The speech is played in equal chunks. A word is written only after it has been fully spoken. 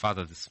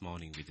Father, this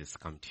morning we just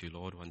come to you,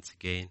 Lord, once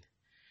again.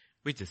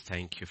 We just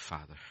thank you,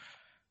 Father,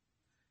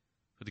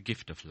 for the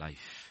gift of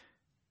life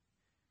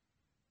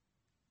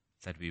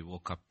that we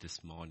woke up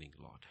this morning,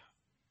 Lord.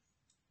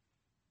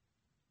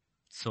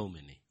 So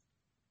many,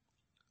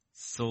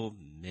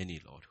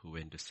 Lord, who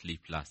went to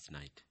sleep last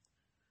night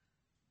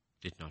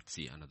did not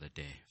see another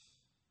day.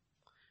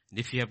 And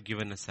if you have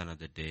given us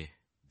another day,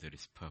 there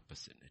is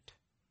purpose in it.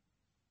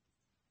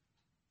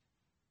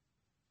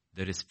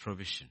 There is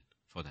provision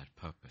for that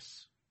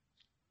purpose.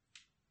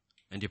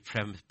 And your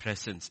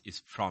presence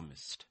is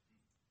promised.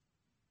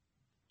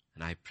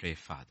 And I pray,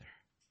 Father,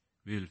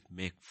 we will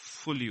make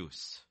full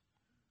use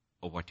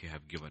of what you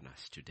have given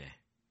us today.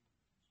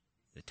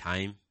 The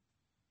time,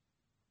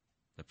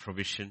 the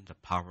provision, the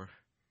power,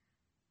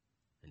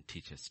 and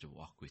teach us to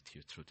walk with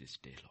you through this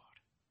day, Lord.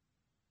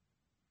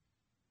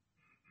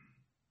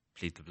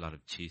 Plead the blood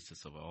of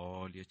Jesus over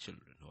all your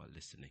children who are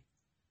listening.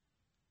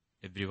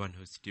 Everyone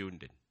who's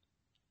tuned in.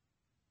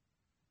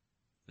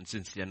 And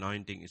since the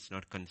anointing is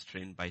not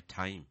constrained by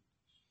time,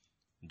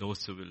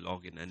 those who will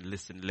log in and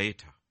listen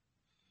later,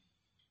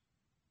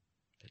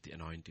 let the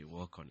anointing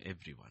work on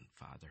everyone,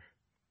 Father.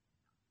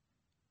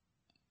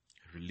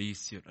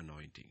 Release your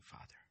anointing,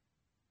 Father.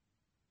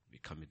 We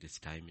commit this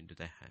time into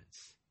thy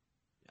hands.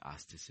 We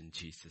ask this in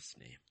Jesus'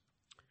 name.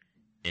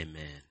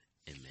 Amen,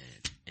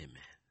 amen,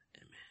 amen,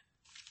 amen.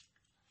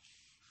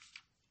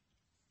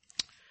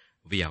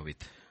 We are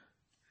with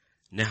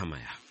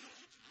Nehemiah.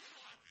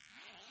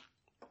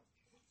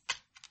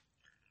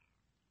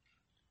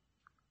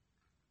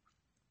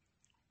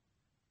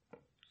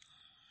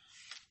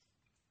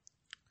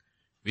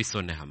 We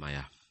saw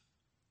Nehemiah,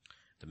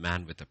 the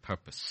man with a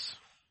purpose.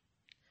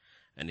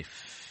 And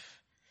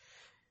if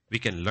we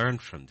can learn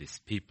from these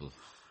people,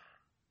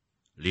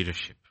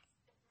 leadership,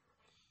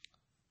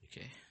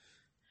 okay,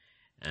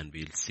 and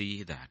we'll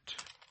see that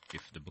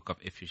if the book of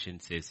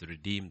Ephesians says,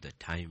 redeem the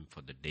time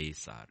for the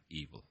days are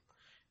evil,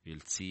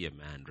 we'll see a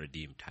man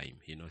redeem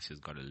time. He knows he's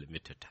got a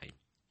limited time.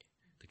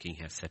 The king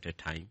has set a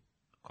time.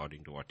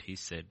 According to what he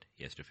said,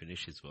 he has to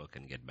finish his work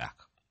and get back.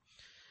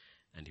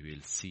 And he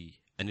will see.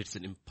 And it's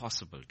an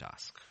impossible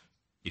task.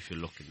 If you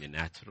look in the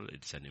natural,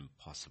 it's an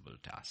impossible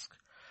task.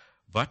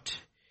 But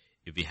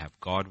if we have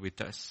God with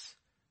us,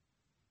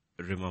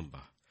 remember,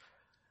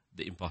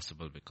 the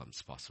impossible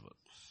becomes possible.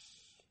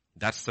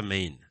 That's the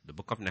main. The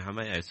book of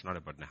Nehemiah is not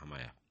about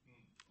Nehemiah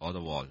or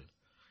the wall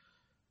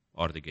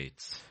or the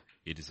gates.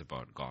 It is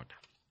about God.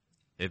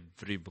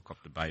 Every book of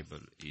the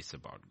Bible is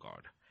about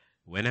God.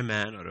 When a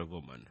man or a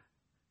woman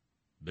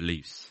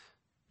believes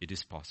it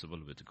is possible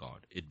with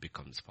God, it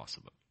becomes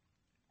possible.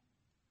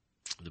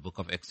 The book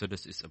of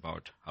Exodus is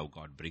about how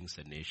God brings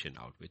a nation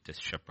out with a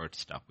shepherd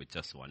staff with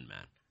just one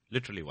man.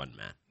 Literally one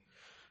man.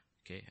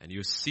 Okay, and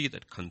you see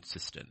that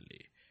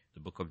consistently. The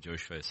book of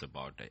Joshua is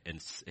about a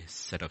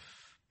set of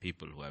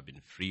people who have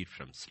been freed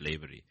from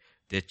slavery.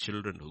 Their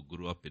children who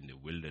grew up in the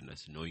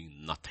wilderness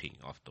knowing nothing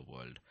of the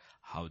world.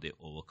 How they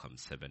overcome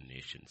 7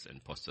 nations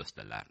and possess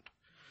the land.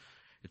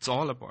 It's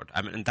all about,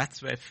 and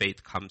that's where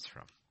faith comes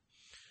from.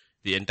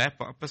 The entire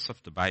purpose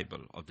of the Bible,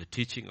 of the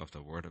teaching of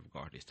the Word of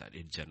God, is that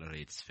it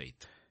generates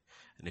faith.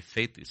 And if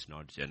faith is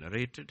not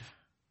generated,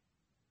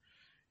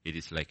 it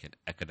is like an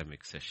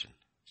academic session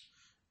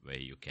where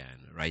you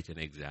can write an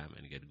exam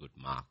and get good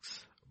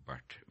marks.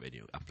 But when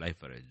you apply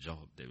for a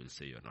job, they will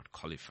say you're not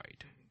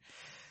qualified.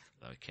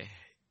 Okay?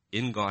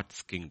 In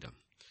God's kingdom,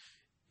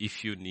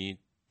 if you need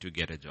to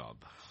get a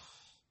job,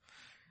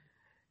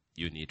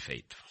 you need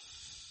faith.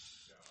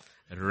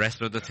 The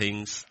rest of the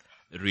things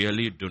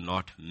really do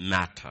not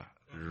matter.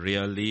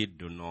 Really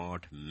do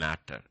not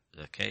matter.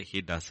 Okay? He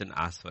doesn't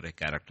ask for a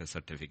character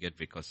certificate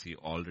because he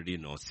already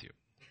knows you.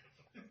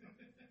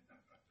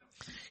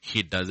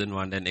 He doesn't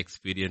want an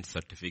experience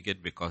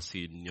certificate because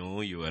he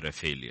knows you are a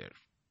failure.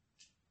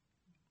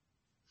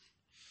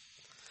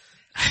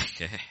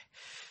 Okay?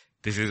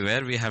 This is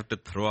where we have to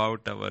throw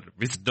out our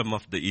wisdom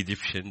of the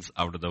Egyptians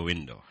out of the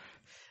window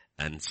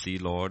and see,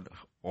 Lord,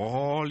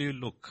 all you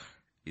look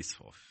is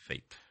for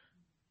faith.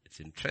 It's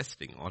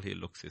interesting. All he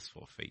looks is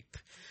for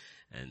faith.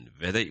 And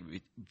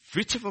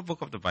whichever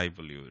book of the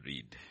Bible you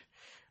read,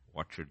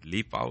 what should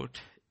leap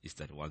out is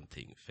that one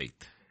thing,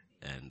 faith.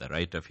 And the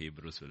writer of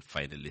Hebrews will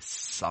finally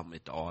sum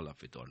it all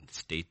up with one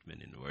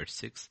statement in verse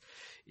 6.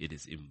 It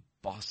is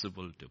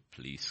impossible to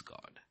please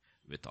God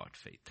without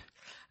faith.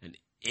 And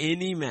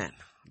any man,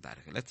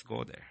 let's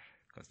go there,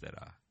 because there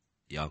are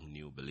young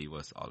new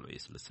believers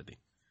always listening.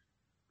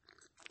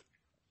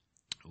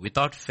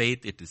 Without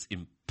faith, it is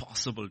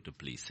impossible to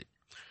please Him.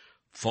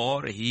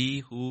 For he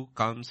who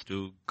comes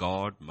to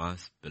God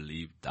must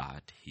believe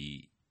that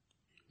He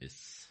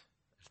is.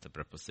 The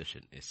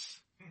preposition is.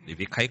 If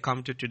I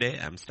come to today,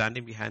 I'm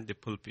standing behind the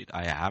pulpit,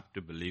 I have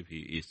to believe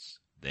He is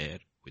there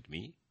with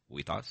me,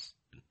 with us.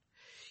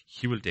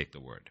 He will take the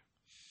word.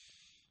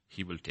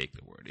 He will take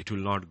the word. It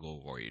will not go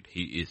void.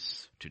 He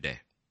is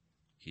today.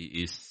 He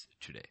is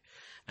today.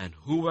 And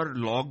whoever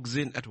logs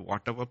in at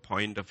whatever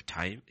point of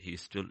time, He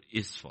still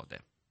is for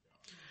them.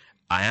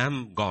 I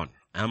am gone.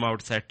 I am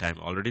outside time.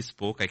 Already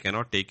spoke. I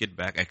cannot take it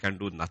back. I can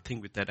do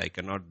nothing with that. I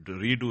cannot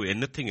redo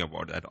anything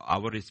about that.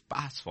 Hour is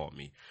past for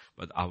me.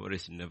 But hour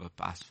is never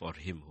past for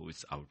him who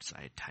is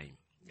outside time.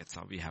 That's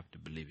how we have to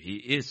believe. He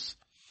is.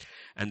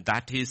 And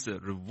that he is a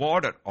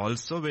rewarder.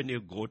 Also when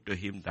you go to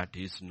him, that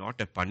he is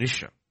not a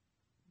punisher.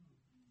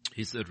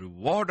 He's a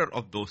rewarder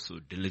of those who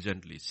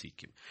diligently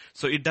seek him.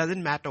 So it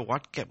doesn't matter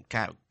what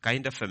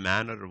kind of a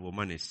man or a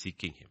woman is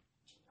seeking him.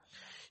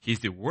 He's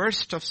the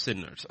worst of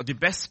sinners or the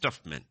best of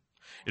men.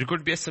 It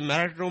could be a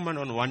Samaritan woman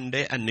on one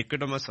day and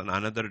Nicodemus on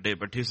another day,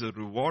 but he's a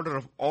rewarder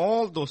of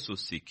all those who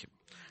seek him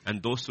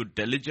and those who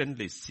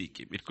diligently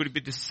seek him. It could be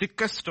the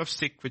sickest of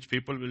sick, which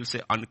people will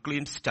say,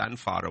 unclean, stand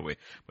far away.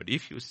 But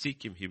if you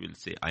seek him, he will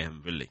say, I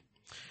am willing.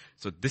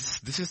 So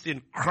this is the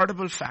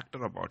incredible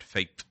factor about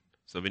faith.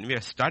 So when we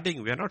are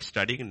studying, we are not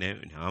studying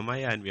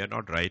Nehemiah and we are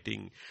not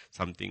writing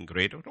something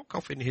great. Look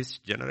of in his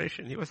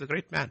generation, he was a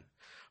great man.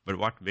 But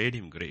what made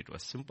him great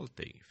was simple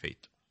thing, faith.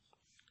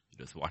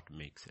 It is what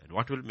makes it.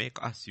 What will make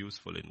us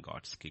useful in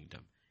God's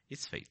kingdom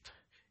is faith.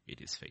 It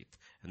is faith.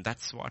 And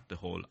that's what the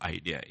whole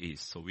idea is.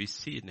 So we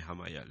see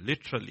Nehemiah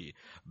literally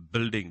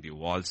building the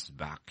walls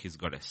back. He's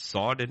got a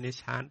sword in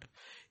his hand.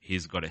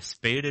 He's got a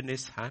spade in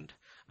his hand.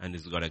 And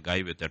he's got a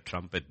guy with a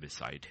trumpet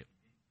beside him.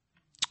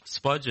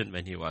 Spurgeon,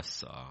 when he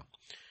was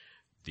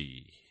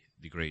the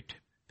great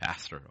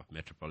pastor of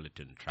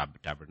Metropolitan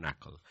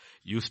Tabernacle,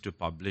 used to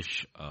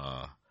publish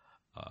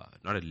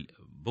not a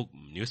book,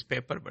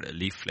 newspaper, but a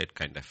leaflet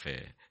kind of a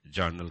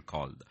journal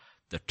called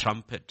The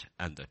Trumpet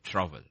and the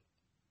Trowel,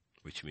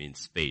 which means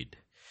spade.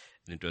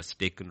 And it was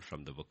taken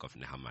from the book of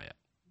Nehemiah.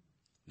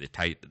 The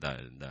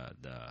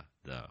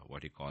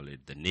what you call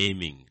it, the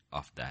naming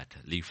of that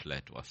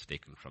leaflet was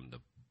taken from the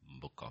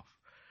book of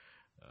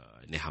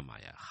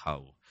Nehemiah.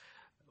 How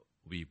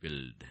we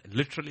build.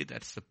 Literally,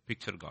 that's the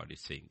picture God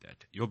is saying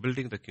that. You're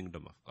building the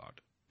kingdom of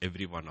God.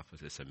 Every one of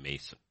us is a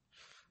mason.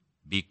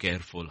 Be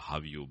careful how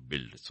you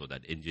build, so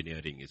that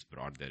engineering is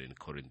brought there in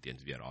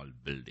Corinthians. We are all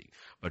building.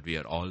 But we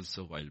are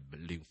also, while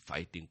building,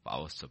 fighting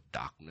powers of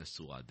darkness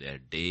who are there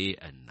day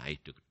and night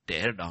to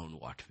tear down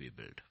what we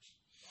build.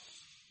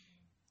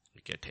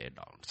 We can tear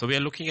down. So we are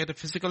looking at a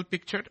physical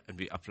picture and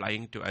we are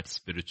applying to it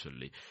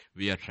spiritually.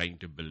 We are trying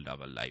to build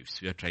our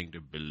lives. We are trying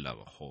to build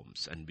our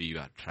homes. And we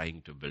are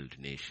trying to build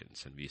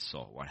nations. And we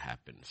saw what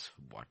happens.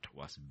 What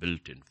was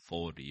built in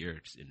 4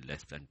 years, in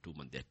less than 2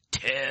 months. They're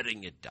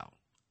tearing it down.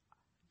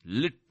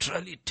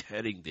 Literally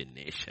tearing the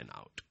nation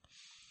out.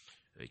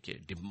 Okay,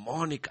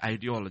 demonic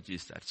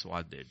ideologies, that's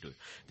what they do.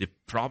 The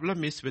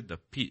problem is with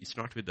it's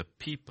not with the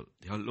people.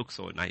 They all look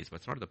so nice, but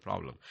it's not the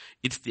problem.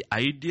 It's the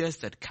ideas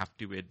that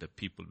captivate the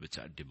people which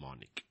are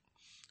demonic.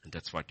 And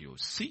that's what you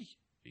see.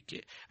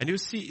 Okay, and you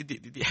see,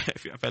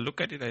 if I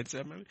look at it, I'd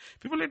say,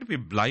 people need to be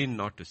blind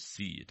not to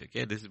see it.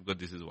 Okay, this is because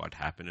this is what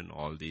happened in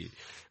all the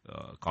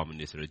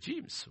communist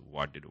regimes.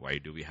 Why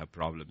do we have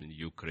problem in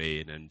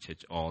Ukraine and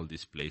all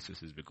these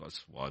places is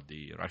because what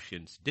the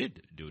Russians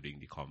did during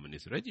the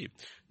communist regime.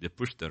 They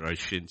pushed the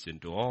Russians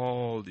into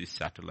all these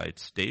satellite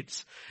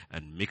states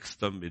and mixed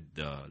them with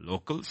the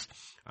locals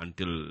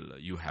until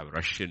you have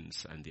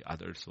Russians and the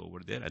others over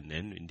there. And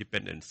then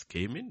independence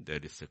came in. There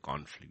is a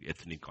conflict,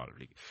 ethnic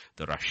conflict.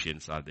 The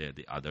Russians are there,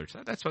 the others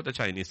are. That's what the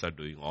Chinese are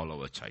doing all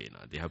over China.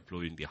 They have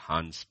fluent the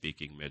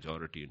Han-speaking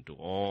majority into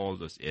all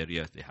those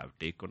areas they have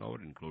taken over,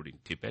 including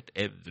Tibet,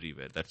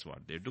 everywhere. That's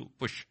what they do.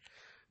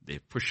 They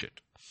push it.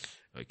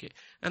 Okay.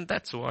 And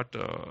that's what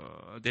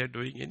they're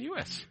doing in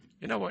US.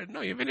 You know what?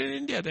 No, even in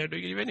India they're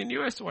doing it. Even in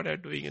US what they're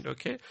doing it,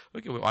 okay?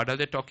 Okay, what are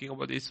they talking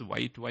about? This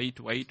white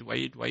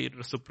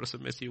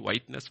supremacy,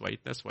 whiteness.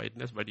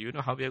 But you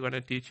know how we are going to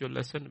teach you a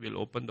lesson?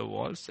 We'll open the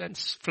walls and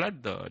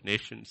flood the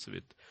nations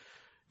with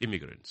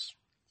immigrants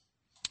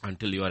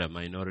until you are a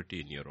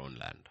minority in your own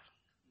land.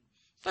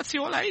 That's the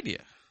whole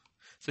idea.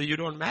 So you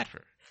don't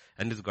matter.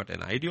 And it's got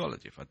an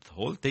ideology. But the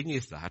whole thing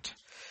is that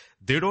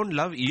they don't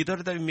love either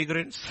the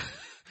immigrants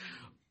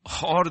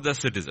or the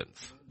citizens.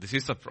 This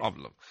is the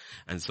problem.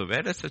 And so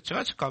whereas the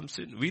church comes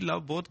in, we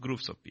love both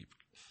groups of people.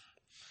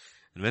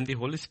 And when the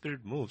Holy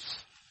Spirit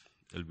moves,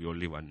 there will be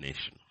only one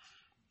nation.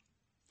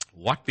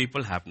 What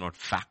people have not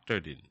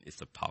factored in is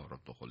the power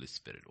of the Holy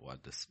Spirit,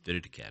 what the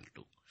Spirit can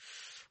do.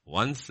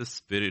 Once the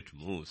Spirit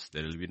moves,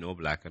 there will be no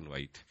black and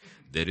white.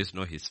 There is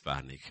no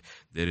Hispanic.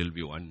 There will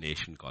be one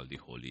nation called the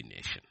Holy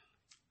Nation.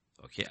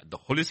 Okay, the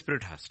Holy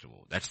Spirit has to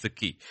move. That's the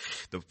key.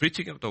 The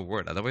preaching of the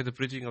word. Otherwise, the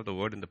preaching of the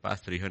word in the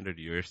past 300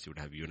 years would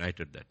have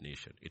united that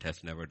nation. It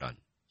has never done.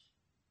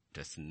 It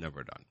has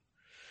never done.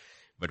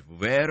 But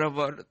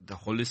wherever the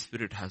Holy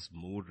Spirit has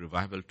moved,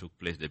 revival took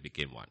place, they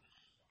became one.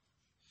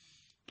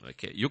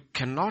 Okay, you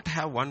cannot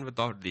have one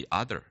without the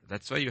other.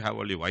 That's why you have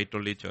only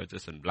white-only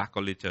churches and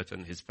black-only churches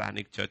and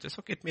Hispanic churches.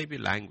 Okay, it may be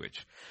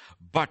language.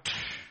 But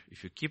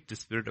if you keep the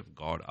Spirit of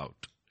God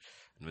out,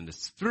 and when the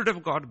Spirit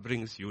of God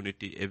brings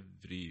unity,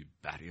 every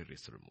barrier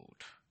is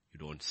removed. You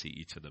don't see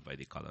each other by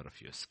the color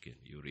of your skin.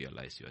 You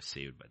realize you are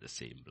saved by the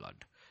same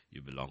blood.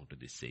 You belong to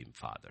the same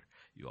Father.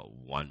 You are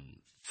one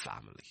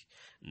family.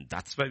 And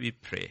that's why we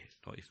pray.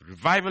 Now, if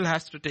revival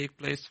has to take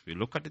place, we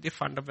look at the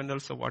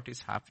fundamentals of what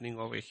is happening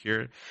over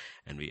here,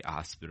 and we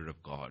ask, Spirit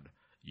of God,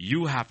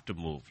 you have to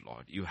move,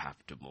 Lord. You have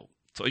to move.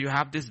 So you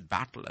have this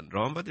battle, and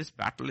remember, this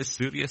battle is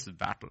serious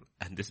battle,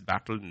 and this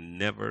battle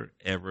never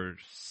ever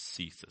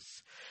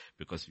ceases,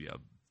 because we are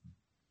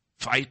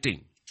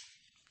fighting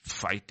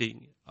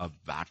a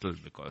battle,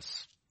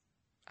 because,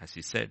 as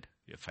he said,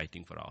 we are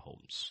fighting for our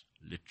homes,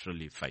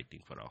 literally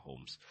fighting for our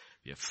homes.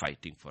 We are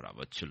fighting for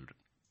our children.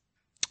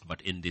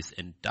 But in this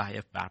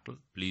entire battle,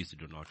 please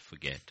do not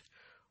forget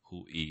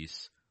who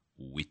is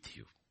with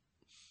you.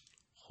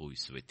 Who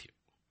is with you.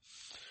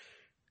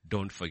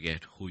 Don't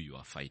forget who you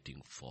are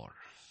fighting for.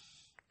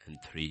 And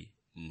 3,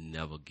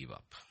 never give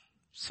up.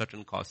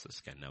 Certain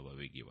causes can never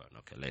be given.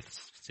 Okay,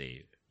 let's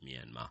say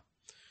Myanmar.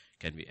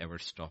 Can we ever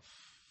stop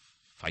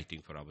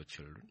fighting for our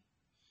children?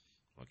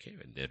 Okay,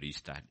 when they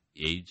reach that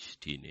age,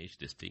 teenage,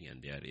 this thing,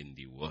 and they are in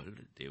the world,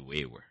 they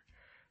waver.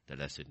 That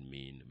doesn't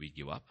mean we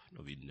give up.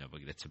 No, we never.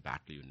 That's a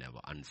battle you never.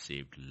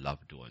 Unsaved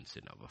loved ones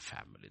in our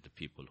family, the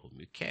people whom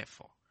you care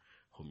for,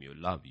 whom you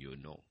love, you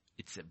know.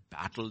 It's a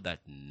battle that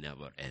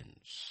never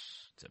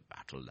ends. It's a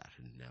battle that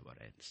never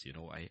ends. You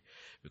know why?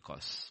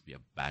 Because we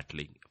are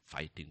battling,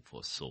 fighting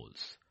for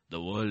souls.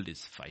 The world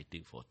is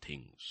fighting for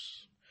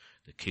things.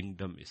 The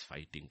kingdom is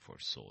fighting for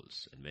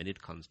souls. And when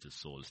it comes to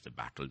souls, the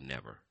battle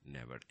never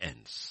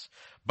ends.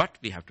 But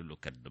we have to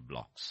look at the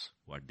blocks,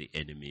 what the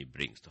enemy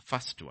brings. The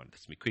first one,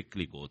 let me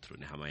quickly go through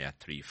Nehemiah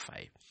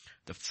 3:5.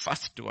 The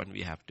first one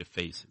we have to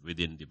face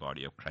within the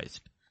body of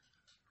Christ.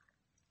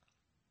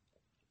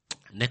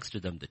 Next to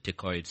them, the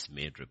Tekoites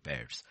made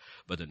repairs,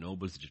 but the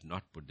nobles did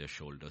not put their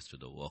shoulders to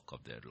the work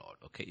of their Lord.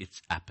 Okay,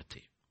 it's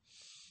apathy.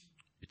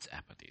 It's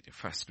apathy. The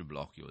first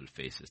block you will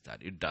face is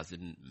that it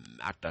doesn't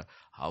matter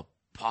how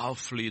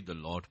powerfully the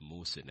Lord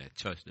moves in a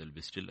church, there will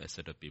be still a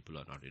set of people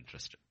who are not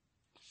interested.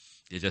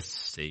 They're just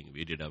saying,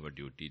 we did our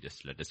duty,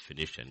 just let us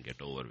finish and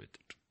get over with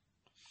it.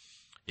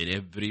 In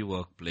every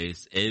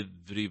workplace,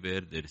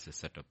 everywhere, there is a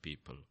set of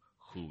people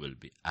who will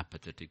be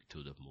apathetic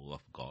to the move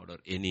of God or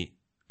any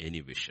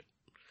vision.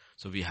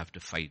 So we have to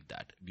fight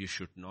that. We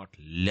should not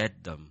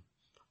let them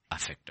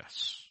affect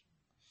us.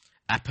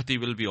 Apathy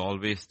will be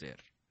always there,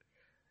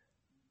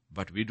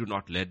 but we do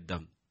not let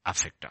them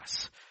affect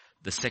us.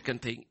 The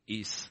second thing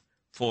is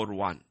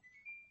 4:1.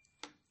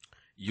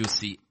 You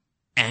see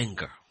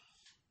anger.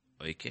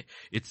 Okay.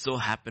 It so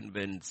happened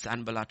when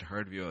Sanballat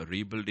heard we were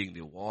rebuilding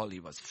the wall, he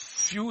was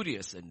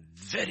furious and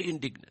very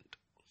indignant.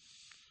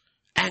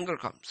 Anger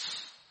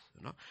comes.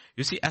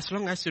 You see, as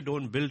long as you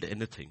don't build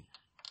anything,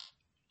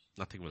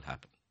 nothing will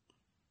happen.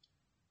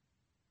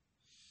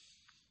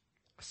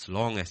 As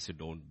long as you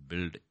don't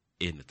build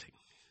anything,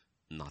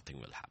 nothing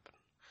will happen.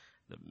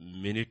 The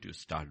minute you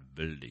start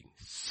building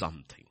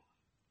something,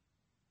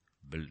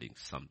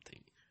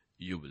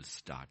 you will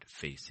start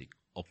facing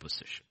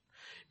opposition.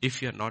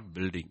 If you are not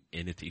building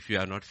anything, if you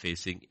are not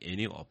facing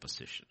any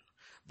opposition,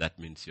 that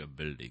means you are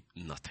building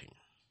nothing.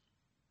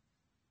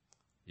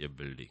 You're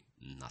building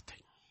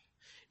nothing.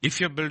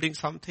 If you're building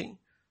something,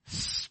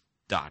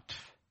 start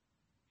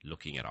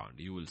looking around.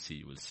 You will see,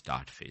 you will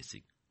start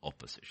facing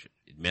opposition.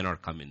 It may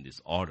not come in this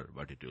order,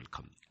 but it will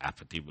come.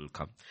 Apathy will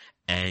come.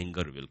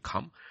 Anger will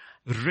come.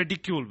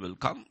 Ridicule will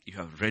come. You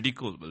have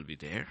ridicule will be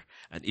there.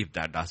 And if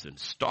that doesn't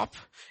stop,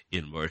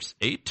 in verse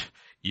 8,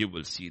 you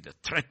will see the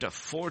threat of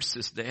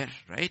forces there,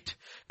 right?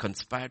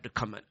 Conspire to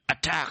come and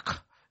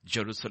attack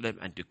Jerusalem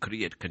and to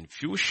create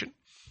confusion.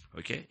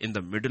 Okay. In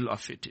the middle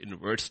of it, in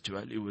verse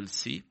 12, you will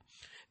see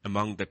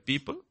among the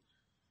people,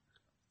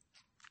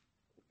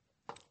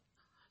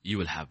 you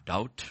will have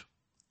doubt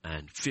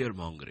and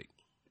fear-mongering.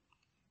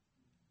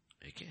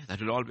 Okay, that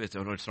will always,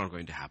 no, it's not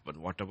going to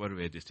happen. Whatever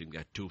way this thing, they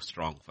are too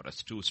strong for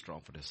us,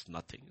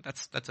 nothing.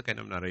 That's a kind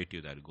of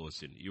narrative that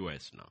goes in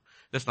US now.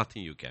 There's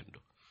nothing you can do.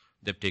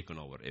 They've taken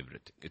over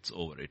everything. It's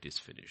over. It is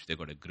finished. They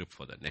got a grip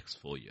for the next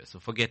 4 years. So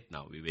forget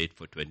now. We wait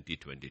for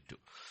 2022.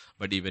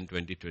 But even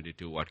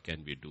 2022, what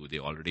can we do? They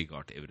already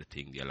got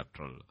everything. The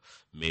electoral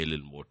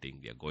mail-in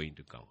voting, they are going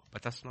to come.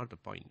 But that's not the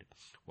point.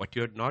 What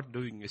you're not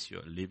doing is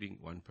you're leaving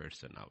one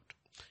person out.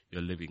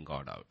 You're leaving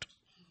God out.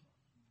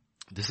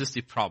 This is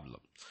the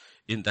problem.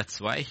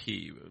 That's why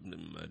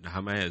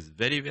Nehemiah is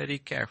very, very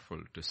careful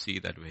to see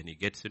that when he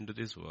gets into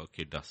this work,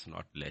 he does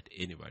not let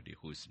anybody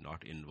who is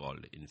not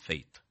involved in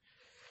faith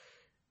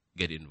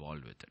get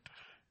involved with it.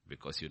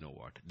 Because you know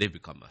what? They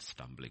become a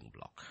stumbling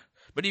block.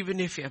 But even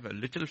if you have a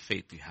little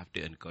faith, you have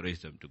to encourage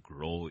them to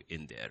grow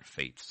in their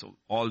faith. So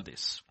all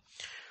this.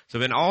 So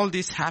when all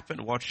this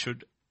happen, what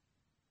should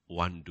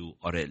one do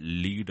or a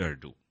leader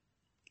do?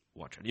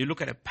 What? You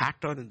look at a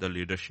pattern in the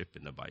leadership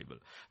in the Bible.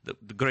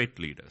 The great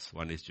leaders.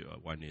 One is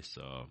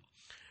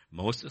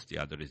Moses, the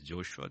other is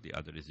Joshua, the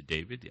other is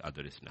David, the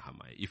other is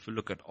Nehemiah. If you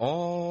look at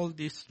all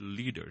these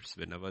leaders,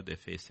 whenever they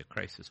face a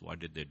crisis, what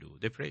did they do?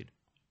 They prayed.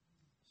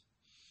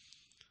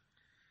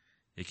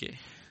 Okay.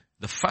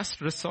 The first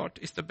resort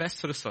is the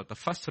best resort. The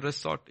first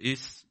resort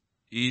is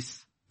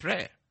is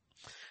prayer.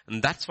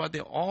 And that's what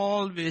they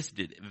always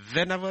did.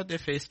 Whenever they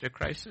faced a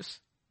crisis,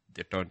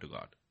 they turned to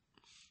God.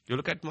 You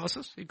look at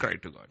Moses, he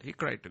cried to God. He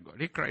cried to God.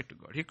 He cried to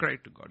God. He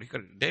cried to God. He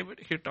cried. David,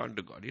 he turned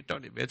to God. He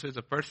turned. Whether it's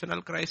a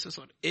personal crisis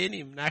or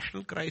any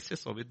national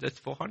crisis or with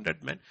just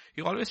 400 men,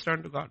 he always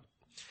turned to God.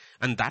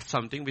 And that's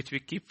something which we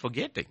keep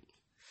forgetting.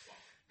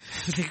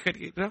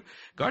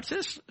 God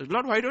says,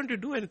 Lord, why don't you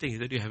do anything? He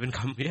said, you haven't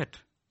come yet.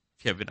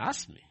 You haven't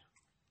asked me.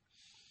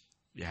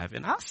 You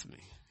haven't asked me.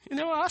 You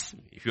never asked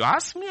me. If you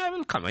ask me, I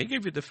will come. I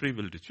give you the free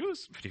will to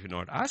choose. But if you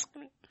not ask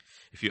me,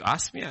 if you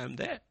ask me, I am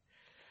there.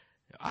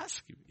 You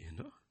ask me,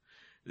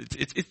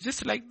 It's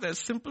just like the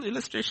simple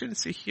illustration you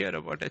see here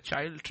about a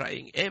child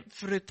trying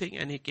everything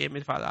and he came,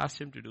 his father asked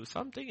him to do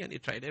something and he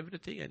tried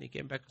everything and he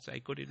came back and said, I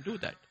couldn't do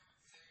that.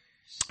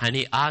 And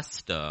he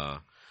asked the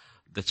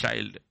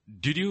child,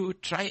 did you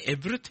try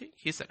everything?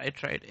 He said, I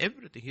tried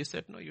everything. He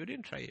said, no, you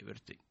didn't try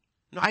everything.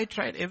 No, I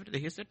tried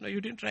everything. He said, no,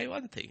 you didn't try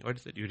one thing. What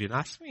is it? You didn't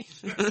ask me.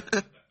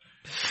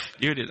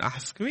 You didn't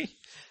ask me.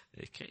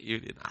 Okay, you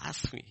didn't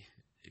ask me.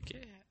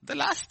 Okay. The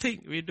last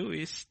thing we do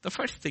is the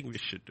first thing we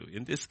should do.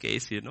 In this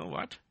case, you know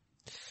what?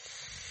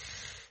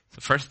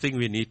 The first thing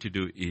we need to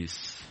do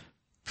is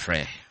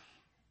pray.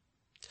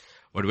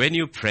 But when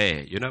you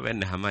pray, when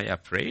Nehemiah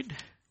prayed?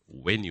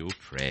 When you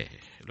pray.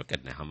 Look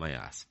at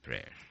Nehemiah's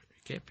prayer.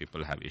 Okay,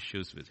 people have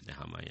issues with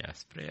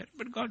Nehemiah's prayer,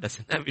 but God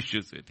doesn't have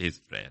issues with his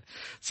prayer.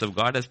 So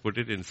God has put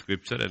it in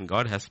scripture and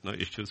God has no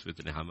issues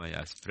with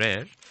Nehemiah's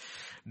prayer.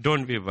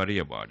 Don't be worried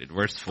about it.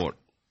 Verse 4.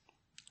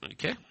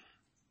 Okay.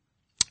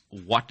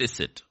 What is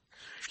it?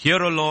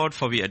 Hear, O Lord,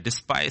 for we are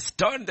despised.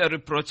 Turn their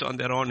reproach on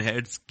their own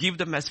heads. Give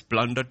them as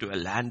plunder to a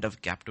land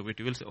of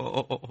captivity. We'll say,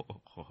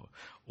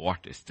 what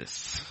is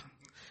this?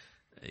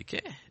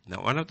 Okay.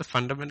 Now, one of the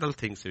fundamental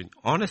things,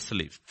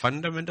 honestly,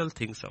 fundamental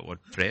things about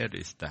prayer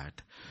is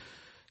that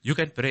you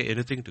can pray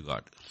anything to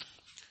God.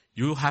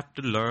 You have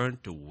to learn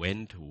to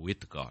went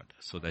with God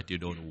so that you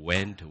don't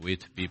went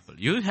with people.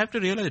 You have to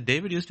realize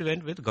David used to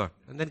went with God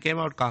and then came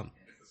out calm.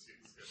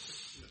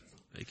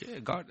 Okay.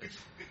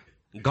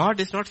 God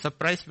is not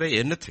surprised by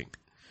anything.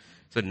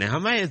 So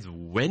Nehemiah is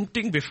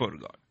venting before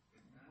God.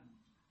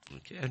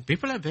 Okay. And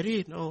people are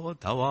very,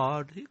 thou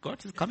art.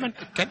 God says, come and,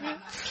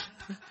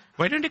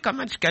 why don't you come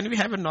and, can we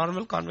have a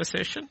normal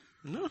conversation?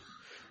 No.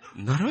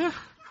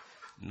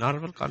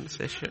 Normal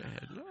conversation.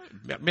 No.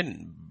 I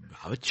mean,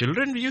 our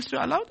children, we used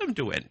to allow them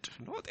to vent.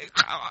 No,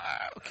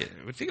 okay,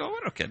 everything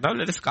over. Okay, now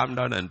let us calm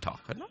down and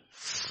talk.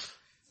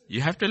 You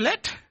have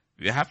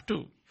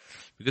to.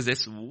 Because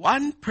there's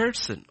one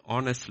person,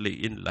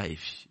 honestly, in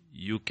life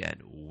you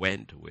can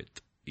vent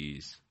with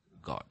is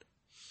God.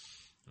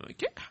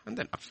 Okay? And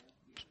then,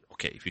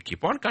 if you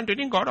keep on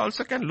continuing, God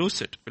also can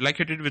lose it. Like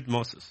he did with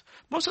Moses.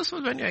 Moses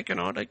was when I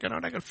cannot.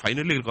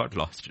 Finally God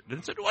lost it.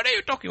 And said, what are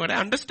you talking about?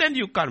 I understand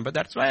you can't, but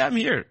that's why I'm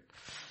here.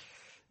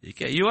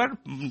 Okay? You are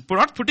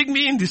not putting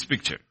me in this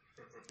picture.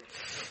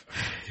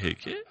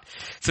 Okay?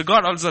 So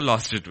God also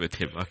lost it with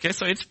him. Okay?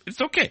 So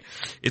it's okay.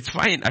 It's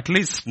fine. At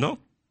least,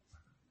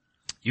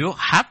 you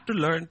have to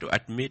learn to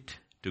admit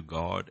to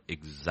God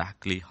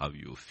exactly how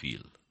you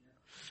feel.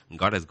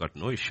 God has got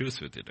no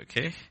issues with it,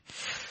 okay?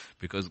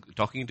 Because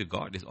talking to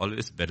God is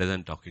always better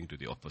than talking to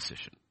the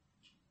opposition.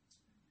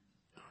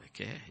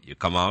 Okay? You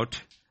come out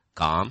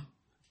calm,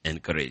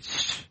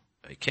 encouraged.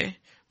 Okay?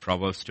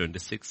 Proverbs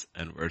 26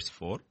 and verse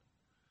 4.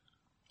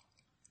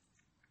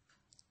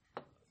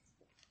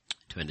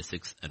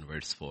 26 and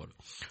verse 4.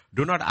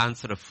 Do not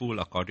answer a fool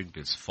according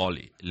to his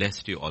folly,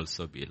 lest you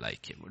also be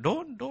like him.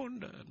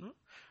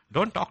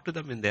 Don't talk to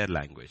them in their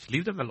language.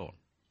 Leave them alone.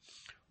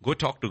 Go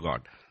talk to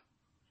God.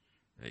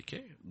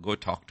 Okay? Go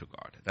talk to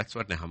God. That's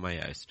what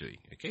Nehemiah is doing.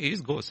 Okay?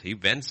 He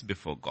vents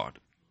before God.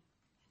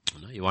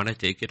 You want to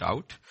take it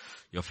out,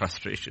 your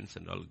frustrations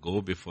and all,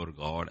 go before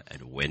God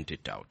and vent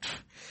it out.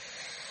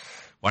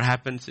 What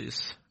happens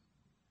is,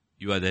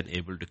 you are then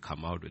able to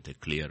come out with a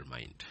clear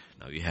mind.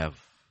 Now you have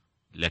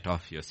let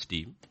off your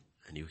steam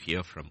and you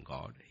hear from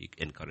God. He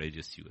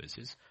encourages you and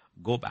says,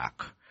 go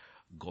back.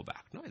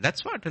 No,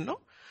 that's what,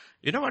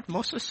 You know what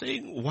Moses is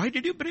saying? Why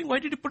did you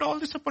put all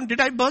this upon? Did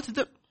I birth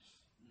them?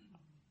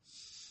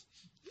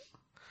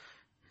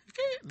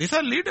 Okay, these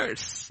are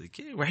leaders.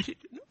 Okay, why did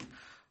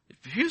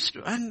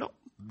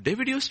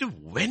David used to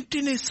vent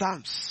in his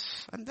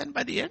psalms, and then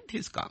by the end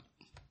he's calm.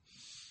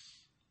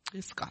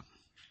 He's calm.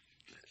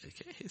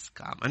 Okay, he's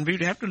calm. And we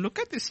have to look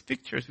at these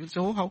pictures. We'll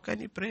say, how can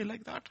he pray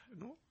like that?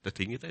 The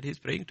thing is that he's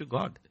praying to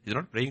God. He's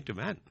not praying to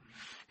man.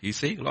 He's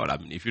saying, Lord,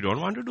 if you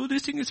don't want to do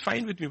this thing, it's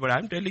fine with me, but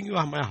I'm telling you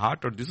my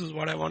heart, or this is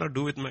what I want to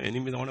do with my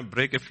enemies. I want to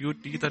break a few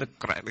teeth and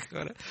cry.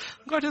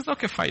 God says,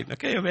 okay, fine.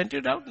 Okay, you went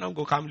it out. Now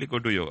go calmly, go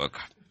do your work.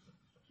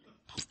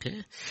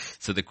 Okay.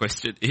 So the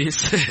question is,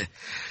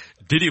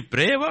 did you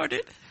pray about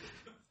it?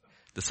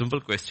 The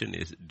simple question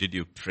is, did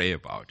you pray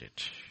about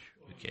it?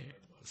 Okay.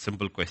 The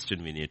simple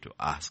question we need to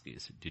ask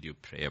is, did you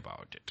pray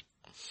about it?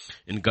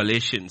 In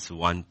Galatians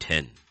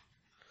 1:10,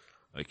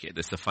 okay,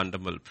 there's a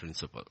fundamental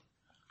principle.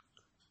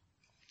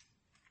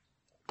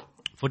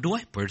 For do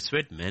I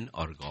persuade men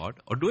or God,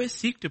 or do I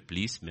seek to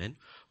please men?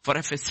 For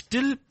if I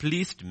still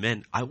pleased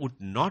men, I would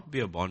not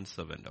be a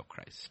bondservant of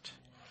Christ.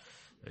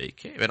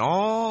 Okay, when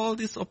all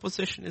this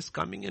opposition is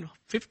coming in,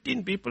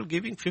 15 people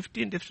giving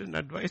 15 different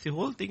advice, the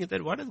whole thing is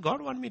that what does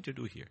God want me to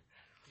do here?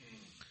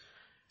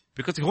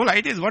 Because the whole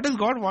idea is what does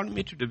God want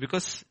me to do?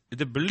 Because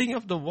the building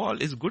of the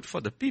wall is good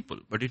for the people,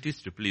 but it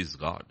is to please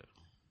God.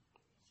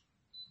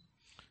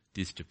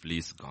 It is to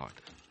please God.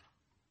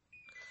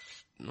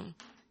 No?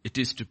 It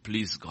is to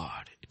please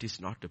God. It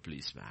is not to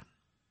please man.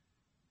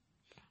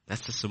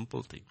 That's the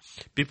simple thing.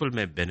 People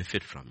may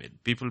benefit from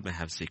it. People may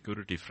have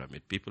security from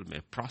it. People may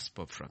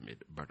prosper from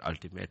it. But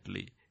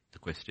ultimately, the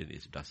question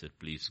is, does it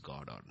please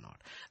God or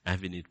not?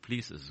 And when it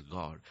pleases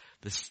God,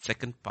 the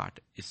second part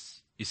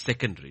is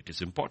secondary. It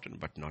is important,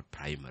 but not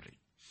primary.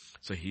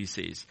 So he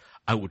says,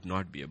 I would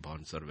not be a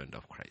bondservant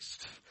of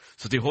Christ.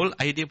 So the whole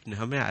idea of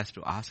Nehemiah has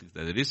to ask is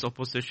that there is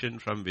opposition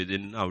from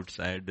within,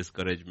 outside,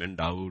 discouragement,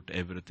 doubt,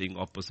 everything,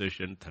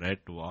 opposition,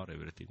 threat, war,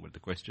 everything. But the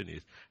question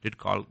is, did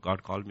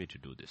God call me to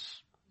do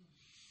this?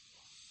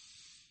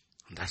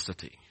 And that's the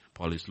thing.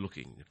 Paul is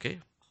looking, okay?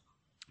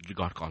 Did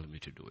God call me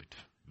to do it?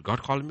 Did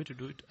God call me to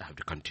do it? I have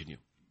to continue.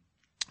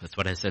 That's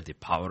what I said, the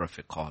power of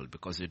a call,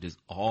 because it is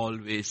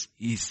always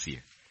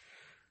easier.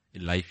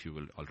 In life you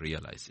will all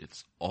realize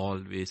it's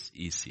always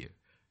easier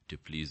to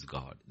please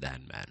God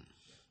than man.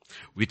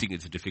 We think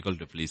it's difficult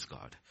to please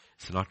God.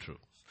 It's not true.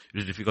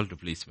 It is difficult to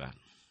please man.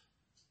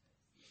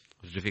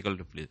 It's difficult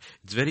to please.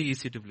 It's very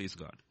easy to please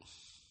God.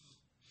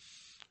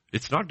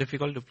 It's not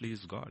difficult to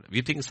please God.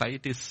 We think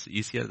sight is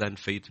easier than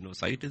faith. No,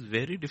 sight is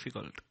very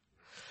difficult.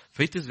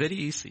 Faith is very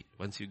easy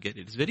once you get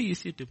it. It's very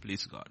easy to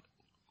please God.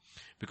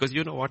 Because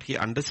you know what? He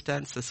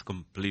understands us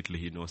completely.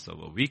 He knows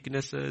our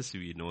weaknesses.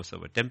 He knows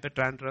our temper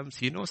tantrums.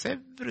 He knows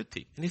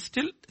everything. And he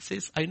still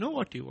says, I know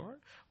what you are.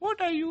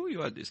 What are you?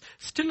 You are this.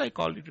 Still I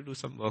call you to do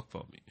some work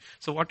for me.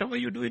 So whatever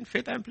you do in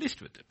faith, I'm pleased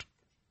with it.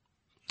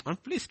 I'm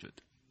pleased with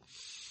it.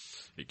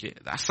 Okay,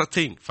 that's the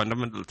thing,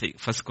 fundamental thing.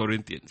 1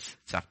 Corinthians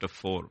chapter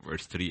 4,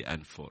 verse 3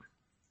 and 4.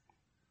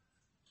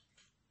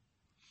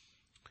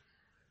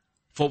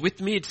 For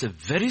with me it's a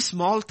very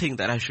small thing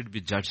that I should be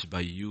judged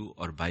by you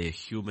or by a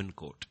human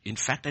court. In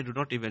fact, I do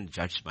not even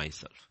judge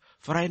myself.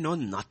 For I know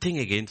nothing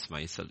against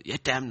myself,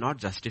 yet I am not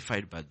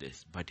justified by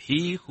this. But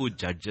he who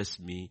judges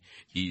me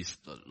is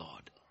the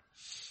Lord.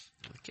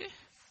 Okay,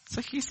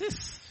 so he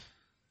says,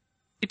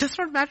 it does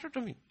not matter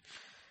to me.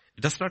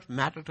 It does not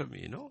matter to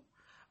me, you know.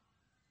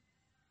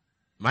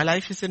 My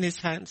life is in his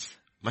hands.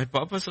 My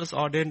purpose was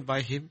ordained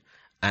by him.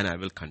 And I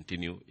will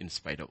continue in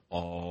spite of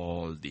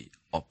all the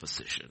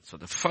opposition. So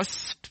the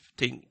first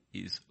thing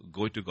is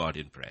go to God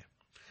in prayer.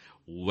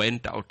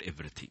 Vent out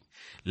everything.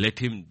 Let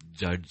him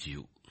judge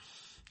you.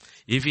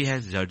 If he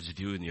has judged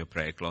you in your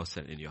prayer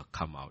closet and you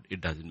come out,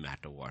 it doesn't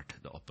matter what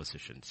the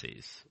opposition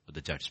says.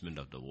 The judgment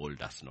of the world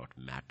does not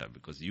matter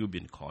because you've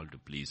been called to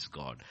please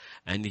God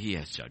and he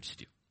has judged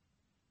you.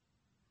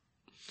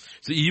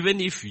 So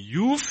even if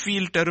you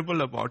feel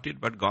terrible about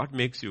it, but God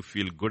makes you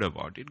feel good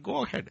about it,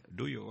 go ahead,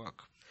 do your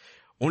work.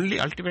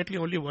 Ultimately,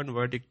 only one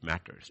verdict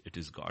matters. It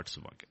is God's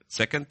work.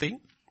 Second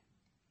thing,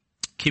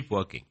 keep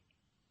working.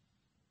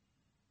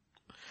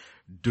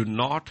 Do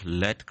not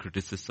let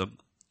criticism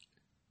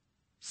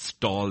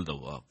stall the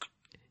work,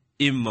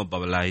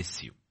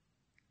 immobilize you.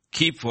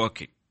 Keep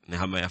working.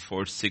 Nehemiah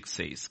 4:6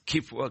 says,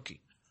 keep working.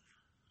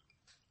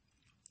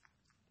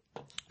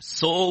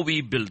 So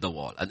we built the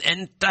wall. An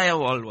entire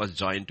wall was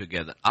joined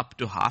together up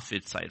to half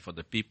its side, for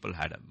the people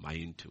had a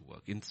mind to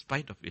work. In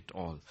spite of it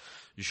all,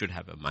 you should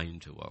have a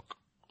mind to work.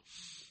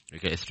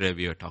 Okay, yesterday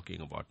we were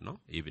talking about,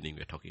 evening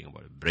we were talking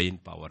about brain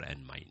power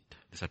and mind.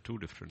 These are two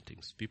different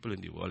things. People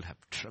in the world have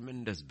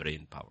tremendous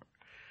brain power.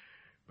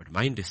 But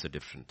mind is a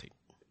different thing.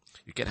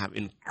 You can have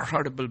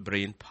incredible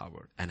brain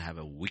power and have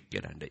a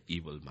wicked and an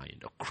evil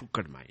mind, a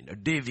crooked mind, a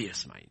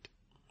devious mind.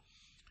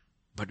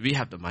 But we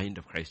have the mind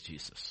of Christ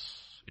Jesus.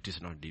 It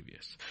is not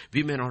devious.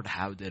 We may not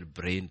have their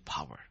brain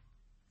power,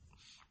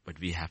 but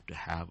we have to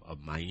have a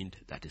mind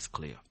that is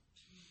clear,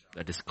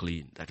 that is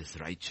clean, that is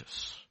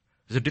righteous.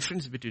 There's a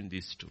difference between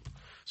these two.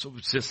 So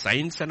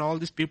science and all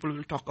these people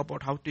will talk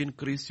about how to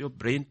increase your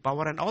brain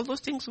power and all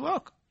those things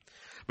work.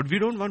 But we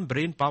don't want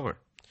brain power.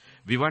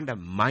 We want a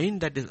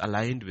mind that is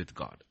aligned with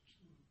God.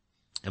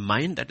 A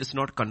mind that is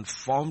not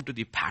conformed to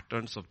the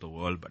patterns of the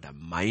world, but a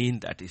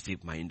mind that is the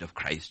mind of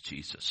Christ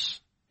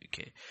Jesus.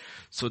 Okay.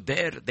 So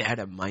there they had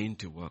a mind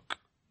to work.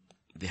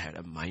 They had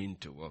a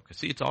mind to work.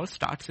 See, it all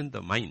starts in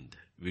the mind.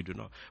 We do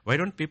not. Why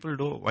don't people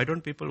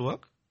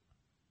work?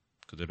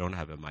 Because they don't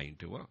have a mind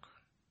to work.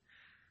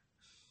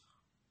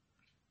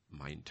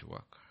 Mind to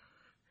work.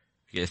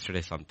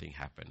 Yesterday something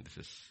happened.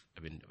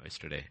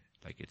 Yesterday,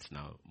 like it's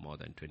now more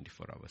than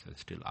 24 hours. I'm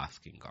still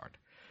asking God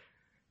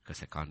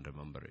because I can't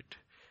remember it.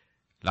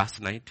 Last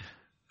night,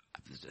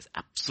 it was just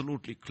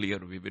absolutely clear,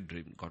 vivid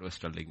dream. God was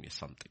telling me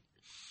something.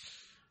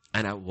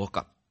 And I woke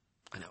up.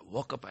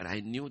 And I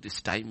knew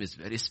this time is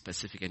very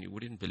specific and you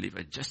wouldn't believe.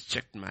 I just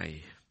checked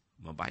my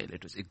mobile.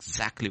 It was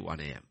exactly 1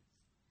 a.m.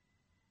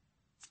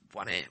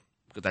 1 a.m.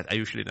 Because I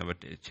usually never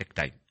check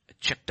time. I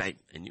check time.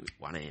 I knew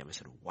 1 a.m. I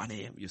said, 1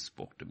 a.m. you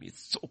spoke to me.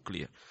 It's so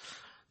clear.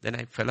 Then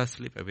I fell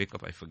asleep. I wake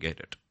up. I forget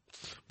it.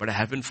 But I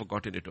haven't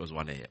forgotten it was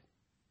 1 a.m.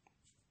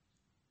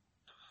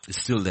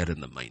 It's still there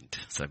in the mind.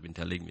 So I've been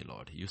telling me,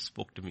 Lord, you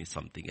spoke to me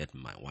something at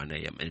my 1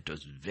 a.m. and it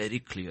was very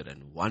clear.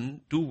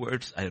 And 2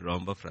 words I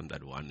remember from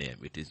that 1 a.m.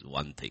 It is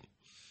one thing.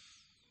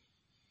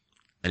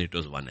 And it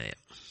was 1 a.m.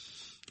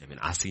 I've been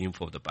asking him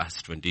for the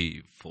past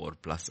 24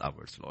 plus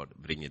hours, Lord,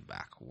 bring it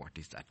back. What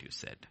is that you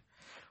said?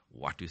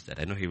 What is that?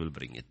 I know he will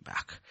bring it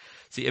back.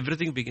 See,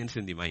 everything begins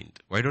in the mind.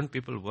 Why don't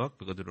people work?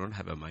 Because they don't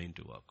have a mind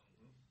to work.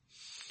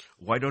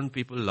 Why don't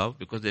people love?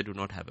 Because they do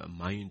not have a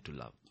mind to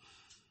love.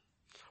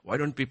 Why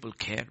don't people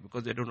care?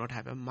 Because they do not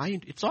have a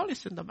mind. It's all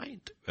is in the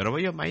mind. Wherever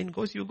your mind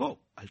goes, you go,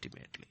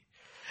 ultimately.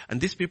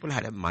 And these people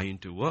had a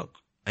mind to work.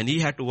 And he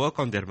had to work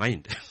on their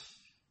mind.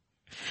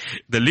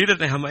 The leader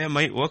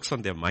Nehemiah works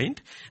on their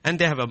mind. And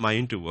they have a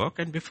mind to work.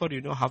 And before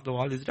you know, half the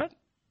wall is done.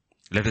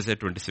 Let us say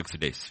 26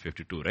 days.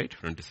 52, right?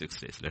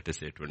 26 days. Let us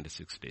say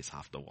 26 days.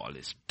 Half the wall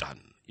is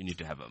done. You need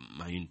to have a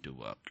mind to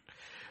work.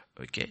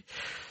 Okay?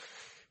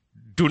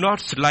 Do not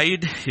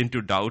slide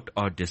into doubt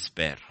or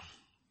despair.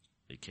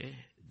 Okay?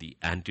 The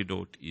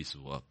antidote is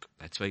work.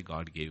 That's why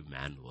God gave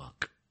man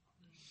work.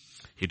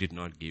 He did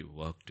not give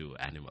work to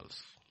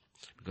animals.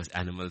 Because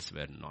animals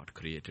were not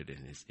created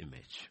in his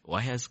image. Why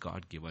has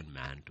God given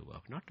man to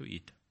work? Not to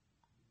eat.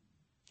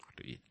 Not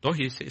to eat. Though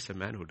he says a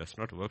man who does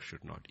not work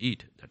should not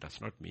eat. That does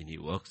not mean he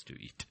works to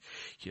eat.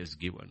 He has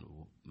given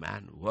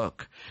man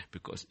work.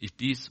 Because it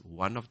is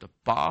one of the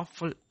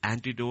powerful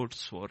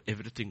antidotes for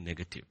everything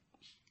negative.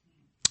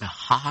 A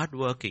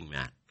hard-working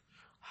man.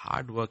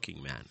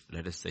 Hard-working man.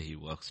 Let us say he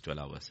works 12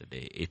 hours a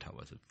day, 8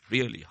 hours.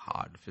 Really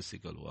hard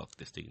physical work,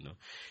 this thing,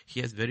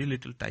 He has very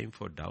little time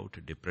for doubt,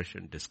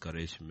 depression,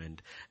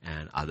 discouragement,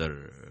 and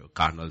other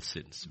carnal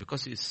sins.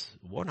 Because he's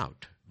worn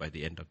out by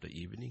the end of the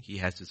evening. He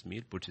has his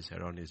meal, puts his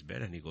head on his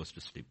bed, and he goes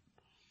to sleep.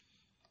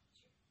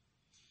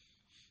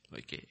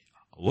 Okay.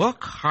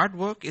 Hard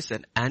work is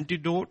an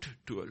antidote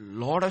to a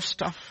lot of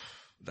stuff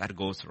that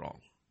goes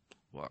wrong.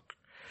 Work.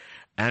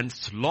 And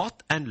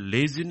sloth and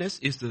laziness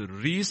is the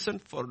reason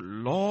for a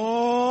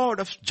lot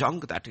of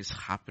junk that is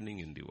happening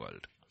in the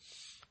world.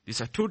 These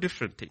are 2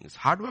 different things.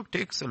 Hard work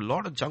takes a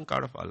lot of junk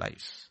out of our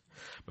lives.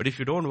 But if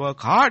you don't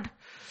work hard,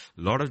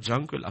 a lot of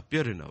junk will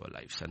appear in our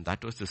lives. And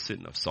that was the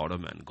sin of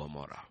Sodom and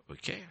Gomorrah.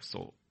 Okay?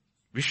 So,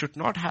 we should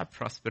not have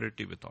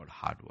prosperity without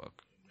hard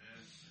work.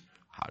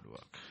 Hard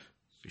work.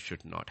 We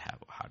should not have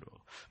hard work.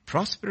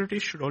 Prosperity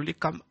should only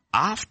come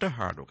after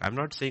hard work. I'm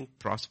not saying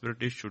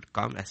prosperity should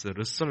come as a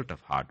result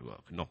of hard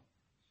work. No.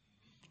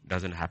 It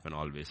doesn't happen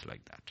always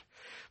like that.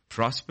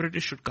 Prosperity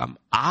should come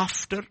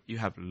after you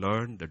have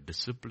learned the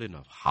discipline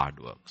of hard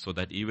work. So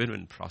that even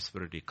when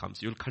prosperity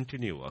comes, you'll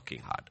continue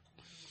working hard.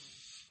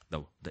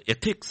 The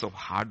ethics of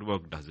hard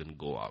work doesn't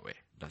go away.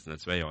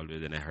 That's why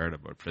always when I heard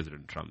about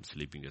President Trump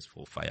sleeping just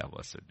 4-5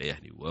 hours a day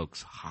and he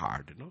works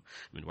hard, I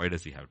mean, why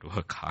does he have to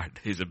work hard?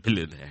 He's a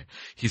billionaire.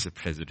 He's a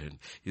president.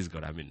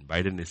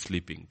 Biden is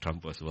sleeping.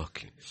 Trump was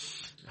working.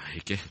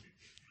 Okay.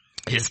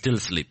 He's still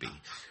sleeping,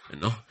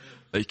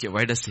 Okay,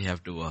 why does he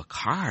have to work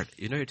hard?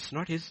 It's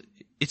not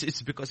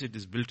it's because it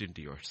is built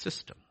into your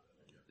system.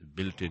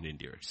 Built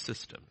into your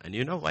system. And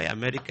you know why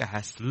America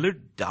has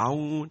slid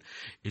down?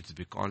 It's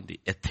because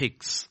the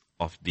ethics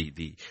of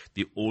the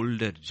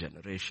older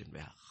generation were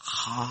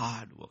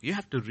hard work. You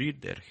have to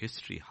read their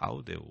history,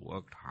 how they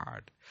worked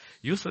hard.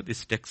 You saw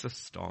this Texas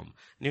storm,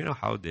 and you know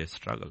how they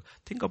struggled.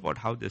 Think about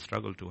how they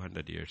struggled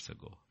 200 years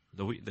ago.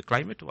 The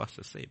climate was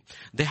the same.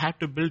 They had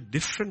to build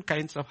different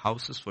kinds of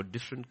houses for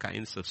different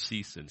kinds of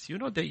seasons.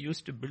 They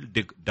used to build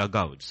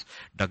dugouts.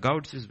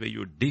 Dugouts is where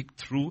you dig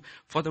through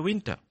for the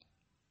winter.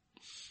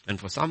 And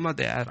for summer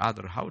there are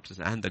other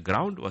houses, and the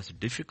ground was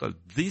difficult.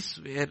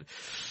 These were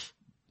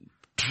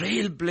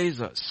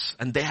trailblazers,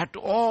 and they had to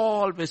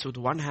always with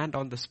one hand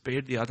on the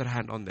spade, the other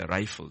hand on the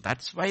rifle.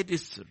 That's why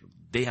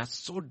they are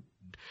so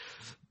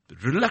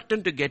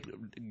reluctant to get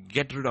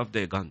rid of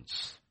their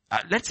guns.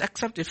 Let's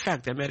accept the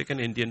fact the American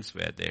Indians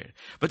were there.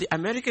 But the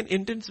American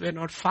Indians were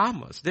not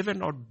farmers. They were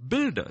not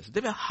builders. They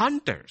were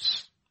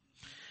hunters.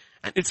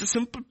 And it's a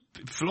simple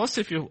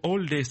philosophy of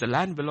old days. The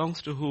land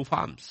belongs to who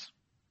farms.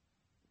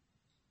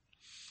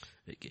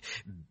 Okay.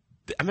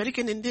 The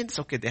American Indians,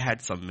 they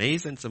had some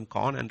maize and some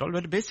corn and all,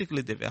 but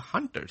basically they were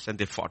hunters and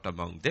they fought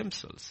among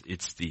themselves.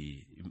 It's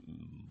the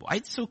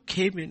whites who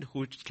came in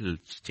who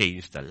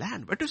changed the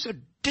land. But it was a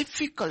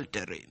difficult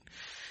terrain.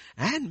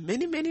 And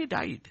many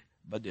died.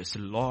 But they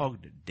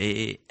slogged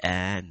day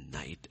and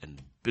night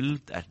and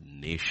built that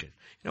nation.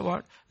 You know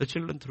what? The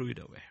children threw it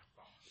away.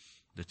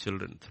 The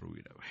children threw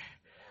it away.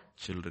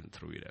 Children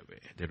threw it away.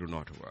 They do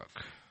not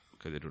work.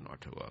 They do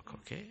not work,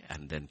 okay?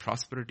 And then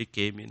prosperity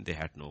came in. They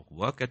had no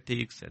work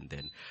ethics, and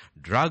then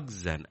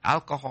drugs and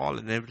alcohol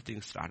and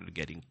everything started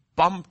getting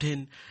pumped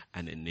in,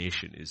 and a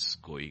nation is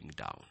going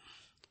down.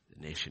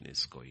 The nation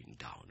is going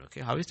down.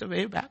 Okay, how is the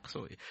way back?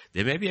 So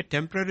there may be a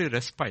temporary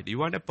respite. You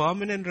want a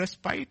permanent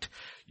respite?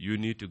 You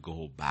need to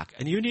go back.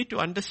 And you need to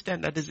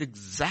understand that is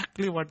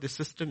exactly what the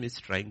system is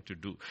trying to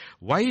do.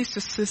 Why is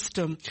the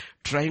system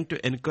trying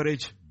to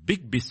encourage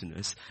big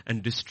business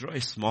and destroy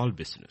small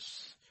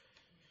business?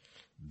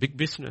 Big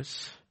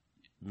business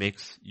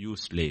makes you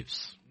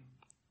slaves.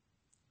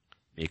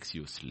 Makes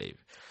you slave.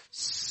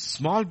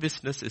 Small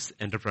business is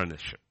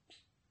entrepreneurship.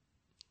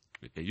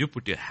 Okay, you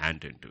put your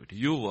hand into it.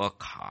 You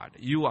work hard.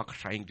 You are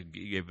trying to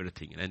give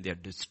everything. And they are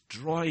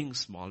destroying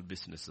small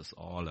businesses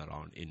all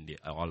around India,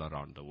 all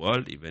around the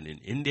world, even in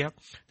India.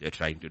 They are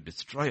trying to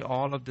destroy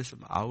all of this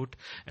out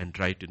and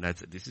try to,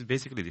 this is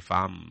basically the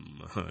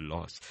farm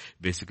laws,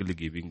 basically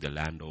giving the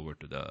land over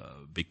to the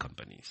big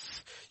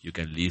companies. You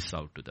can lease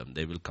out to them.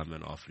 They will come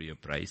and offer you a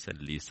price and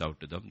lease out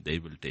to them. They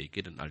will take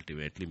it and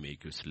ultimately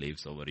make you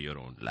slaves over your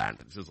own land.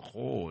 This is the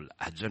whole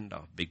agenda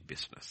of big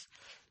business.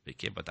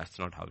 Okay, but that's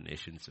not how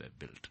nations were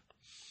built.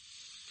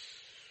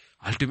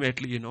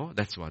 Ultimately,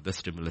 that's what the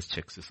stimulus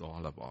checks is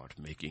all about.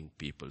 Making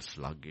people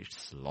sluggish,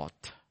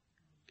 sloth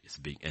is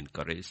being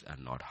encouraged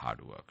and not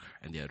hard work.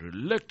 And they are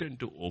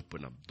reluctant to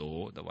open up,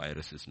 though the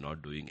virus is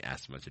not doing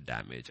as much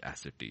damage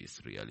as it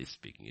is. Really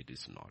speaking, it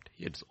is not.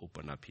 Here it's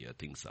open up here.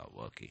 Things are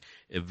working.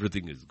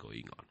 Everything is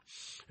going on.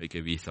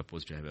 Okay, we're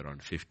supposed to have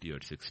around 50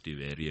 or 60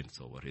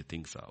 variants over here.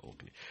 Things are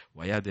opening.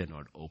 Why are they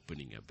not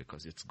opening up?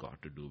 Because it's got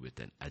to do with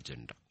an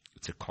agenda.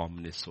 It's a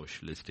communist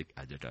socialistic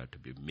agenda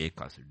to make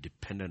us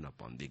dependent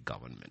upon the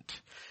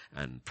government.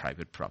 And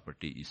private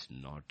property is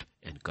not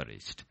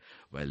encouraged.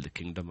 While the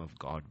kingdom of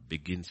God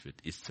begins with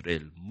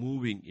Israel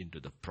moving into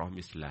the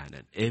promised land,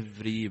 and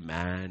every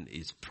man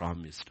is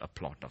promised a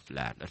plot of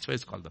land. That's why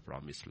it's called the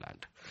promised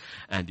land.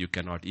 And you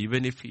cannot,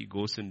 even if he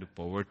goes into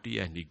poverty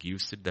and he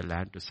gives it the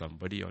land to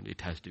somebody, and it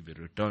has to be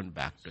returned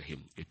back to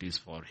him. It is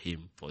for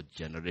him, for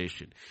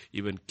generation.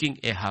 Even King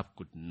Ahab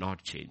could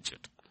not change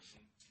it.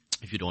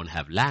 If you don't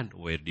have land,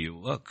 where do you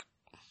work?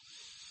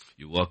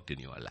 You worked in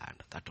your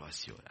land. That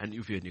was your. And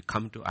when you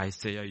come to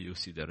Isaiah, you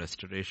see the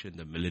restoration,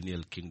 the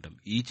millennial kingdom.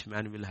 Each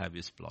man will have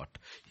his plot.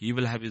 He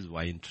will have his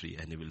vine tree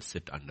and he will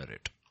sit under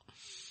it.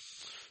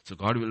 So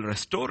God will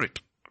restore it.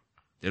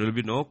 There will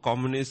be no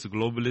communist,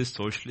 globalist,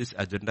 socialist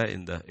agenda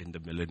in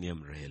the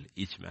millennium rail.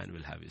 Each man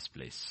will have his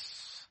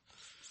place.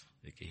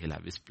 Okay, he'll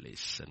have his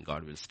place and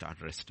God will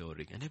start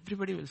restoring and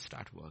everybody will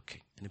start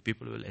working and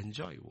people will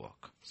enjoy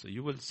work. So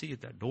you will see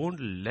that don't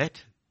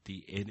let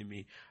the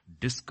enemy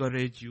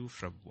discourage you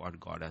from what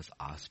God has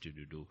asked you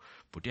to do.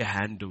 Put your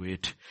hand to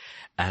it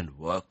and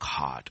work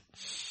hard.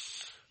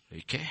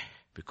 Okay?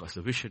 Because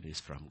the vision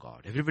is from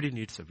God. Everybody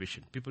needs a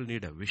vision. People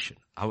need a vision.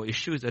 Our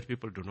issue is that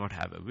people do not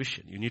have a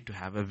vision. You need to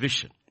have a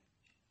vision.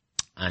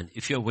 And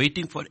if you're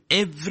waiting for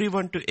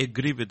everyone to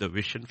agree with the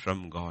vision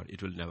from God,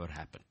 it will never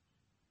happen.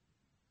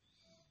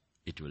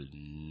 It will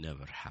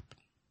never happen.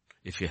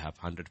 If you have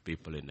 100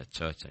 people in a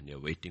church and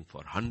you're waiting for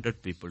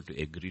 100 people to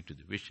agree to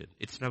the vision,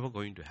 it's never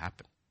going to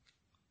happen.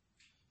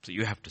 So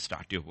you have to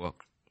start your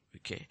work.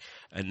 Okay?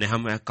 A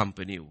Nehemiah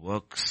company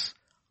works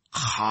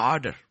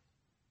harder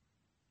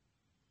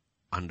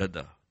under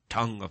the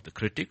tongue of the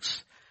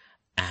critics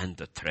and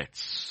the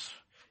threats.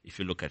 If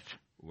you look at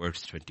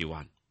verse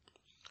 21,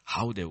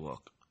 how they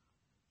work.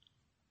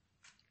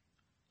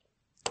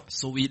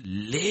 So we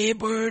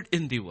labored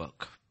in the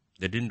work.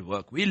 They didn't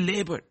work. We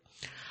labored.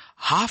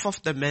 Half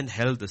of the men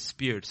held the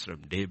spears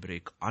from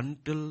daybreak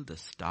until the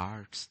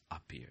stars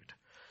appeared.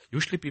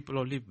 Usually people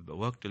only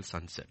work till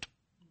sunset.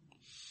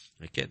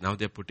 Okay, now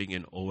they're putting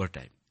in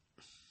overtime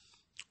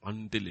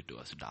until it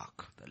was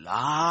dark. The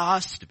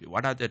last,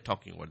 what are they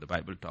talking about? The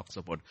Bible talks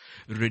about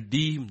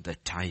redeem the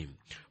time,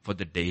 for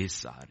the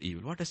days are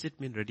evil. What does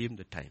it mean, redeem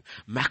the time?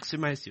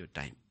 Maximize your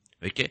time.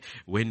 Okay,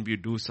 when we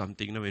do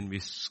something, when we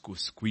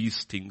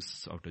squeeze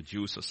things out of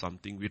juice or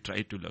something, we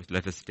try to,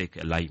 let us take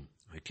a lime.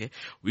 Okay,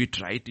 we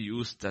try to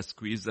use the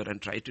squeezer and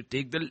try to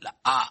take the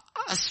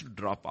last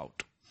drop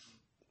out.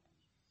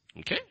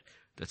 Okay,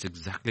 that's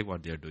exactly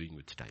what they are doing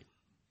with time.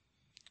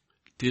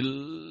 Till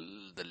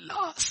the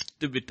last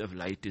bit of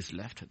light is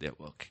left, they are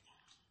working.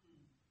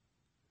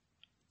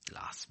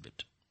 Last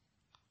bit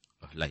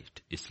of light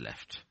is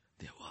left,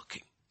 they are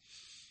working.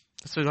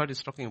 That's what God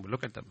is talking about.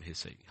 Look at them, he's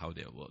saying how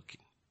they are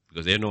working.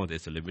 Because they know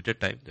there's a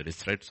limited time, there is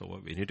threats over,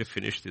 we need to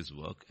finish this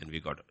work and we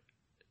got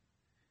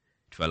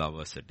 12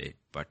 hours a day.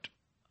 But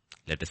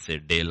let us say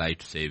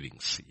daylight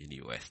savings in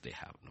US they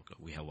have.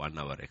 We have 1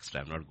 hour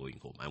extra, I'm not going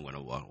home, I'm going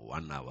to work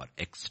 1 hour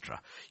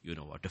extra. You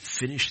know what, to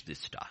finish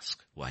this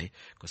task. Why?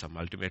 Because I'm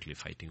ultimately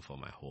fighting for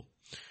my home.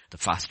 The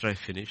faster I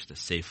finish, the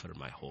safer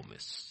my home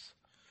is.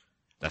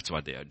 That's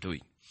what they are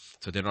doing.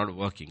 So they're not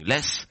working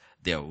less,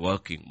 they are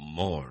working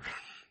more.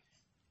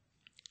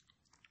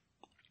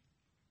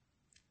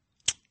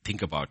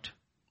 Think about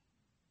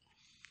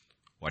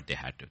what they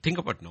had to. Think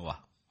about Noah,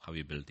 how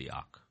he built the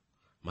ark.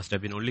 Must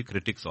have been only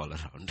critics all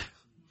around.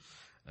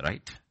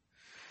 Right?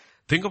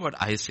 Think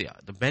about Isaiah.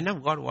 The men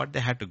of God, what they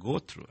had to go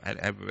through. I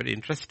have a very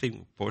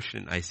interesting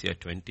portion in Isaiah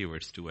 20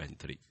 verse 2 and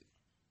 3.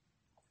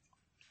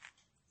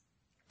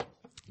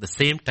 The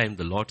same time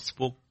the Lord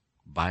spoke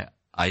by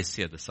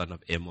Isaiah the son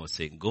of Amos,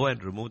 saying, go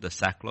and remove the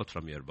sackcloth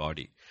from your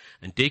body,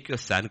 and take your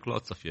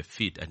sandcloths of your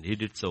feet, and he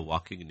did so,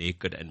 walking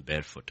naked and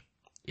barefoot.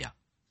 Yeah.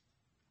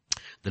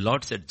 The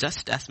Lord said,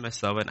 just as my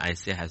servant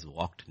Isaiah has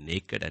walked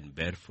naked and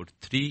barefoot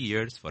 3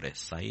 years for a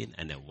sign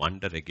and a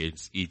wonder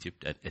against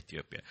Egypt and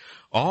Ethiopia.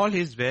 All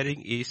he's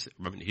wearing is,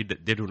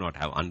 they do not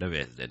have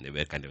underwear then, they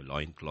wear kind of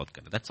loincloth.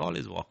 That's all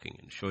he's walking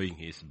in, showing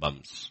his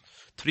bums.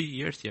 3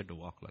 years he had to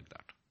walk like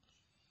that.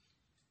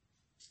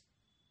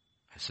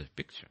 As a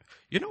picture.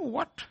 You know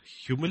what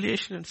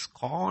humiliation and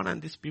scorn and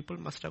these people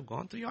must have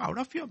gone through? You're out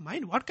of your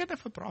mind. What kind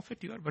of a prophet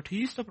you are? But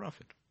he is the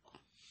prophet.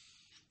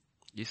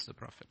 He is the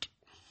prophet.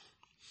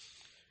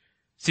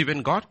 See,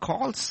 when God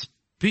calls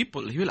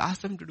people, he will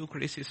ask them to do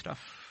crazy stuff.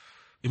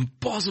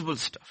 Impossible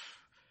stuff.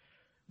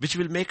 Which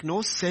will make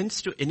no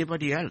sense to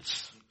anybody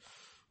else.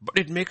 But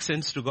it makes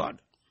sense to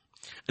God.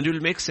 And it will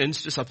make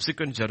sense to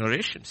subsequent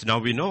generations. Now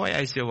we know why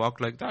Isaiah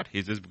walked like that.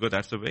 He says, because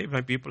that's the way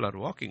my people are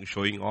walking,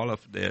 showing all of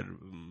their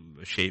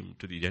shame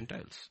to the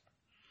Gentiles.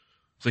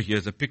 So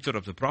here's a picture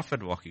of the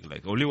prophet walking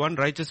like, only one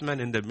righteous man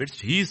in the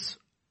midst, he's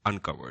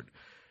uncovered.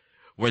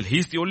 Well,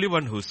 he's the only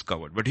one who's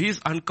covered, but he's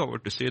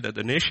uncovered to say that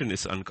the nation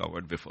is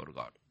uncovered before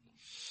God.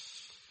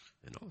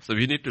 So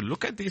we need to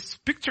look at these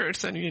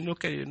pictures and we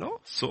look at,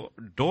 so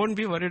don't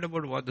be worried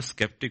about what the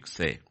skeptics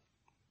say.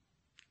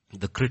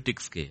 The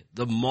critics say,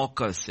 the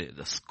mockers say,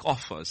 the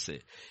scoffers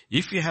say.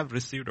 If you have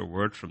received a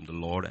word from the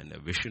Lord and a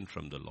vision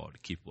from the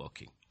Lord, keep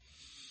working.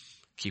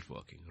 Keep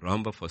working.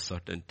 Remember, for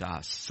certain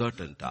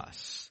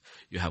tasks,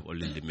 you have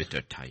only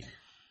limited time.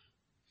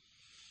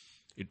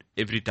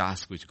 Every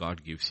task which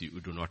God gives you,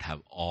 you do not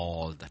have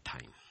all the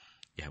time.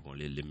 You have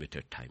only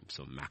limited time.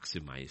 So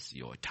maximize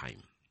your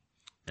time.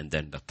 And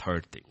then the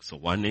third thing. So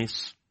one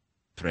is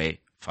pray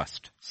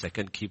first.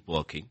 Second, keep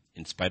working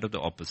in spite of the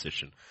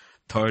opposition.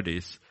 Third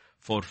is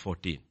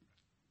 4:14.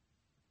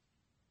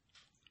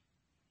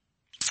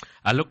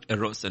 I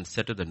arose and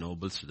said to the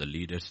nobles, to the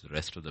leaders, to the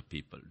rest of the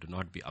people, do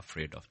not be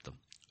afraid of them.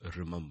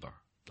 Remember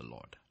the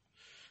Lord.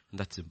 And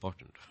that's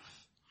important.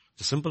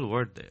 It's a simple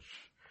word there.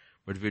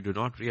 But we do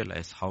not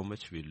realize how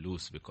much we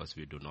lose because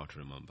we do not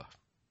remember.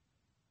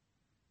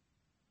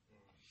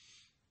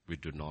 We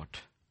do not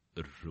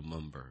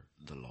remember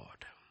the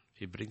Lord.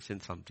 He brings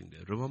in something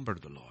there. Remember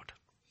the Lord.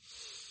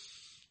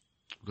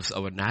 Because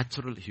our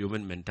natural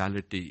human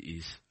mentality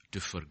is to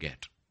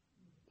forget.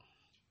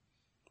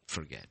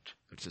 Forget.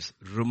 It says,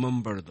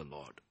 remember the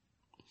Lord.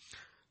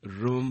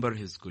 Remember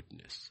his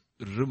goodness.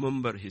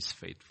 Remember his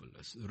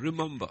faithfulness.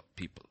 Remember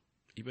people.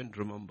 Even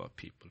remember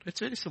people.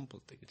 It's a very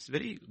simple thing. It's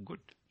very good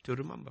to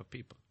remember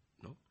people.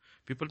 No?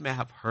 People may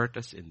have hurt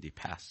us in the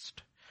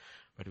past.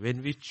 But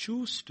when we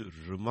choose to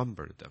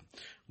remember them,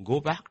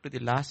 go back to the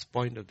last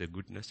point of their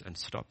goodness and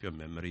stop your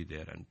memory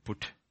there and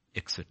put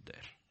exit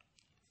there.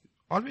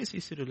 Always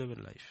easy to live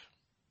in life.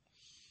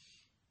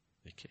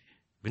 Okay.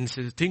 When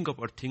you think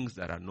about things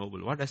that are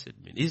noble, what does it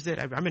mean?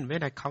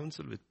 When I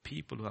counsel with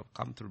people who have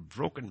come through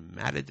broken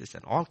marriages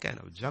and all kind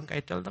of junk, I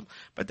tell them,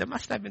 but there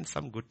must have been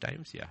some good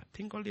times. Yeah.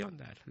 Think only on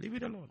that. Leave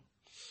it alone.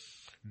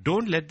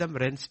 Don't let them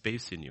rent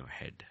space in your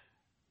head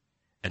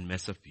and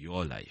mess up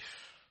your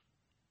life.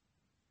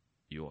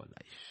 Your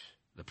life.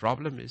 The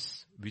problem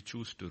is we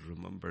choose to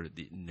remember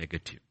the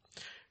negative.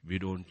 We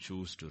don't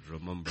choose to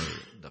remember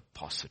the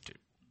positive.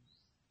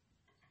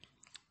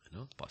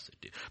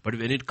 Positive. But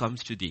when it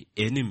comes to the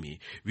enemy,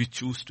 we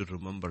choose to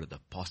remember the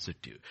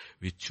positive.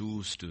 We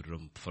choose to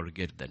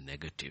forget the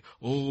negative.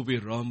 Oh, we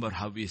remember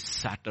how we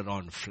sat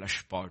around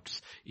flesh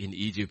pots in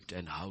Egypt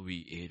and how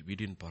we ate. We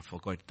didn't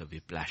forget the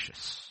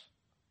whiplashes.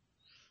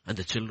 And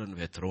the children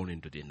were thrown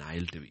into the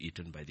Nile to be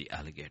eaten by the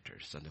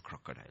alligators and the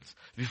crocodiles.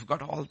 We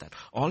forgot all that.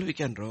 All we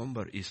can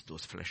remember is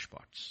those flesh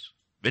pots.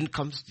 When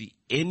comes the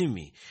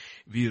enemy,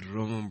 we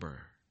remember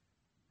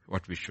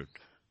what we should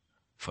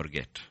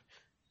forget.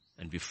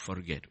 And we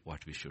forget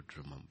what we should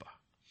remember.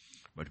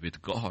 But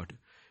with God,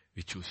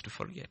 we choose to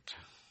forget.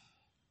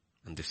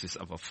 And this is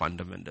our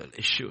fundamental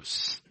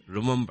issues.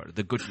 Remember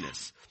the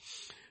goodness.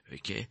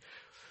 Okay.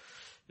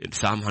 In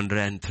Psalm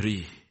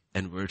 103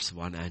 and verse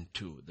 1 and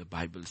 2, the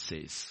Bible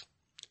says,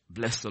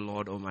 bless the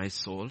Lord, O my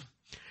soul,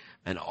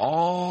 and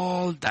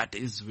all that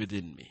is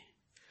within me.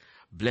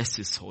 Bless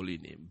his holy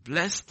name.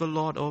 Bless the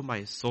Lord, O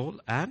my soul,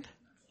 and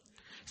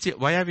see,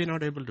 why are we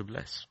not able to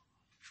bless?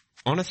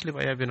 Honestly,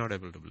 why are we not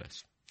able to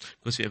bless?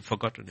 Because we have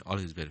forgotten all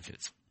his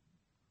benefits.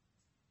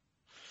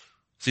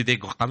 See, they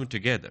come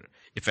together.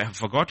 If I have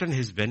forgotten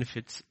his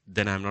benefits,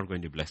 then I'm not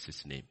going to bless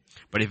his name.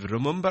 But if I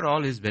remember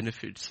all his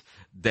benefits,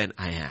 then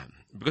I am.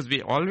 Because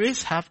we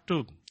always have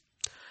to,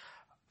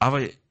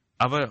 our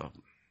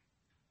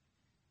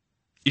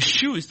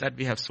issue is that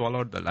we have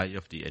swallowed the lie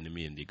of the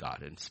enemy in the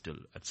garden still.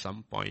 At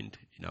some point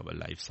in our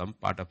life, some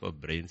part of our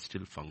brain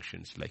still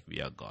functions like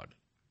we are God.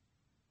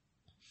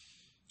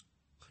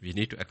 We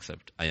need to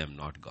accept, I am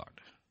not God.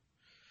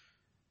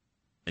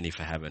 And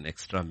if I have an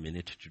extra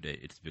minute today,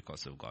 it's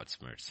because of God's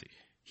mercy.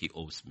 He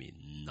owes me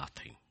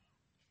nothing.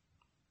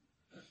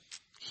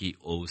 He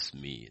owes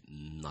me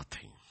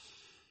nothing.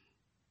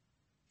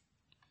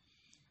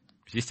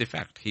 This is the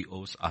fact. He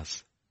owes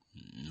us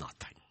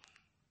nothing.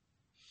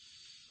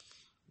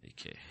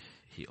 Okay.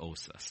 He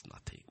owes us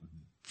nothing.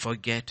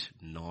 Forget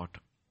not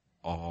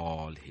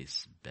all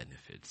his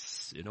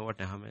benefits. You know what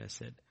Nehemiah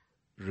said?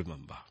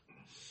 Remember.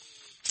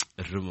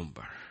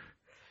 Remember.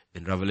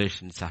 In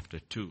Revelation chapter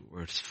 2,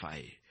 verse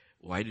 5,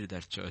 why did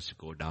that church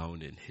go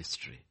down in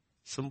history?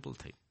 Simple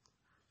thing.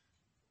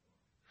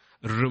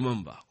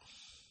 Remember,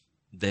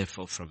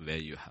 therefore, from where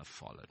you have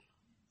fallen.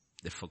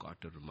 They forgot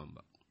to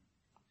remember.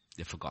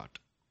 They forgot.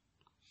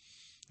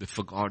 They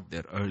forgot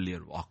their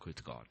earlier walk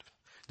with God.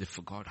 They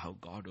forgot how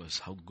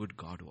good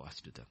God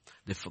was to them.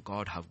 They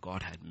forgot how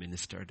God had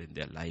ministered in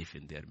their life,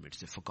 in their midst.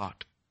 They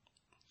forgot.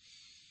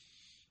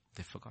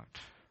 They forgot.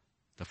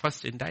 The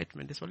first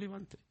indictment is only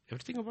one thing.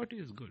 Everything about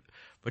you is good,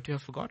 but you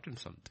have forgotten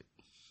something.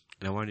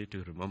 And I want you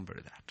to remember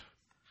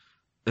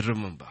that.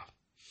 Remember.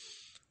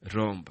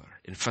 Remember.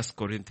 In 1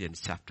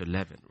 Corinthians chapter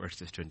 11,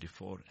 verses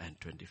 24 and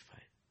 25.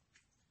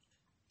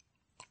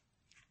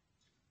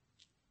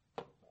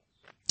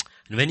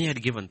 And when he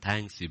had given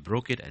thanks, he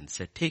broke it and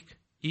said, take,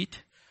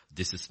 eat.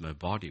 This is my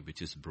body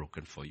which is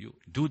broken for you.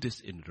 Do this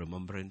in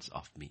remembrance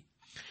of me.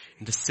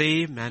 In the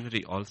same manner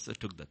he also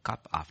took the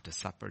cup after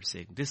supper,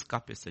 saying, this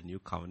cup is the new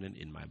covenant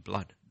in my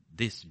blood.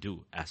 This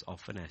do as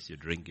often as you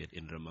drink it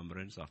in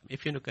remembrance of me.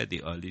 If you look at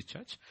the early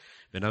church,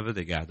 whenever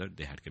they gathered,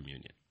 they had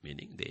communion,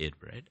 meaning they ate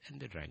bread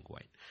and they drank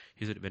wine.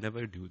 He said, whenever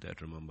you do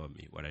that, remember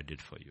me, what I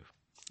did for you.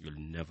 You'll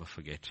never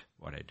forget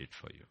what I did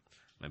for you.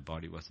 My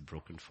body was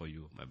broken for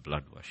you. My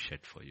blood was shed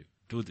for you.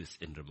 Do this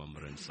in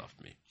remembrance of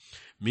me.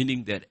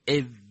 Meaning that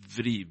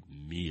every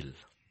meal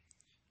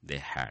they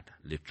had,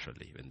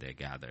 literally, when they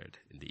gathered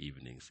in the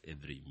evenings,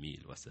 every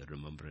meal was a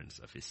remembrance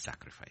of his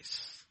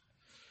sacrifice.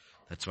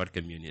 That's what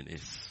communion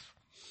is.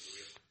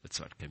 That's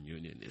what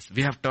communion is.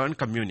 We have turned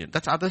communion.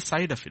 That's the other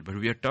side of it. But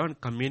we have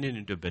turned communion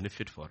into a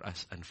benefit for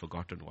us and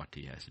forgotten what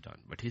he has done.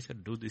 But he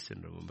said, do this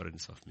in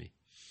remembrance of me.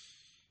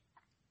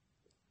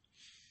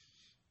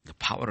 The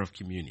power of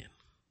communion.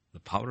 The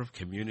power of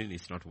communion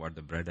is not what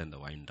the bread and the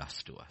wine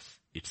does to us.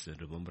 It's the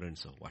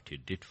remembrance of what he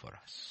did for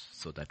us,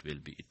 so that we'll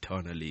be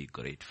eternally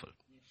grateful.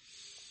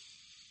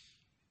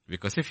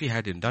 Because if he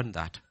hadn't done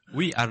that,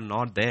 we are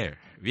not there.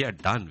 We are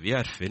done. We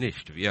are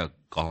finished. We are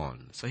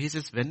gone. So he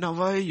says,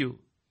 whenever you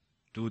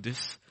do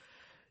this,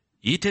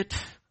 eat it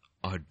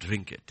or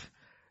drink it,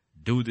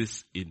 do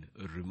this in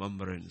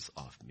remembrance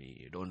of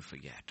me. Don't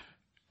forget.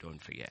 Don't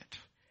forget.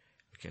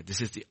 Okay,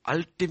 this is the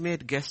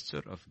ultimate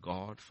gesture of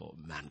God for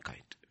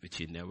mankind, which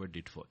he never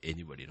did for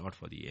anybody, not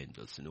for the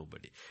angels,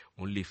 nobody.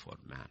 Only for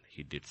man,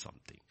 he did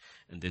something.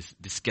 And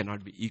this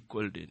cannot be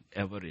equaled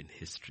ever in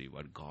history,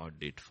 what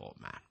God did for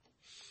man.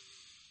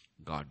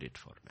 God did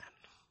for man.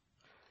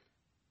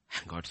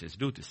 And God says,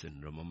 do this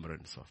in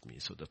remembrance of me.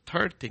 So the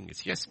third thing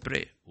is, yes,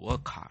 pray,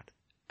 work hard,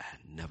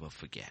 and never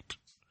forget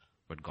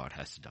what God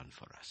has done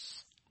for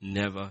us.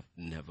 Never,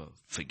 never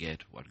forget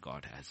what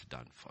God has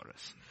done for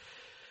us.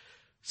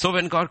 So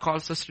when God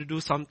calls us to do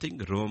something,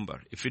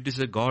 remember, if it is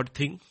a God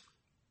thing,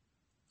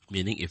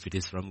 meaning if it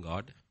is from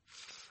God,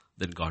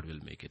 then God will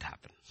make it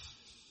happen.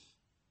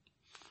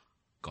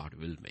 God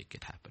will make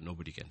it happen.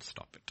 Nobody can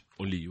stop it.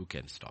 Only you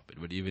can stop it.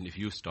 But even if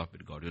you stop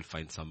it, God will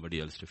find somebody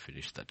else to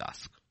finish the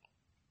task.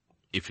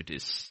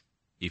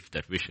 If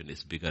that vision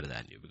is bigger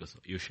than you, because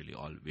usually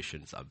all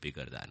visions are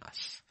bigger than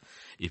us.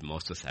 If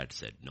Moses had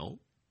said no,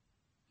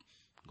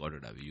 God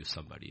would have used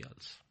somebody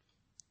else.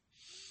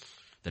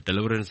 The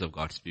deliverance of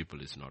God's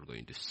people is not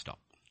going to stop.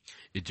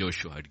 If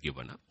Joshua had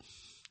given up,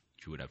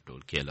 he would have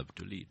told Caleb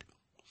to lead.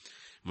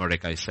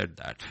 Mordecai said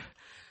that.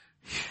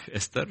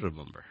 Esther,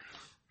 remember.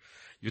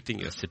 You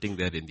think you're sitting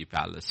there in the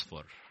palace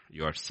for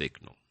your sake?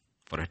 No.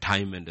 For a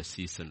time and a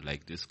season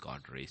like this,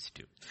 God raised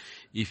you.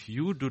 If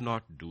you do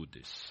not do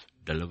this,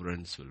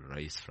 deliverance will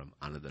rise from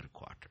another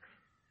quarter.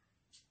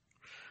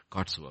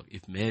 God's work.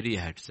 If Mary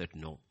had said,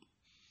 no,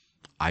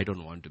 I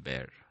don't want to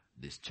bear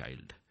this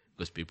child,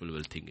 because people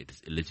will think it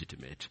is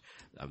illegitimate.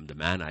 The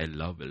man I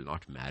love will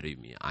not marry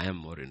me. I am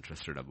more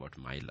interested about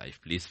my life.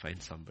 Please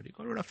find somebody.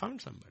 God would have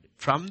found somebody.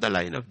 From the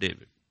line of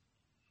David.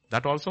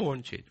 That also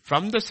won't change.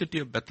 From the city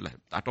of Bethlehem.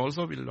 That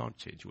also will not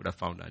change. You would have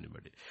found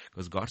anybody.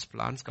 Because God's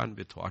plans can't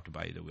be thwarted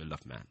by the will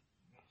of man.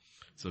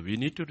 So we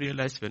need to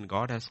realize when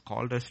God has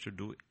called us to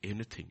do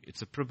anything,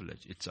 it's a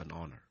privilege. It's an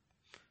honor.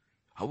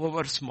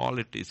 However small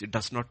it is, it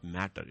does not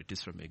matter. It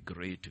is from a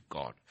great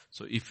God.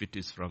 So if it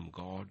is from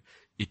God,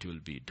 it will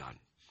be done.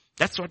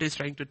 That's what he's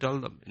trying to tell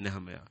them in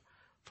Nehemiah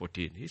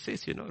 14. He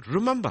says,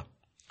 remember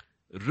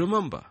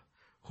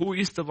who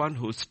is the one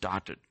who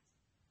started.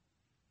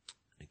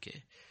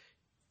 Okay.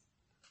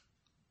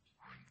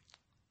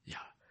 Yeah.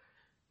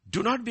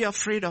 Do not be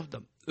afraid of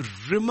them.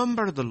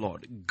 Remember the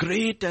Lord,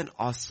 great and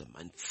awesome,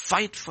 and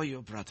fight for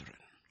your brethren.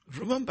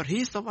 Remember,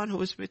 he is the one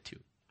who is with you.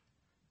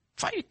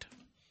 Fight.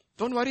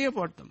 Don't worry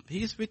about them.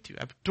 He is with you.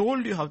 I've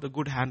told you how the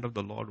good hand of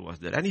the Lord was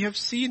there. And you have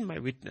seen my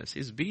witness.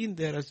 He's been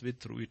there as we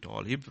through it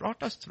all. He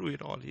brought us through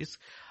it all. He's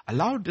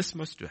allowed this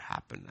much to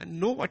happen. And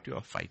know what you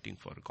are fighting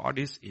for. God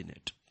is in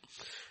it.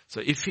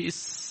 So if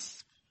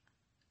he's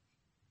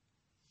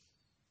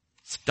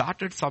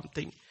started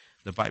something,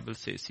 the Bible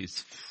says he's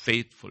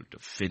faithful to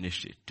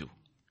finish it too.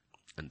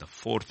 And the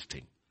fourth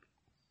thing,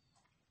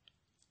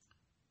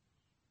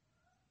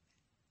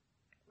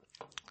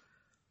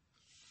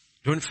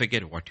 don't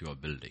forget what you are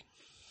building.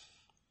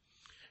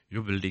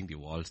 You're building the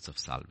walls of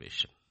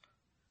salvation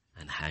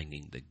and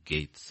hanging the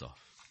gates of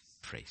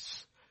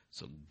praise.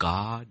 So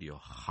guard your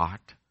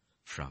heart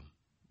from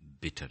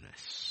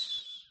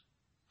bitterness.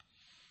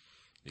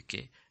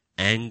 Okay?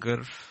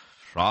 Anger,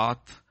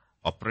 wrath,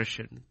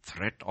 oppression,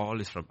 threat, all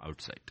is from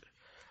outside.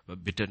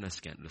 But bitterness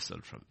can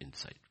result from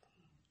inside.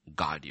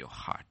 Guard your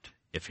heart.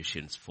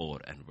 Ephesians 4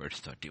 and verse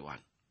 31.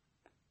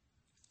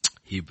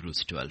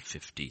 Hebrews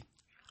 12:15.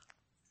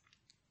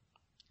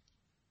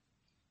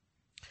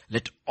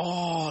 Let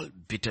all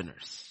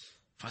bitterness,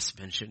 first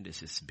mentioned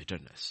this is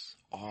bitterness,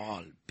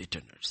 all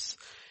bitterness.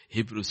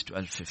 Hebrews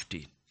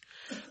 12:15.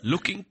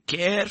 Looking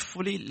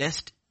carefully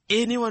lest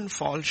anyone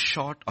fall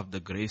short of the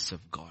grace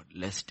of God,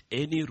 lest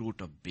any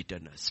root of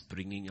bitterness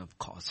springing up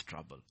cause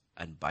trouble,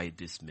 and by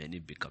this many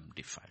become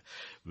defiled.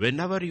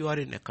 Whenever you are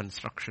in a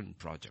construction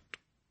project,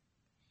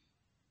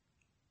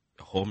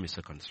 a home is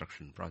a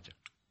construction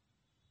project.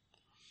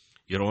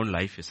 Your own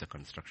life is a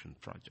construction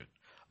project.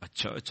 A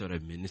church or a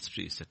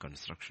ministry is a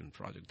construction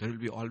project. There will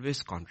be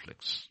always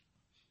conflicts.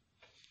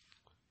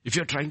 If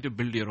you're trying to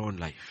build your own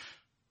life,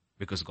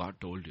 because God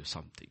told you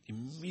something,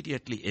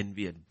 immediately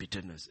envy and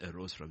bitterness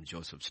arose from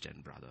Joseph's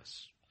 10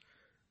 brothers.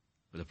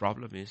 But the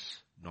problem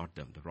is not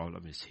them. The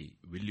problem is he.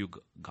 Will you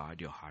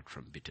guard your heart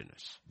from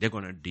bitterness? They're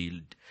going to deal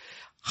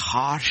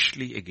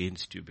harshly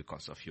against you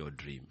because of your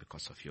dream,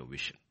 because of your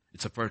vision.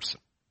 It's a person.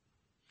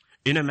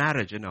 In a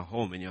marriage, in a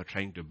home, when you're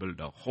trying to build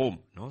a home,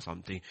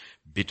 something,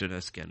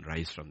 bitterness can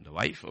rise from the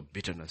wife or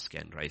bitterness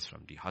can rise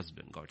from the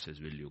husband. God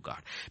says, will you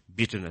guard?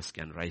 Bitterness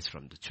can rise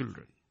from the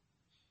children.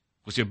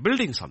 Because you're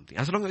building something.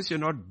 As long as you're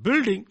not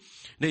building,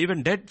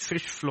 even dead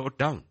fish float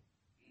down.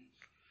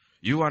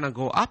 You want to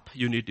go up,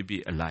 you need to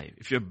be alive.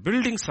 If you're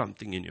building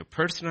something in your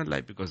personal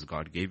life because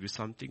God gave you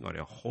something, or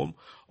a home,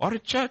 or a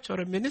church,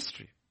 or a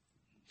ministry,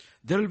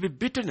 there will be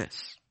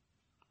bitterness.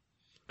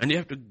 And you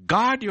have to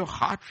guard your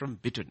heart from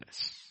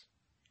bitterness.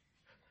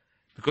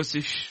 Because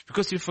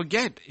you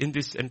forget, in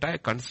this entire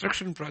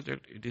construction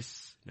project, it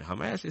is,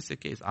 Nehemiah's is the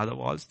case. Are the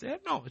walls there?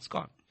 No, it's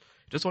gone.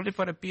 It was only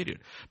for a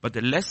period. But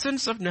the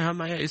lessons of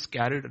Nehemiah is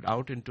carried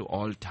out into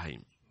all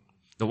time.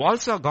 The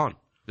walls are gone.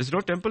 There's no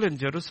temple in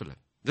Jerusalem.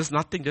 There's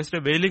nothing, just a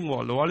wailing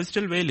wall. The wall is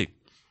still wailing.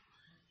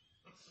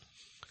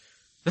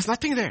 There's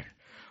nothing there.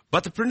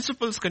 But the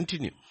principles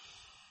continue.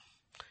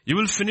 You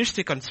will finish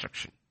the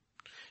construction.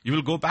 You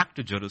will go back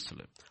to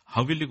Jerusalem.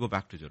 How will you go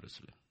back to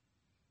Jerusalem?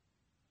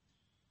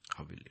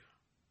 How will you?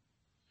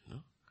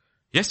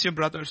 Yes, your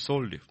brother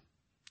sold you.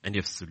 And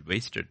you've still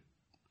wasted,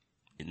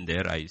 in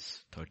their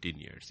eyes, 13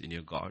 years. In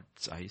your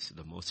God's eyes,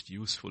 the most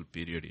useful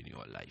period in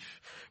your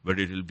life. But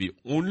it will be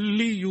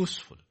only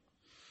useful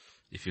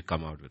if you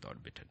come out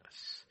without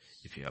bitterness.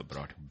 If you have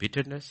brought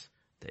bitterness,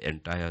 the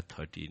entire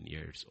 13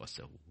 years was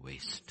a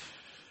waste.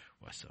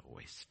 Was a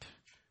waste.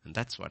 And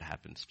that's what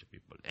happens to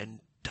people.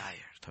 Entire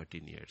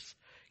 13 years,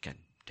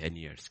 10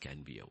 years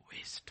can be a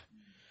waste.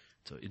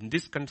 So in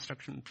this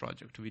construction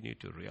project, we need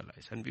to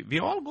realize, and we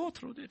all go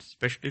through this,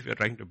 especially if you're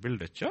trying to build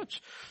a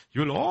church,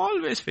 you will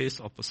always face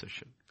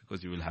opposition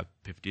because you will have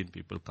 15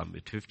 people come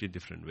with 15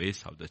 different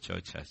ways how the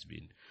church has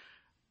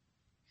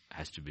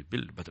to be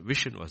built. But the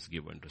vision was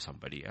given to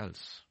somebody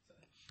else.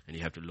 And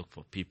you have to look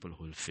for people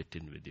who will fit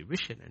in with the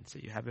vision and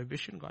say, you have a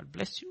vision, God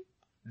bless you,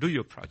 do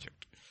your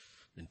project.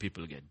 Then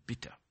people get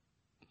bitter.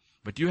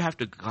 But you have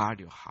to guard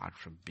your heart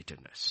from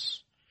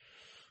bitterness.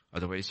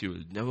 Otherwise you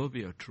will never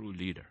be a true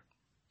leader.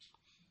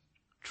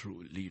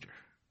 True leader.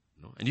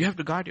 And you have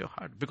to guard your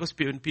heart, because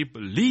when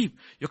people leave,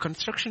 your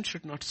construction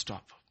should not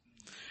stop.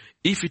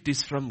 If it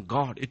is from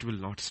God, it will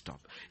not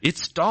stop. It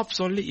stops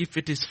only if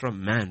it is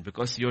from man,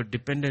 because your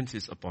dependence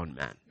is upon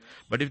man.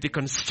 But if the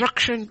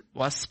construction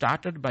was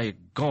started by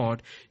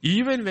God,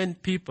 even when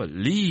people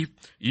leave,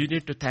 you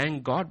need to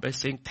thank God by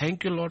saying,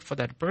 thank you, Lord, for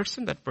that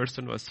person. That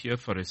person was here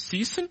for a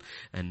season,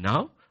 and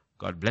now,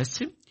 God bless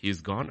him. He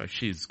is gone or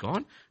she is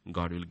gone.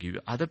 God will give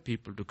you other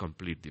people to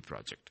complete the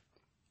project.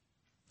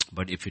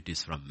 But if it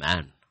is from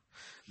man,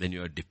 then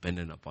you are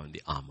dependent upon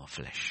the arm of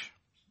flesh.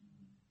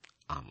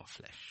 Arm of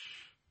flesh.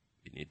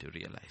 We need to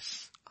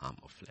realize arm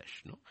of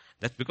flesh.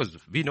 That's because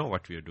we know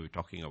what we are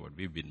talking about.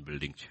 We've been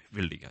building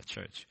a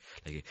church.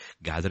 Like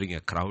gathering a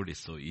crowd is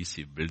so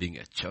easy. Building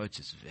a church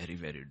is very,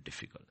 very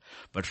difficult.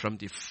 But from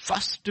the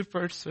first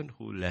person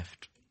who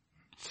left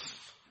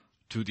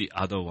to the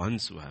other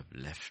ones who have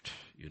left,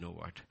 you know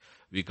what?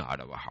 We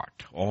guard our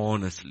heart.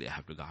 Honestly, I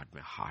have to guard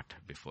my heart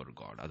before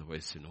God.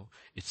 Otherwise,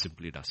 it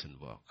simply doesn't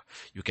work.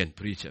 You can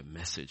preach a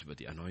message, but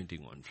the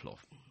anointing won't flow.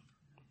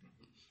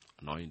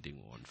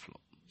 Anointing won't flow.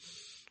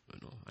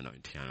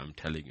 Anointing. I'm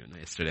telling you,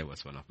 yesterday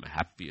was one of my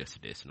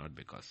happiest days, not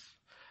because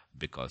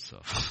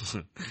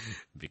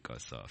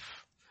of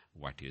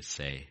what you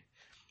say,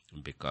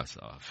 because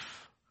of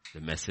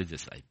the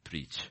messages I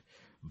preach,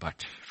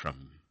 but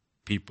from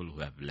people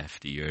who have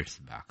left years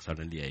back.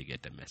 Suddenly I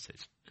get a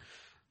message.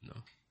 No.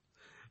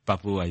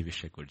 Papu, I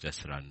wish I could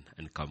just run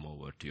and come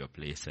over to your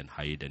place and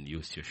hide and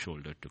use your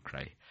shoulder to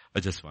cry. I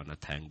just want to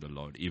thank the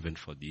Lord even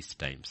for these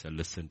times. I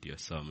listen to your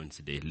sermons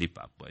daily,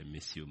 Papu. I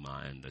miss you,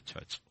 Ma, and the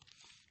church.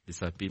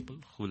 These are people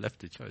who left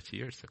the church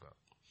years ago.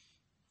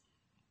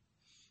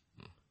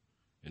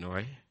 You know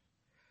why?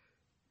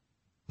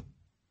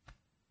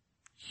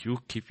 You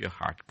keep your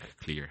heart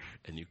clear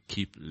and you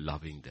keep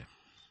loving them.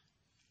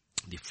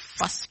 The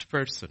first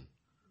person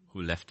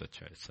who left the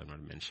church, I'm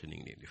not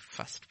mentioning name, the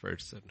first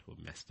person who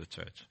messed the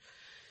church,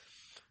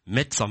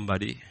 met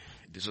somebody,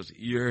 this was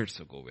years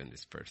ago when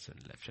this person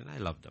left, and I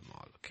love them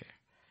all, okay.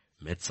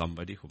 Met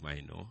somebody whom I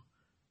know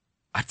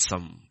at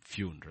some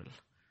funeral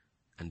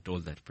and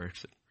told that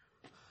person,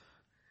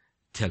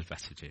 tell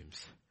Pastor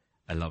James,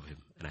 I love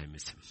him and I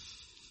miss him.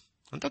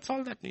 And that's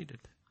all that needed.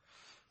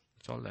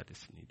 That's all that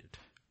is needed.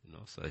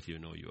 So that you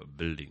know you are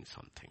building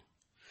something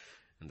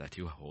and that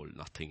you hold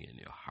nothing in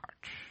your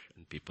heart.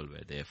 And people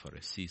were there for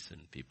a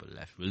season, people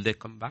left. Will they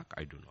come back?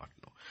 I do not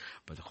know.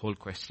 But the whole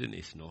question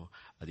is,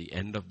 at the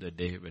end of the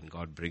day, when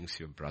God brings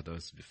your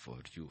brothers before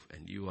you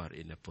and you are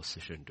in a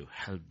position to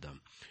help them,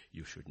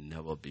 you should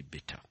never be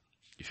bitter.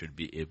 You should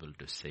be able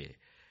to say,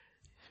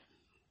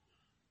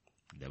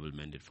 devil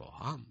meant it for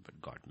harm,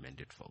 but God meant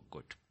it for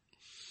good.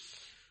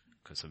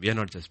 Because we are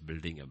not just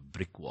building a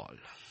brick wall.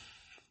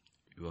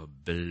 You are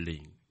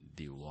building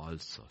the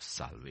walls of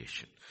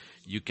salvation.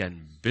 You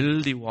can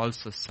build the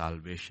walls of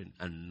salvation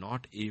and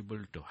not able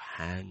to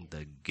hang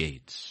the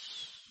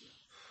gates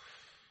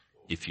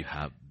if you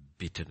have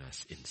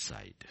bitterness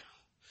inside,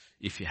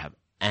 if you have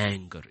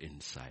anger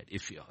inside,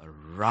 if you have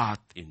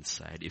wrath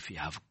inside, if you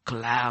have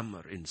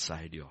clamor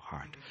inside your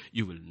heart.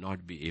 You will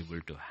not be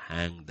able to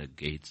hang the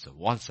gates. The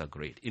walls are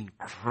great,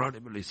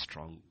 incredibly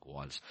strong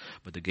walls,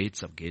 but the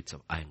gates of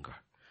anger.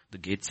 The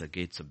gates are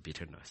gates of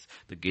bitterness.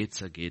 The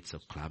gates are gates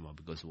of clamor,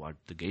 because what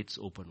the gates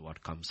open,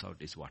 what comes out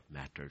is what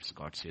matters.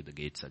 God said the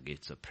gates are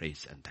gates of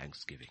praise and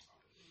thanksgiving.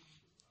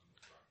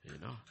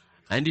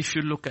 And if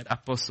you look at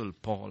Apostle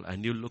Paul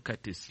and you look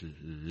at his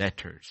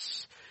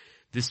letters,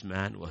 this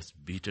man was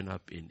beaten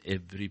up in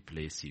every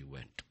place he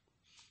went.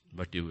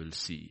 But you will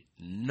see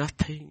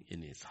nothing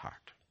in his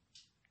heart.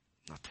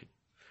 Nothing.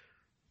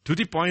 To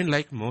the point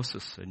like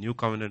Moses, a new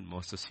covenant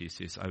Moses, he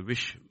says, I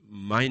wish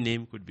my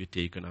name could be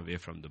taken away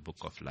from the book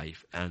of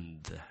life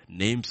and the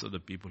names of the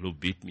people who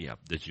beat me up,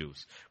 the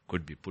Jews,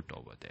 could be put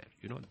over there.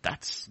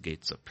 That's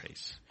gates of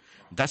praise.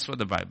 That's what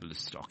the Bible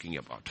is talking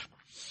about.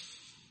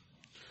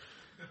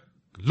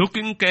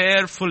 Looking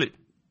carefully.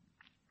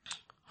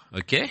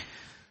 Okay?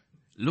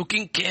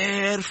 Looking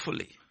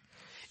carefully.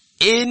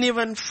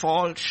 Anyone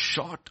fall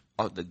short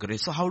of the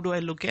grace. So how do I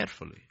look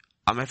carefully?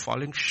 Am I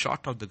falling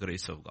short of the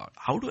grace of God?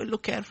 How do I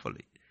look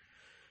carefully?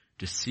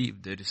 To see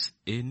if there is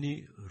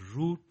any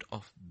root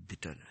of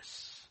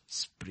bitterness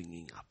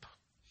springing up,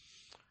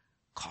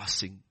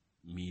 causing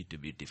me to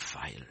be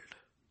defiled.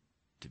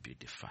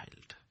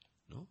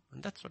 No?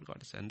 And that's what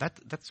God is saying. And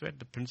that's where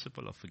the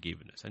principle of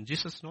forgiveness. And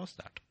Jesus knows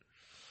that.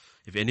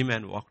 If any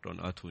man walked on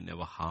earth who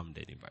never harmed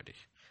anybody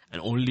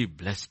and only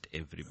blessed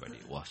everybody,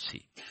 was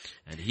he.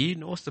 And he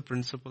knows the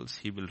principles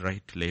he will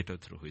write later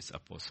through his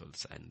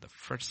apostles. And the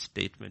first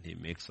statement he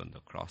makes on the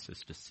cross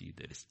is to see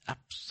there is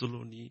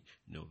absolutely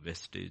no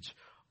vestige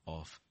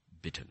of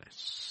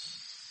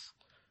bitterness.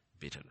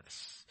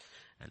 Bitterness.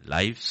 And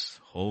lives,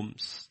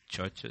 homes,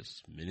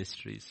 churches,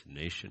 ministries,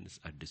 nations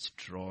are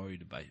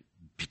destroyed by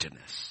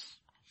bitterness.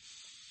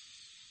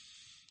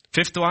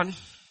 Fifth one,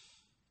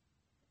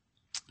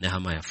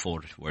 Nehemiah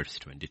 4 verse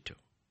 22.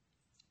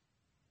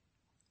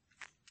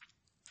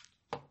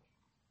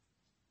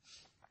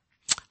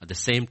 At the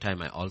same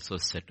time, I also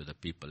said to the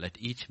people, let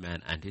each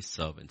man and his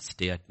servant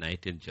stay at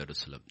night in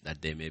Jerusalem,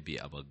 that they may be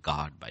our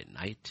guard by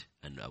night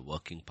and a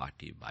working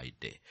party by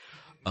day.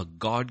 A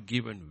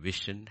God-given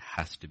vision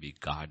has to be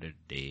guarded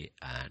day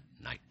and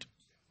night.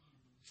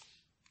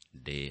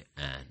 Day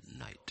and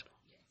night.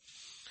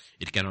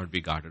 It cannot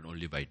be guarded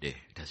only by day.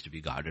 It has to be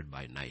guarded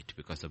by night,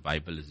 because the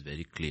Bible is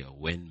very clear.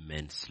 When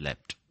men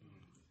slept,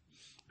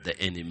 the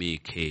enemy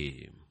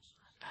came.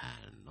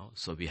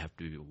 So we have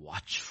to be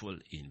watchful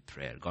in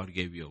prayer. God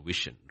gave you a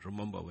vision.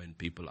 Remember, when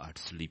people are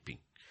sleeping,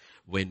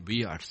 when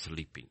we are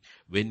sleeping,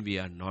 when we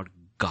are not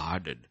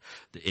guarded,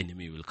 the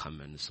enemy will come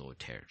and sow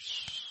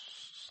tares.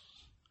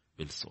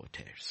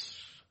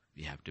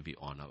 We have to be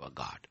on our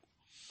guard.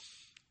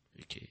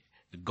 Okay.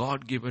 The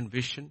God-given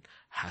vision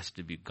has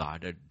to be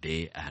guarded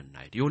day and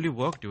night. You only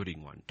work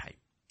during one time,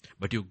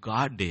 but you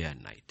guard day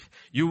and night.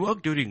 You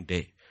work during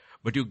day,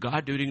 but you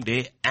guard during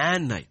day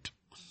and night.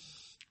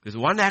 Because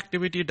one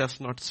activity does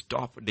not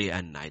stop day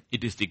and night.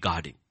 It is the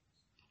guarding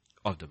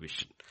of the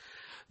vision.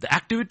 The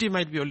activity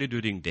might be only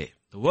during day.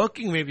 The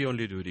working may be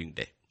only during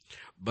day.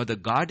 But the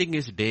guarding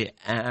is day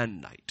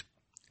and night.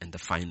 And the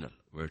final,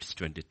 verse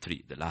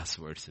 23, the last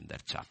verse in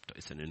that chapter,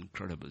 is an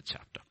incredible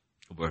chapter.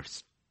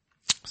 Verse.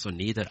 So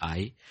neither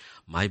I,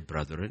 my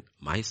brethren,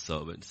 my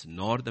servants,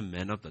 nor the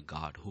men of the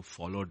guard who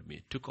followed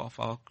me took off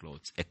our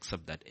clothes,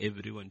 except that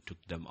everyone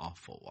took them off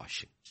for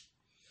washing.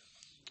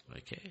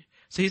 Okay.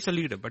 So he's a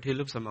leader, but he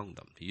lives among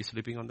them. He is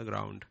sleeping on the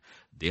ground.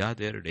 They are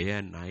there day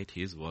and night.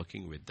 He is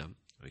working with them.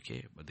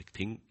 Okay. But the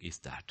thing is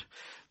that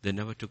they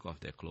never took off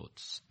their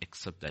clothes,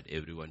 except that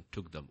everyone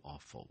took them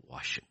off for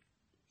washing.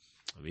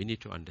 We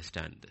need to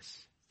understand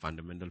this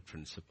fundamental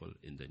principle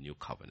in the new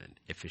covenant.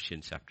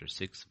 Ephesians chapter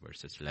 6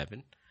 verses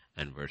 11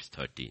 and verse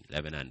 13.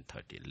 11 and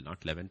 13. Not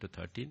 11 to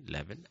 13,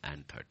 11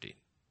 and 13.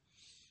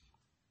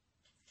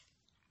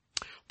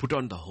 Put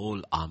on the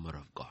whole armor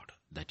of God,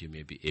 that you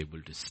may be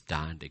able to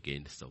stand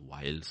against the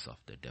wiles of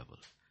the devil.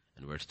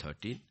 And verse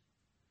 13.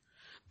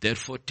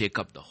 Therefore take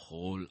up the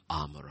whole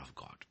armor of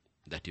God,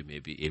 that you may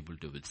be able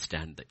to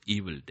withstand the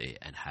evil day,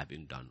 and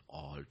having done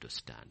all to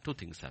stand. Two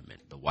things are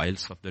meant. The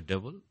wiles of the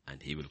devil,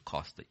 and he will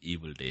cause the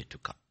evil day to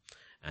come.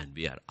 And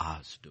we are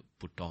asked to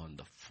put on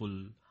the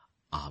full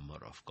armor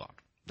of God.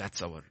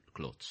 That's our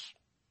clothes.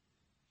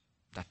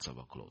 That's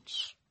our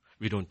clothes.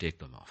 We don't take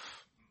them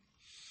off.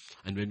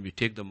 And when we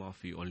take them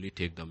off, we only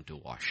take them to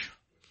wash.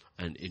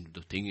 And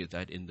the thing is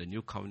that in the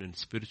new covenant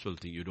spiritual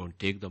thing, you don't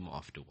take them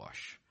off to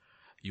wash.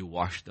 You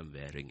wash them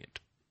wearing it.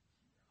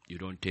 You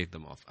don't take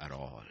them off at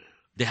all.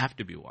 They have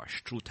to be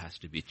washed. Truth has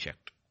to be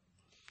checked.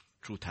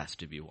 Truth has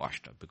to be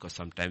washed up, because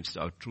sometimes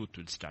our truth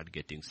will start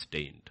getting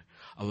stained.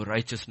 Our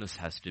righteousness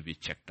has to be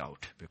checked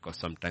out, because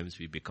sometimes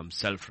we become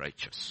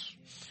self-righteous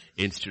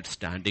instead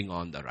standing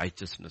on the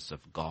righteousness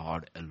of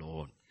God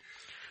alone.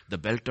 The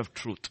belt of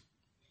truth,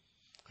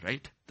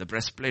 right? The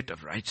breastplate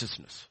of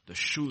righteousness, the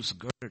shoes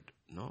girded,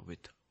 with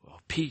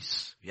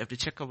peace. We have to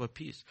check our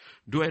peace.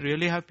 Do I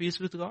really have peace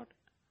with God?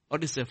 Or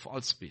is there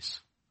false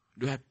peace?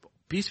 Do I have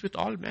peace with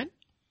all men?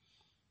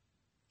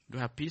 Do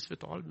I have peace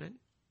with all men?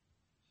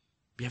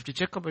 We have to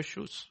check our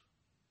shoes.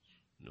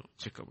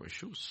 Check our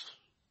shoes.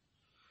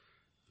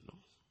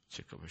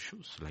 Check our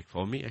shoes. Like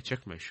for me, I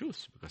check my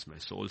shoes because my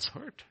soul's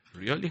hurt.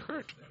 Really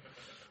hurt.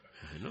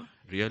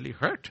 Really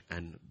hurt.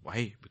 And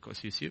why?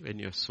 Because you see, when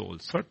your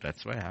soul's hurt,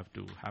 that's why I have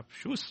to have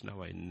shoes now.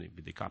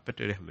 With the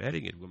carpenter, I'm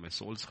wearing it, but my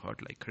soul's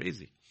hurt like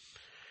crazy.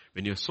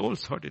 When your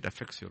soul's hurt, it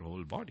affects your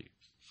whole body.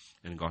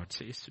 And God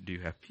says, do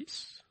you have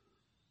peace?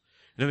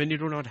 When you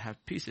do not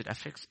have peace, it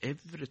affects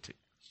everything.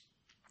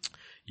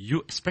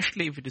 You,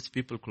 especially if it is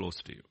people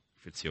close to you.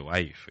 If it's your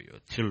wife or your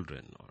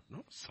children or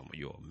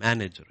your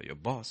manager or your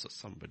boss or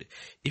somebody.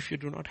 If you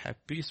do not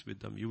have peace with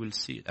them, you will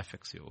see it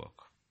affects your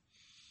work.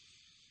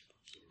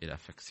 It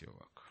affects your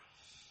work.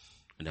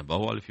 And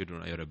above all, if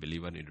you're a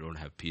believer and you don't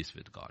have peace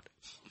with God.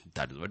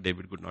 That is what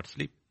David could not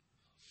sleep.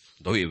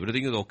 Though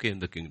everything is okay in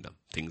the kingdom.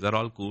 Things are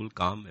all cool,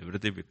 calm,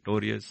 everything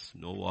victorious,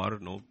 no war,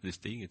 no this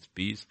thing, it's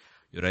peace.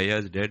 Uriah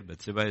is dead,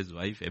 Bathsheba is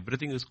wife,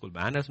 everything is cool.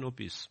 Man has no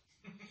peace.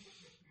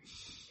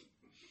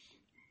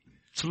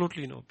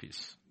 Absolutely no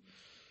peace.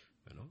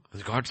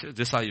 As God says,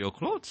 these are your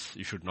clothes.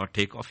 You should not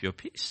take off your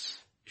peace.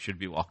 You should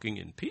be walking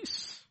in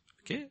peace.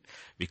 Okay?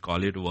 We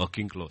call it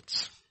working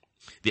clothes.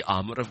 The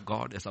armor of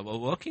God is our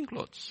working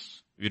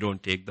clothes. We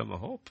don't take them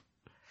off.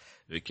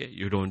 Okay?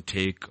 You don't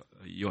take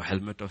your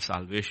helmet of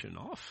salvation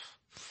off.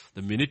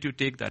 The minute you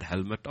take that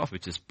helmet off,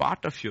 which is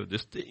part of you,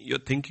 your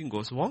thinking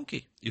goes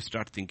wonky. You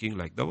start thinking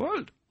like the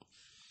world.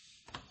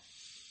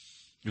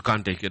 You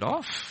can't take it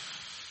off.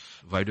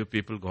 Why do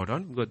people go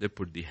down? Because they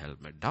put the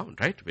helmet down,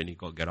 right? When you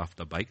get off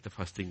the bike, the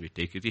first thing we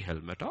take is the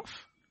helmet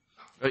off.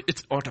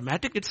 It's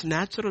automatic, it's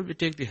natural, we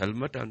take the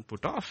helmet and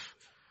put off,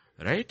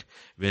 right?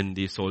 When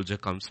the soldier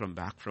comes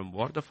back from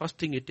war, the first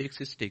thing he takes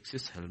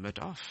his helmet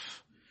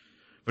off.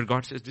 But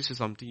God says this is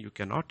something you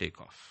cannot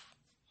take off.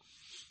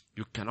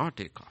 You cannot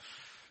take off.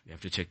 You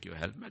have to check your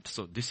helmet.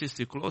 So this is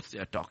the clothes they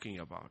are talking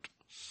about.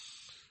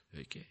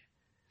 Okay.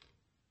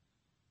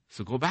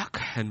 So go back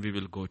and we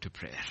will go to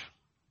prayer.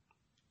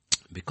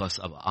 Because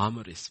our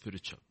armor is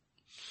spiritual.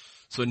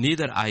 So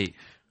neither I,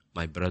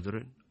 my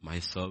brethren, my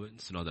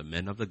servants, nor the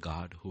men of the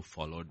guard who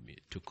followed me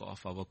took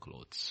off our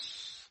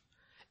clothes,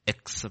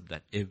 except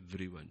that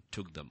everyone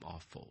took them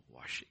off for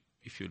washing.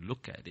 If you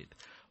look at it,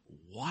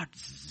 what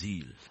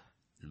zeal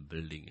in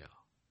building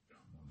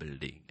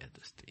at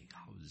this thing.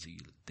 How zeal.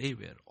 They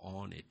were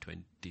on it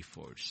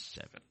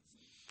 24/7.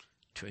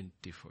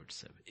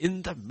 24/7.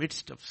 In the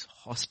midst of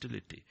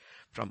hostility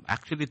from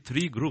actually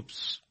three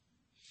groups.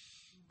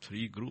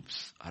 Three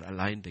groups are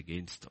aligned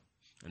against them.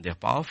 And they are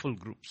powerful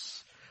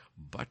groups.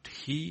 But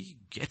he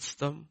gets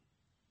them,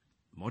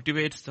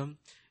 motivates them,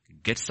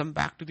 gets them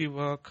back to the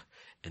work,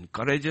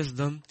 encourages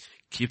them,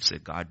 keeps a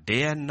guard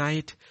day and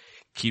night,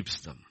 keeps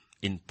them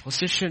in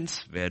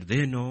positions where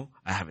they know,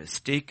 I have a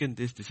stake in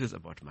this. This is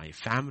about my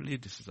family.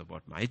 This is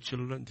about my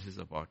children. This is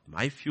about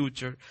my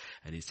future.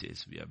 And he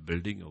says, we are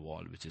building a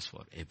wall which is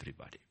for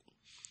everybody.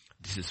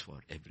 This is for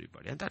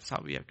everybody. And that's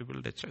how we have to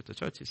build a church. The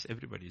church is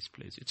everybody's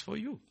place. It's for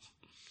you.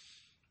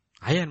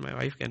 I and my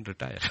wife can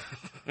retire.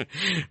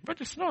 But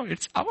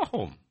it's our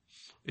home.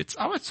 It's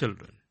our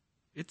children.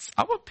 It's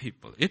our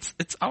people. It's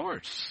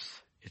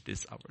ours. It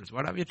is ours.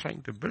 What are we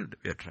trying to build?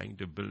 We are trying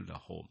to build a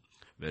home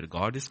where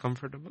God is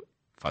comfortable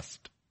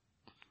first.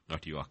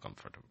 Not you are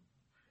comfortable.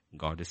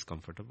 God is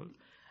comfortable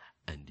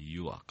and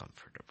you are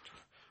comfortable.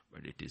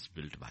 But it is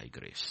built by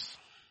grace.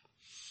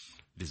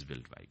 It is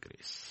built by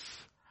grace.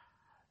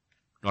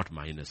 Not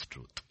minus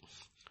truth.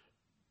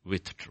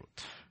 With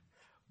truth.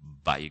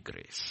 By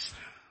grace.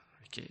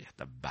 Okay,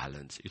 the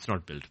balance. It's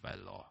not built by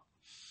law.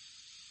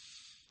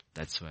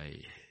 That's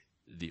why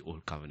the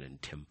old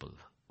covenant temple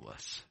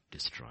was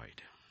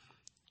destroyed.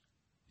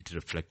 It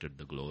reflected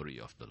the glory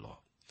of the law.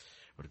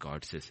 But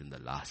God says in the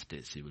last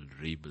days He will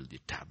rebuild the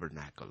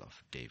tabernacle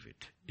of David.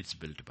 It's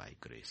built by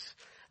grace.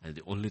 And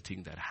the only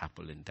thing that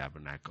happened in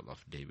tabernacle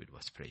of David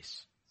was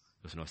praise.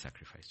 There was no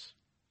sacrifice.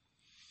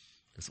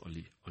 There's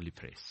only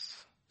praise.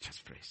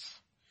 Just praise.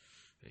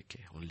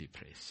 Okay, only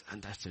praise.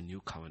 And that's the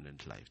new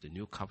covenant life. The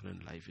new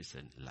covenant life is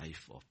a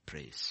life of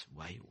praise.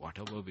 Why?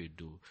 Whatever we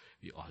do,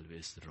 we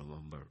always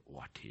remember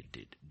what He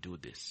did. Do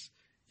this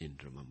in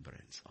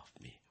remembrance of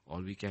me.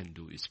 All we can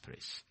do is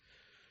praise.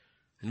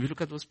 And we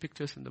look at those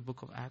pictures in the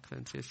book of Acts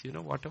and says,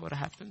 whatever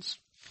happens,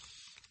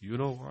 you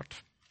know what?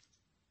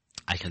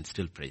 I can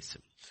still praise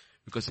Him.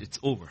 Because it's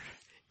over.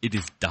 It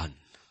is done.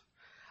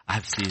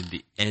 I've seen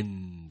the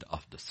end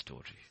of the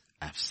story.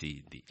 I've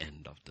seen the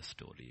end of the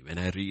story. When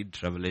I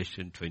read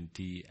Revelation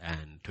 20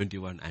 and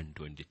 21 and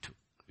 22,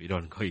 we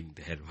don't going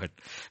there, but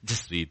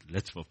just read.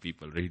 Let's for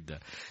people read the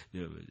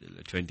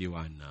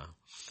 21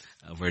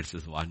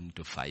 verses 1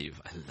 to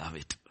 5. I love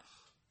it.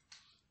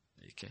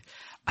 Okay.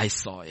 I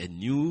saw a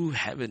new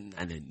heaven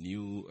and a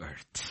new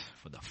earth.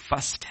 For the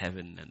first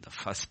heaven and the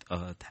first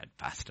earth had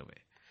passed away.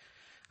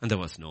 And there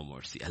was no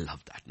more sea. I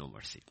love that, no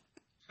more sea.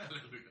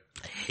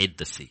 I hate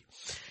the sea.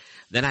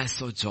 Then I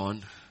saw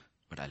John,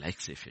 but I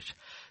like sea fish.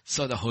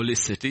 Saw the holy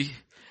city,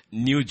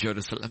 New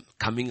Jerusalem,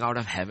 coming out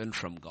of heaven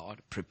from God,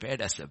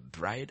 prepared as a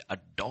bride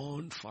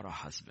adorned for a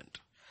husband.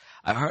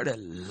 I heard a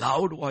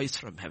loud voice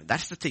from heaven.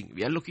 That's the thing.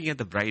 We are looking at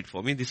the bride.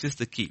 For me, this is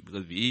the key.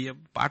 Because we are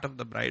part of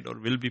the bride or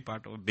will be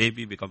part of,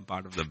 maybe become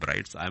part of the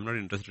bride. So I'm not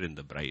interested in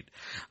the bride.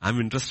 I'm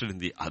interested in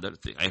the other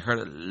thing. I heard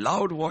a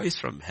loud voice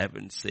from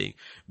heaven saying,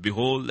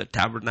 behold, the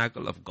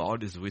tabernacle of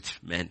God is with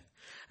men.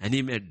 And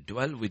He may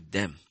dwell with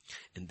them.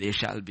 And they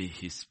shall be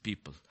His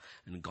people.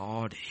 And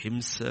God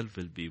Himself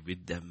will be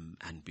with them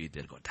and be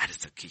their God. That is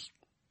the key.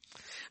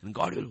 And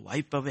God will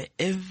wipe away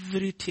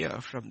every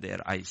tear from their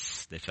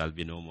eyes. There shall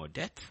be no more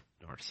death,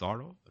 nor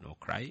sorrow, no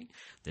crying.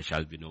 There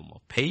shall be no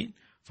more pain,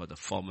 for the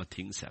former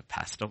things have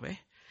passed away.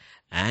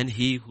 And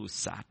He who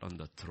sat on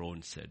the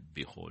throne said,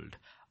 behold,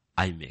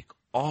 I make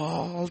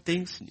all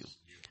things new.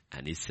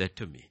 And He said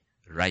to me,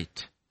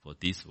 write, for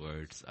these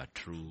words are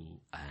true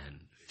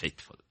and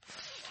faithful.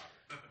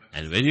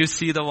 And when you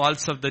see the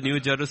walls of the New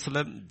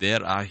Jerusalem,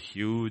 there are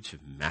huge,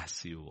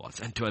 massive walls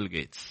and 12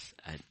 gates.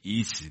 And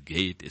each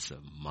gate is a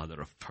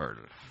mother of pearl.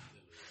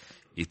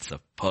 It's a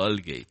pearl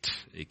gate.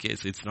 Okay,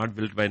 so it's not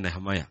built by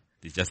Nehemiah.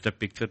 It's just a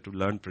picture to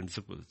learn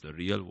principles. The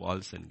real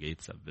walls and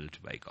gates are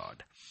built by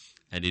God.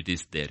 And it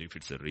is there. If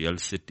it's a real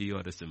city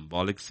or a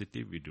symbolic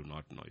city, we do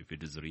not know. If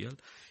it is real,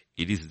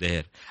 it is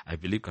there. I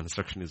believe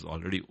construction is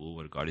already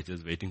over. God is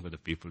just waiting for the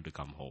people to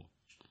come home.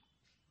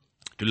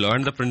 To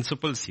learn the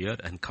principles here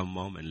and come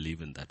home and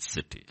live in that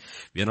city.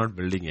 We are not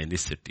building any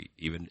city.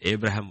 Even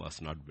Abraham was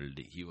not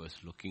building. He was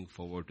looking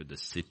forward to the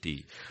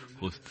city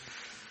whose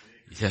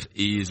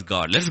is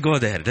God. Let's go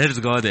there. Let's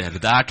go there.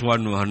 That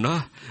one,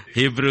 no?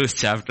 Hebrews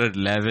chapter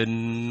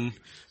 11,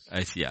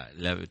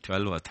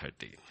 12 or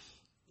 13.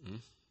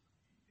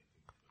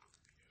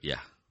 Yeah.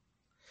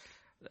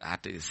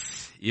 That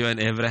is, even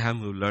Abraham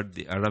who led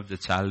the Arab, the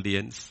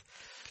Chaldeans,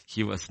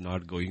 he was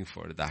not going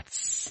for that.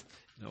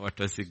 What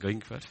was he going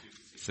for?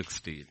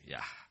 16,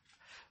 yeah.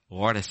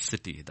 What a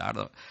city.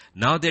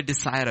 Now they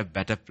desire a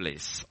better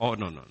place. Oh,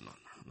 no, not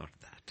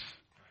that.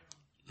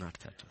 Not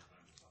that one.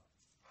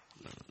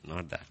 No,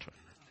 not that one.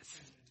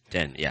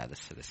 10, yeah,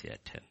 this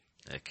 10.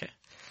 Okay.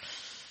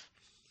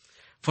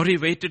 For he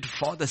waited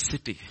for the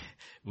city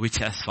which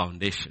has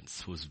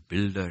foundations, whose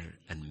builder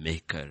and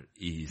maker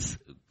is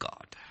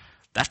God.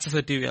 That's the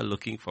city we are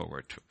looking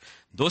forward to.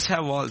 Those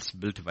have walls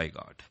built by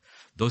God.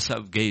 Those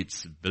have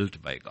gates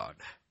built by God.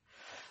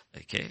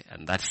 Okay,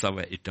 and that's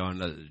our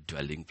eternal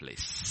dwelling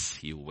place.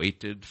 He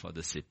waited for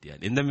the city.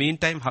 And in the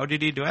meantime, how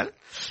did He dwell?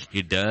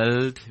 He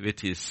dwelt with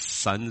His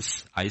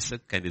sons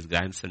Isaac and His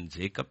grandson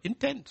Jacob in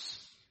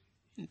tents.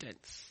 In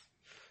tents.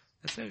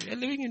 That's why we are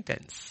living in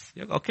tents.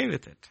 You're okay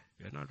with it.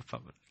 You're not a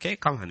problem. Okay,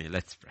 come honey,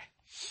 let's pray.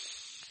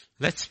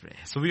 Let's pray.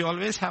 So we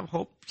always have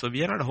hope. So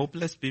we are not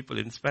hopeless people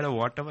in spite of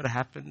whatever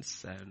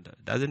happens. And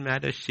doesn't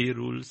matter, she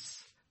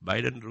rules,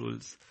 Biden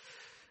rules.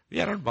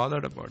 We are not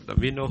bothered about them.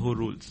 We know who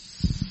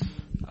rules.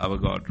 Our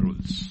God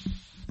rules.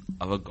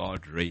 Our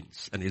God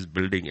reigns and He's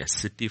building a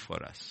city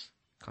for us.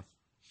 Come.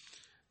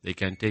 They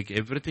can take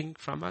everything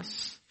from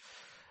us,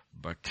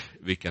 but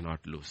we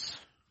cannot lose.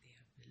 They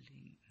are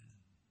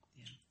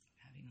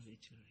having a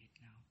ritual right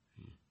now.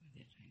 Where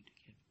they're trying to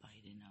get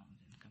Biden out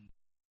and come.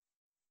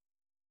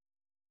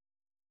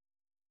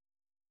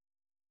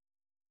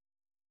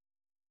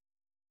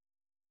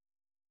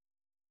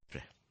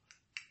 Pray.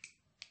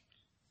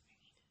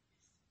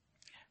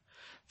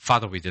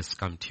 Father, we just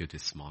come to You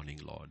this morning,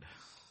 Lord.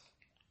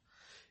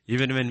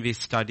 Even when we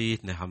study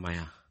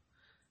Nehemiah,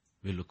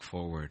 we look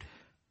forward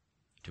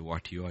to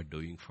what You are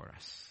doing for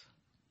us.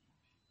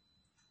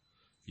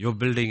 You're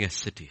building a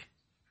city.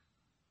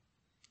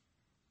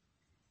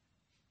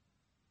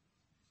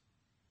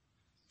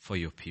 For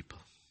your people.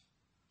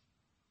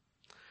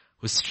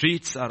 Whose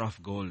streets are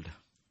of gold.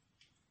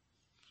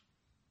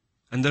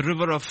 And the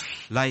river of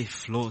life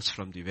flows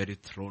from the very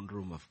throne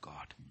room of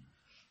God.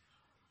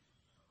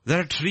 There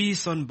are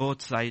trees on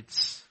both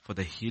sides for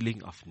the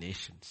healing of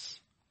nations.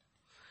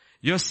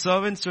 Your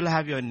servants will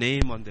have your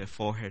name on their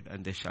forehead,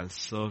 and they shall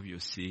serve you,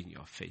 seeing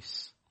your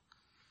face.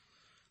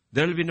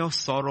 There will be no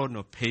sorrow,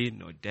 no pain,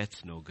 no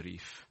death, no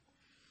grief.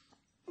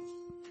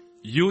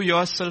 You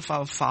yourself,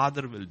 our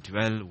Father, will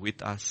dwell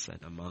with us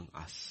and among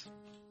us.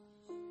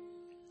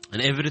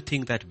 And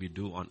everything that we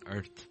do on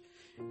earth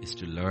is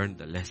to learn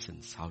the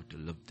lessons, how to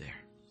live there.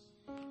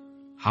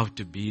 How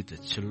to be the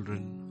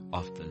children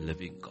of the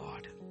living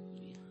God.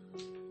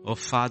 Oh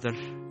Father,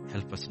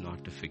 help us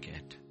not to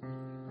forget.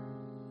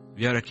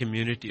 We are a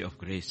community of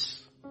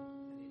grace.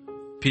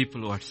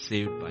 People who are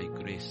saved by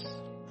grace.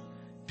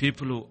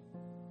 People who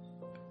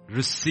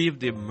receive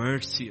the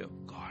mercy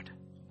of God.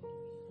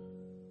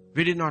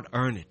 We did not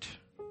earn it.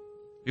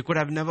 We could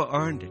have never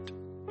earned it.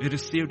 We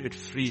received it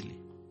freely.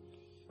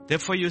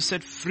 Therefore you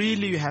said,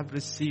 freely you have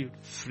received,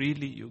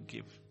 freely you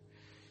give.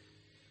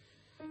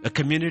 A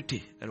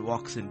community that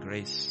walks in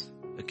grace.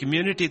 A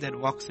community that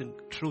walks in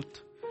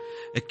truth.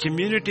 A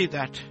community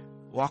that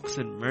walks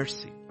in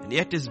mercy. And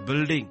yet is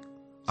building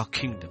a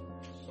kingdom.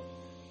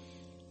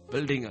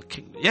 Building a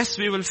kingdom. Yes,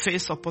 we will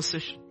face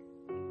opposition.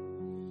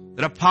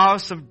 There are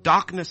powers of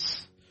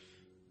darkness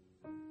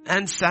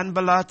and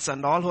Sanballats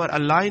and all who are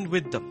aligned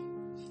with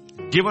them,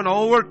 given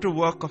over to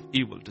work of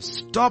evil to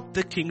stop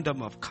the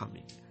kingdom of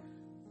coming.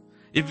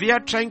 If we are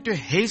trying to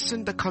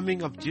hasten the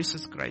coming of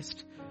Jesus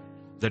Christ,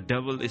 the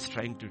devil is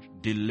trying to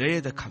delay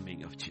the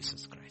coming of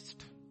Jesus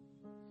Christ.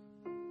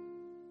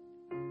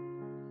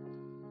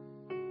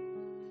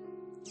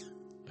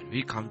 But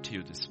we come to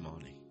you this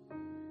morning.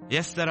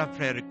 Yes, there are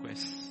prayer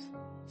requests.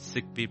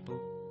 Sick people,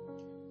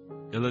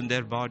 ill in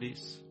their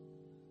bodies,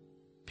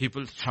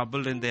 people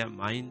troubled in their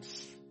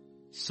minds,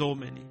 so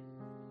many.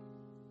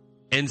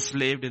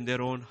 Enslaved in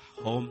their own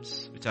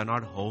homes, which are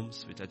not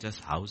homes, which are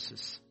just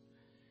houses.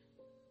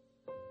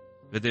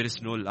 Where there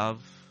is no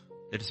love,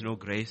 there is no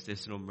grace, there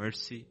is no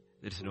mercy,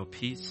 there is no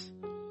peace.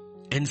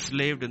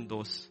 Enslaved in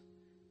those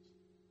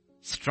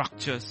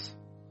structures.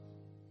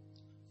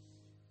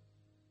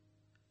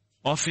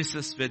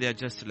 Offices where they are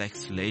just like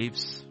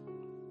slaves.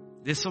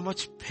 There's so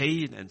much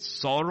pain and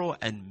sorrow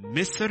and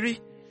misery.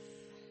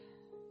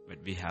 But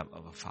we have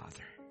our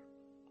Father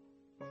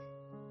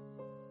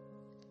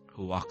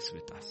who walks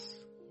with us.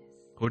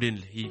 You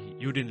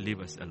didn't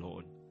leave us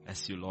alone,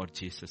 as you, Lord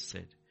Jesus,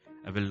 said.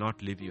 I will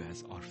not leave you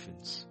as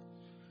orphans.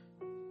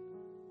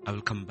 I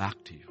will come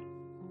back to you.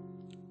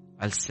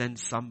 I'll send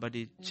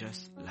somebody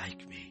just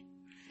like me.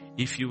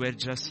 If you were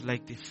just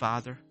like the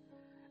Father,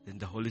 then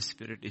the Holy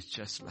Spirit is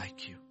just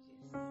like you.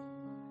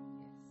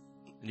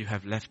 And you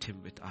have left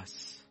Him with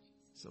us.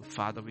 So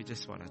Father, we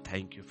just want to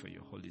thank you for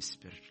your Holy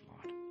Spirit,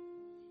 Lord.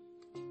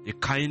 The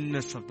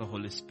kindness of the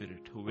Holy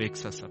Spirit who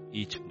wakes us up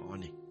each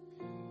morning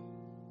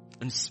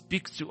and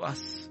speaks to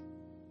us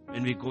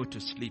when we go to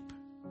sleep.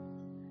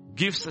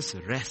 Gives us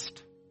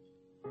rest.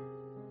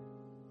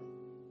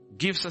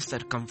 Gives us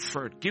that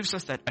comfort. Gives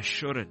us that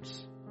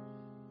assurance.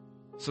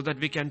 So that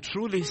we can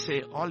truly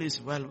say, all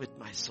is well with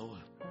my soul.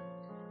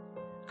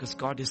 Because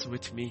God is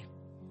with me.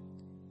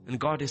 And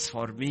God is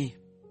for me.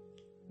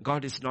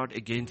 God is not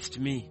against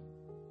me.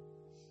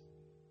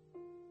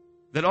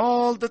 That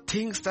all the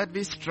things that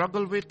we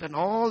struggle with and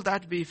all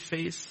that we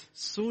face,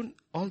 soon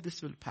all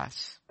this will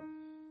pass.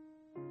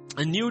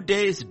 A new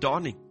day is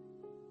dawning.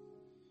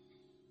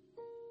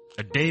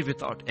 A day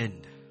without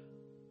end,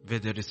 where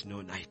there is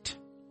no night.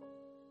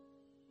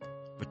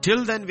 But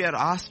till then we are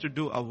asked to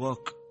do our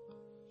work.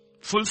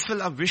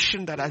 Fulfill a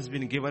vision that has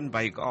been given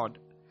by God.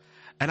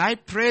 And I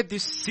pray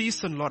this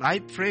season, Lord, I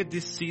pray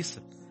this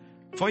season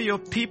for your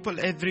people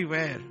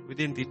everywhere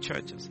within the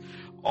churches.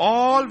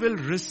 All will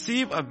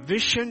receive a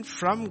vision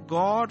from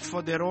God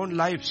for their own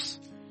lives.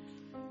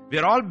 We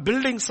are all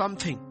building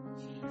something.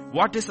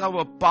 What is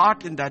our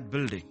part in that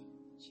building?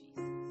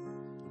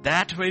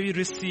 That way we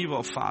receive,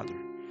 our Father.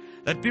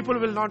 That people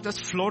will not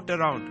just float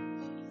around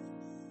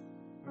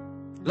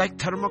like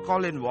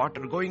thermocol in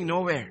water, going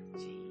nowhere.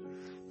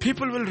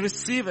 People will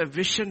receive a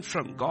vision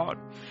from God.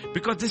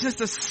 Because this is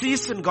the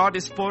season God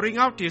is pouring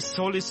out His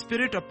Holy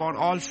Spirit upon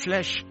all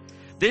flesh.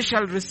 They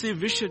shall receive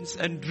visions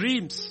and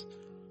dreams.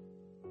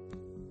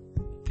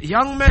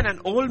 Young men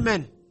and old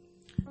men.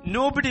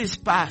 Nobody is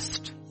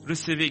past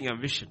receiving a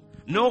vision.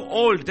 No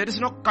old. There is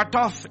no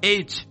cut-off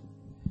age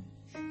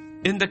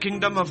in the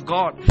kingdom of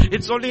God.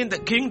 It's only in the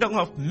kingdom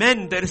of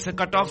men there is a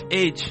cut-off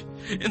age.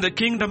 In the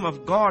kingdom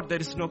of God there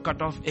is no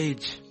cut-off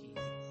age.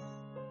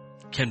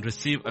 Can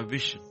receive a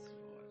vision.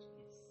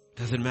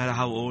 Doesn't matter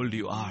how old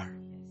you are.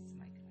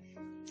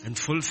 And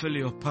fulfill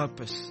your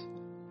purpose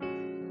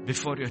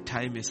before your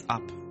time is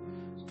up.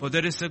 For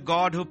there is a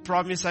God who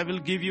promised, I will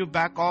give you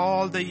back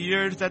all the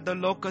years that the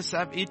locusts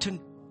have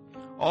eaten.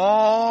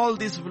 All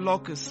these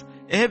locusts,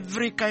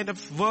 every kind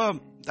of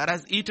worm, that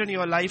has eaten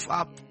your life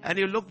up, and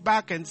you look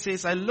back and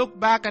says, I look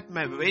back at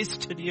my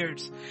wasted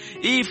years.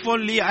 If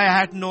only I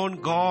had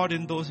known God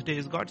in those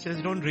days. God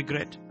says, don't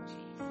regret.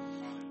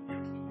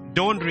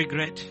 Don't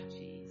regret.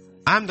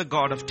 I'm the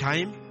God of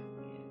time.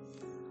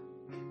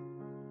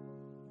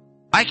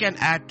 I can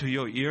add to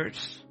your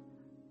years.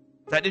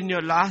 That in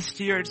your last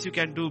years you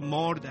can do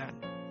more than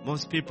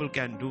most people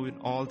can do in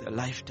all their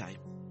lifetime.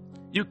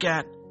 You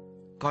can.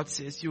 God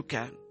says you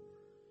can.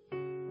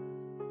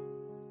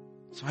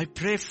 So I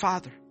pray,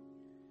 Father,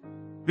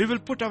 we will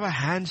put our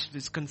hands to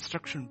this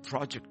construction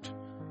project.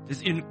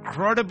 This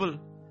incredible,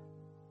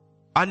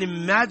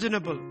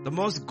 unimaginable, the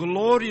most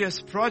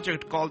glorious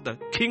project called the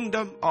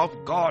Kingdom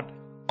of God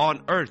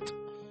on earth.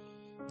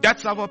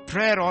 That's our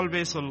prayer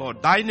always, O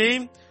Lord. Thy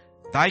name,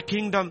 Thy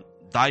kingdom,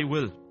 Thy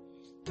will.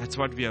 That's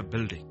what we are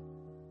building.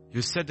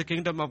 You said the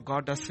kingdom of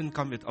God doesn't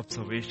come with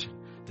observation.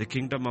 The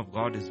kingdom of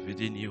God is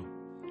within you.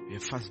 We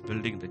are first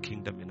building the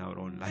kingdom in our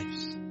own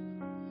lives.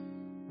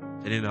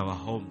 Then in our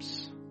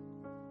homes.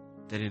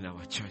 Then in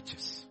our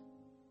churches.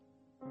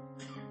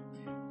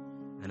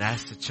 And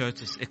as the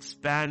churches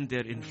expand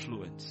their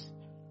influence,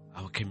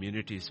 our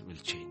communities will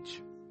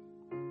change.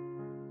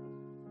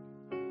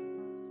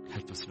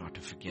 Help us not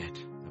to forget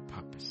the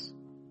purpose.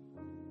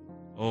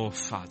 Oh,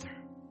 Father,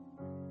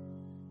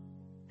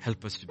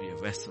 help us to be a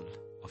vessel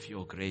of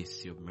your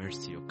grace, your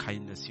mercy, your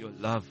kindness, your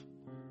love.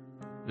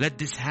 Let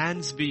these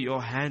hands be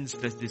your hands.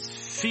 Let these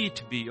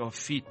feet be your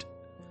feet.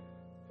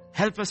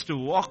 Help us to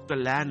walk the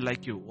land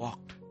like you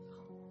walked.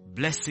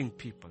 Blessing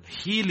people,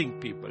 healing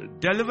people,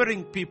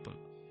 delivering people,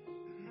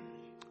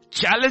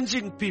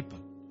 challenging people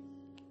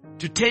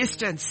to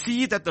taste and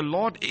see that the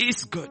Lord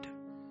is good.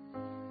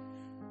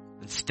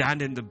 And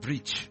stand in the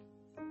breach.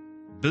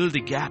 Build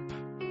the gap.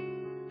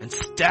 And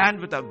stand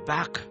with our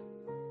back.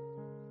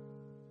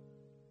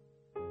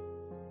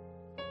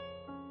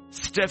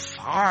 Step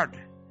hard.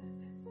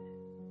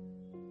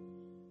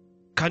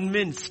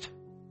 Convinced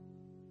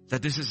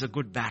that this is a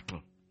good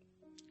battle.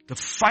 To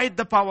fight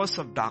the powers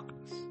of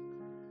darkness.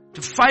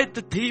 To fight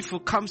the thief who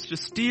comes to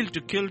steal,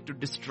 to kill, to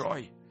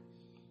destroy.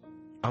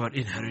 Our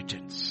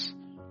inheritance.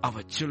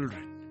 Our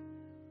children.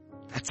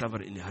 That's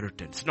our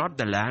inheritance. Not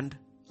the land.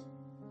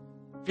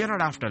 We are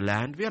not after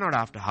land. We are not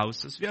after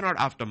houses. We are not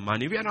after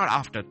money. We are not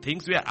after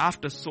things. We are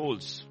after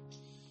souls.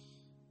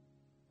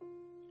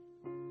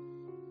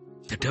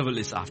 The devil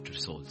is after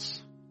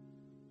souls.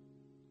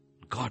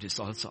 God is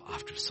also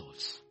after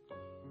souls.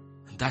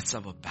 And that's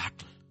our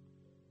battle.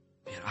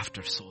 We are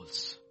after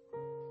souls.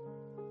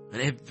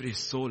 And every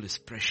soul is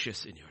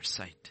precious in your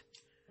sight.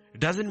 It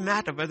doesn't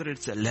matter whether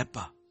it's a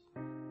leper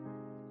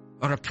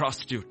or a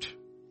prostitute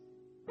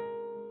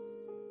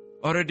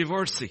or a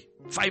divorcee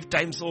 5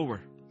 times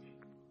over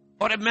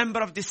or a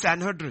member of the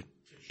Sanhedrin.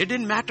 It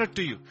didn't matter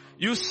to you.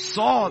 You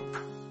saw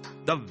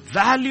the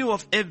value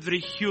of every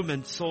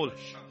human soul.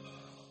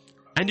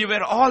 And you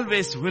were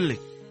always willing.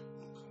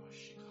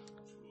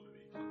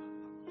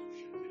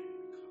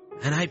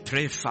 And I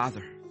pray,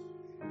 Father,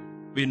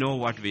 we know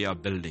what we are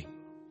building.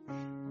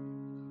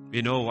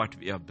 We know what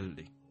we are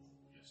building.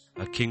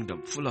 A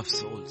kingdom full of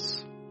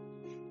souls.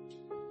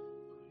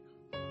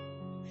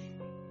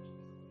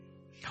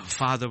 Our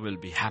Father will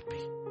be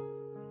happy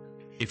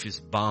if His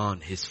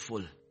barn is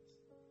full.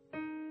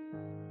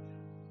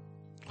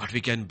 What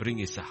we can bring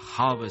is a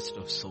harvest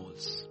of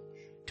souls.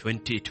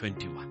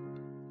 2021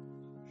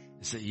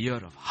 is a year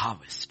of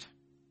harvest.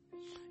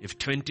 If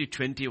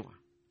 2020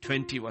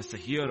 was the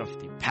year of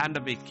the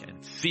pandemic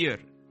and fear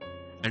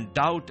and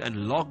doubt and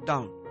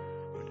lockdown,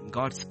 but in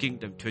God's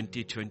kingdom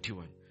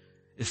 2021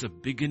 is the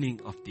beginning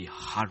of the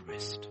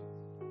harvest.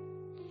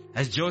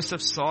 As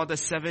Joseph saw the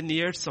 7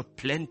 years of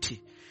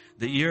plenty,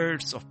 the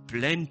years of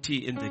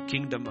plenty in the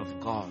kingdom of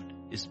God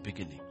is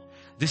beginning.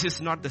 This is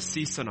not the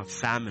season of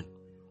famine.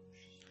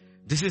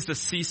 This is the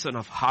season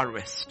of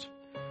harvest.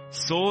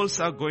 Souls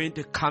are going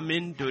to come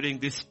in during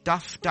these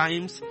tough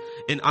times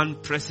in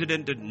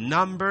unprecedented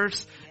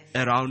numbers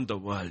around the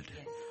world.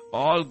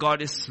 All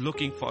God is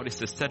looking for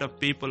is a set of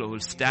people who will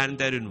stand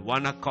there in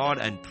one accord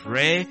and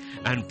pray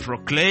and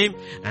proclaim,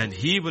 and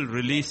He will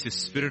release His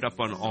Spirit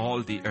upon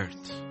all the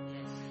earth.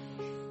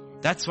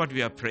 That's what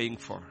we are praying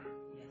for.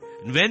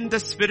 And when the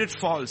Spirit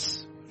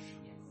falls,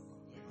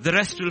 the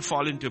rest will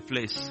fall into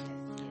place.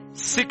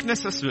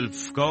 Sicknesses will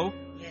go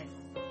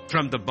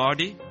from the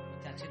body.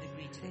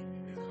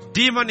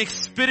 Demonic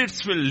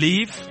spirits will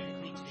leave.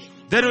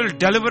 There will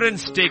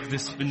deliverance take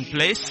this in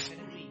place.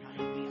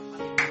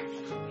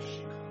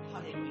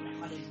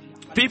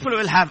 People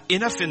will have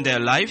enough in their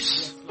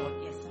lives.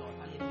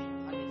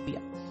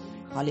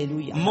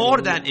 Hallelujah. More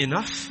than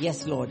enough.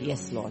 Yes, Lord.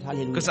 Yes, Lord.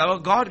 Hallelujah. Because our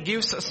God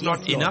gives us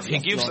not enough. He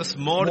gives us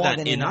more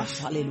than enough.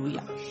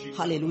 Hallelujah.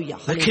 Hallelujah.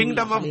 The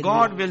kingdom of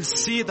God will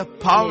see the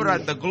power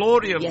and the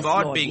glory of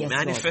God being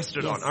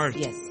manifested on earth.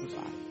 Yes,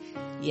 God.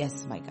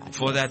 Yes, my God.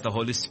 For that, the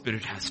Holy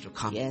Spirit has to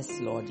come. Yes,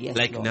 Lord. Yes,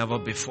 like Lord. never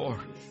before.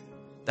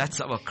 That's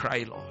our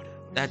cry, Lord.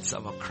 That's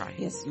our cry.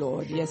 Yes,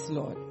 Lord. Yes,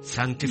 Lord.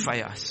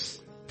 Sanctify us.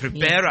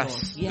 Prepare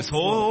us. Yes, this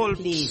whole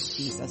Please,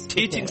 Jesus,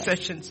 teaching prepare us.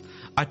 sessions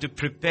are to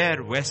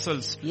prepare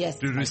vessels Yes,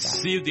 to my God.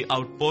 receive the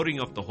outpouring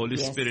of the Holy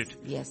Yes, Spirit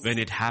yes. when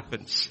it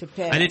happens.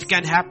 Prepare And us. it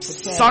can happen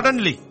Prepare us.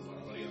 suddenly.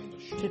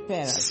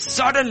 Prepare us.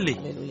 Suddenly.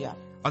 Hallelujah.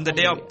 On the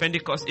day Hallelujah. of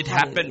Pentecost, it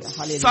Hallelujah. happened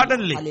Hallelujah.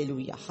 suddenly.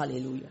 Hallelujah.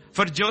 Hallelujah.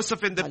 For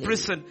Joseph in the Hallelujah.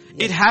 prison,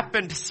 Yes. it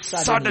happened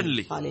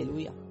suddenly.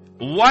 Hallelujah.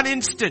 One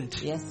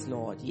instant, Yes,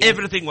 Lord. Yes.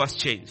 everything was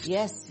changed.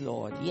 Yes,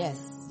 Lord. Yes.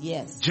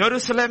 Yes.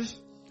 Jerusalem,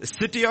 the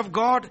city of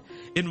God,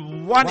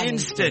 in one One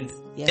instant,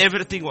 instant. Yes.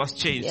 everything was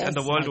changed Yes, and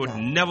the world my would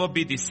God. never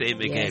be the same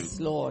again. Yes,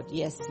 Lord.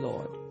 Yes,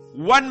 Lord.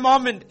 One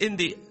moment in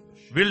the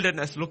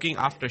wilderness looking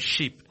after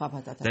sheep.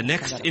 The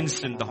next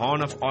instant, the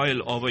horn of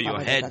oil over your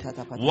head.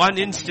 One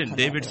instant,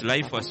 David's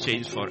life was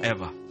changed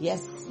forever.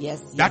 Yes,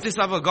 yes, yes. That is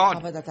our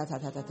God.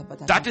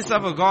 That is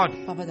our God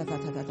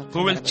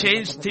who will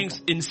change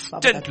things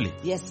instantly.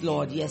 Yes,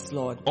 Lord. Yes,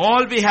 Lord.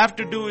 All we have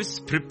to do is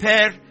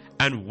prepare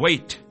and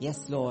wait.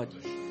 Yes, Lord.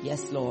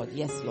 Yes, Lord.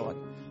 Yes, Lord.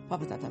 Oh,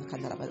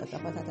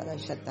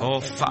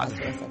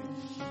 Father.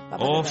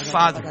 Oh,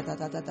 Father.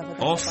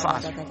 Oh,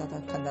 Father.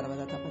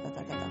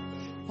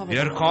 We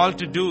are called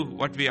to do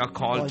what we are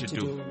called to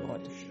do.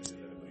 Lord.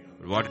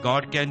 What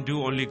God can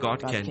do, only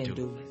God God can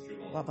do.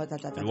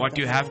 And what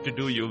you have to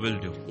do, you will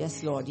do.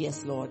 Yes, Lord.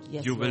 Yes, Lord.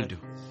 Yes, You will Lord. do.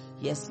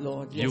 Yes,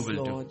 Lord. You Yes,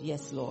 will do. Lord.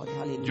 Yes, Lord.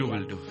 Hallelujah. You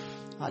will do.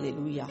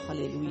 Hallelujah.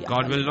 Hallelujah.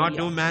 God will not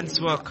Hallelujah. do man's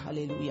Hallelujah. work.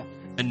 Hallelujah.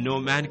 And no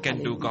man can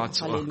do Hallelujah.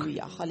 God's work.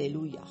 Hallelujah.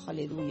 Hallelujah.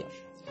 Hallelujah.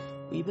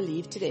 We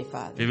believe today,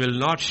 Father. We will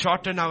not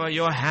shorten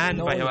your hand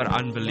No, by Lord. our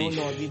unbelief.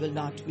 No, Lord, we will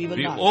not. We will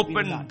We not. We will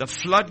open not. the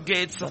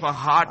floodgates of a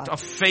heart of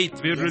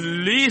faith. We Yes.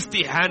 release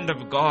the hand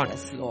of God.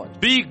 Yes, Lord.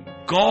 Be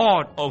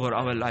God over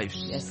our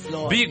lives. Yes,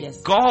 Lord. Be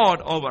Yes.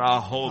 God over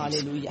our homes.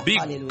 Hallelujah. Be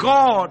Hallelujah.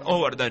 God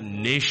over the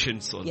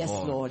nations, O Yes,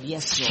 Lord. Lord.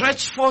 Yes, Lord.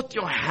 Stretch forth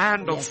your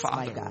hand, O Yes, my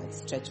Father. God.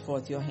 Stretch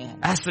forth your hand.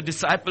 As the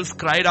disciples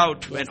cried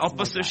out when Yes, my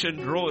opposition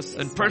God. rose Yes,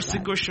 and my God.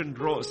 persecution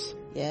rose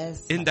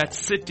Yes. in that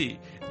city,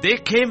 they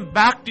came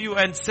back to you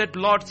and said,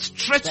 Lord,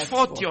 stretch Stretch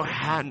forth forth your your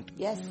hand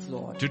Yes,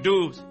 Lord. to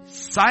do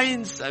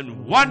signs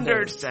and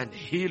wonders and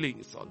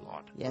healings, O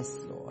Lord. Yes,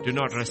 Lord. Do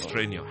not Yes,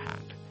 restrain your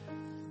hand. Lord.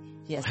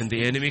 Yes. When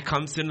the enemy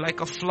comes in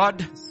like a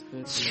flood,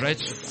 Spirit,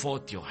 stretch Lord,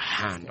 forth your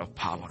hand of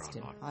power, Yes, O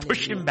Lord. Hallelujah.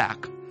 Push him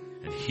back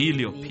and heal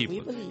your We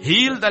people. believe.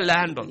 Heal the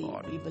land, O We believe.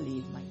 Lord. We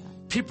believe, my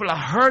God. People are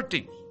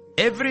hurting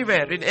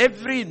everywhere, in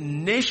every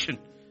nation.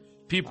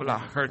 People are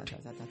hurting.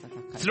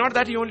 It's not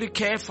that you only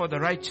care for the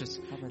righteous.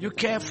 You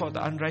care for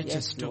the unrighteous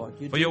Yes, too. Lord,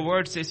 you For do. your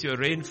word says your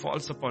rain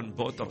falls upon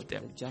both of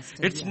them. The just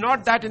and It's the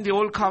not that in the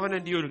old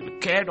covenant you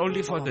cared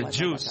only for the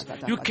Jews.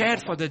 You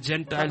cared for the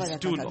Gentiles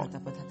too, Lord.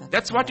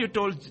 That's what you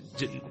told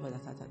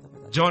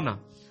Jonah.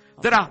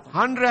 There are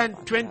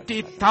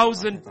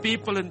 120,000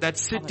 people in that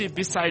city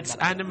besides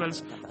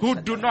animals who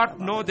do not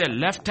know their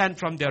left hand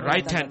from their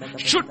right hand.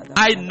 Should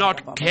I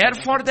not care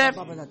for them?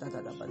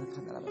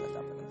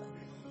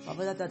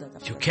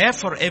 You care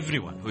for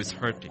everyone who is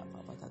hurting,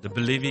 the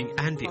believing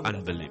and the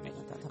unbelieving,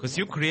 because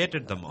you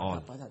created them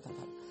all.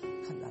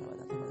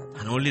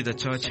 And only the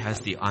church has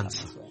the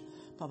answer.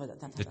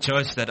 The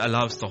church that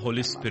allows the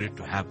Holy Spirit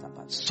to have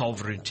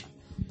sovereignty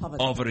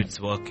over its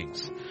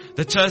workings.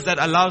 The church that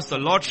allows the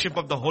Lordship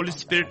of the Holy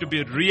Spirit to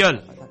be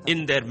real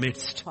in their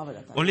midst.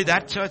 Only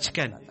that church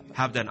can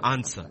have that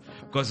answer.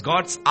 Because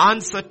God's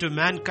answer to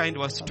mankind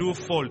was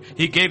twofold.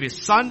 He gave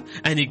His Son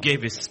and He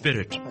gave His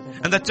Spirit.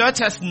 And the church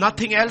has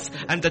nothing else,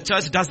 and the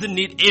church doesn't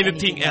need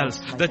anything else.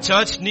 The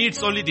church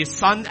needs only the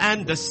Son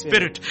and the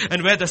Spirit.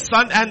 And where the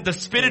Son and the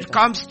Spirit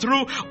comes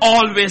through,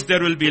 always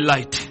there will be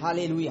light.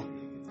 Hallelujah.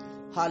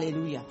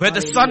 Hallelujah. Where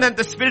the Son and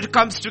the Spirit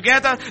comes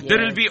together, there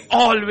will be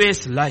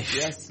always life.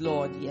 Yes,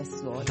 Lord. Yes,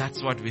 Lord.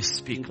 That's what we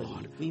speak, We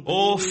Lord. believe.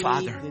 Oh,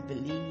 Father, We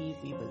believe.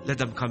 We believe. let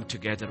them come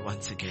together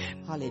once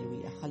again.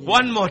 Hallelujah. Hallelujah.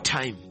 One more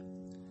time.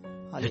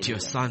 Let your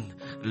Hallelujah. Son,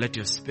 let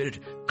your Spirit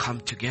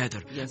come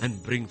together Yes.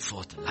 and bring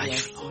forth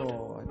life, Yes,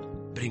 Lord.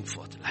 Lord. Bring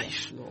forth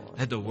life. Lord.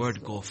 Let the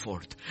Word go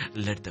forth.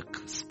 Let the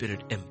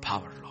Spirit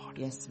empower, Lord.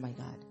 Yes, my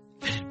God.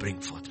 Let it bring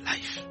forth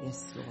life.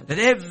 Yes, Lord. Let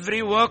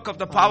every work of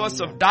the powers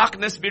Hallelujah. of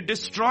darkness be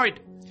destroyed.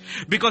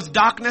 Because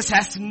darkness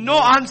has no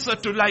answer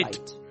to light.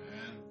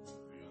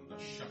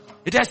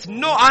 It has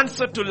no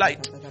answer to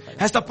light.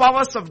 As the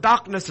powers of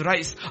darkness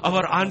rise,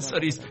 our answer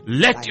is,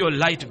 let your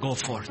light go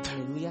forth.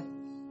 Hallelujah.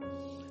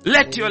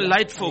 Let your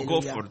light go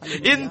Hallelujah. forth.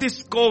 Hallelujah. In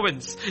these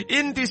covens,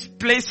 in these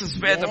places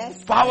where Yes,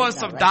 the powers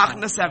right now, of right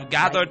darkness now. have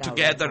gathered Right now,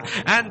 together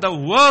right now. and the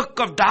work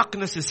of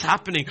darkness is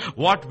happening,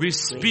 what we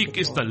speak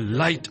is the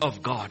light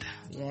of God.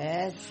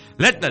 Yes.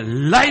 Let the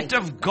light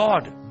of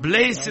God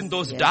blaze in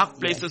those yes, dark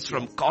places yes,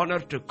 from corner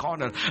to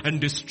corner and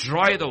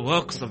destroy the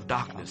works of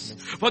darkness.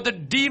 For the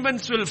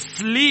demons will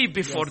flee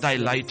before thy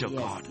light, O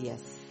God.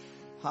 Yes.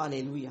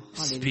 Hallelujah. Hallelujah.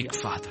 Speak,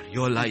 Father,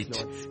 your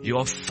light, Lord.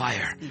 your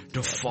fire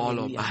to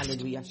follow,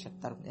 Hallelujah. Master.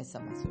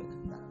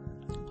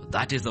 Hallelujah.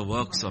 That is the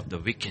works of the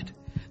wicked.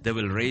 They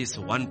will raise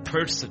one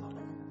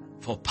person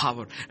for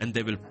power and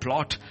they will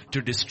plot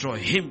to destroy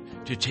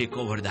him to take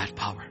over that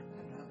power.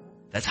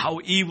 That's how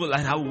evil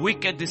and how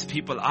wicked these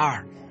people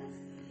are.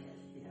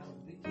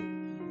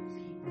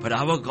 But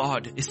our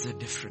God is a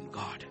different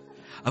God.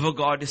 Our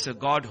God is a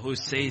God who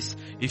says,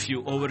 if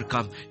you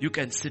overcome, you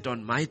can sit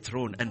on my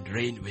throne and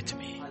reign with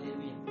me.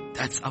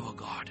 That's our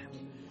God.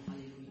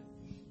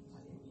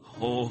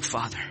 Oh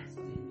Father,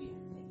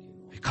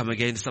 we come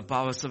against the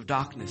powers of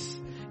darkness.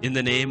 In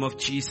the name of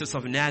Jesus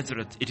of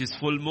Nazareth, it is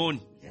full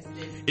moon.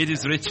 It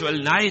is ritual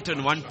night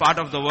in one part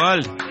of the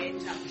world.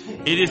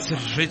 It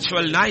is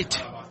ritual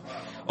night.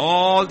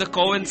 All the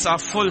covens are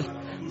full.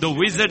 The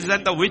wizards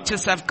and the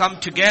witches have come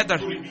together.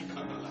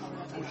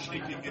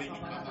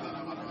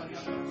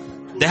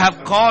 They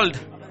have called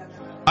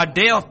a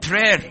day of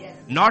prayer,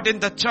 not in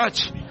the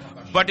church,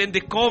 but in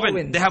the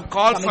coven. They have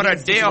called for a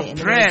day of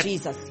prayer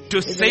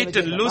to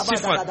Satan,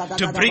 Lucifer,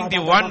 to bring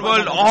the one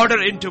world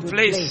order into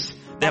place.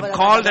 They have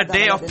called a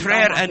day of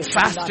prayer and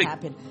fasting,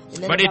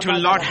 but it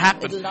will not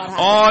happen.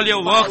 All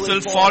your works will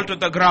fall to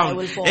the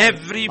ground.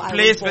 Every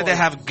place where they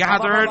have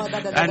gathered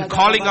and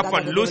calling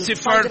upon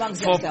Lucifer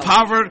for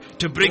power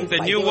to bring the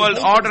new world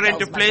order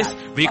into place,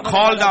 we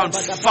call down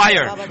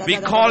fire. We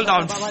call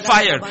down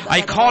fire.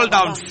 I call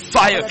down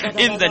fire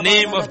in the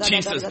name of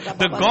Jesus.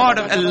 The God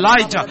of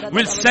Elijah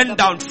will send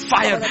down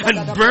fire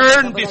and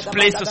burn these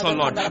places, O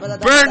Lord.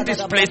 Burn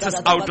these places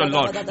out, O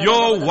Lord.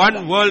 Your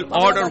one world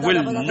order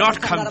will not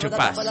come to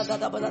pass.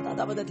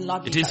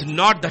 It is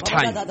not the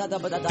time.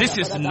 This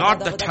is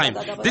not the time.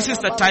 This is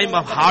the time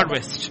of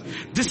harvest.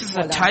 This is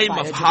the time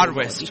of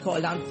harvest.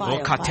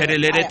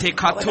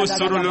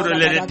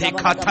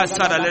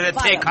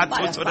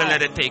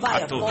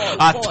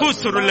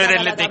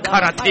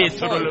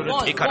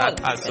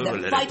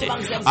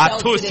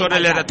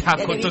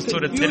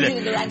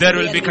 There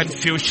will be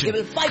confusion.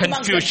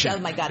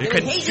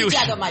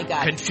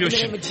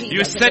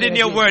 You said in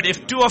your word,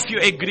 if two of you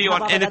agree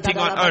on anything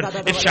on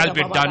earth, it shall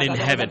be done in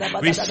heaven.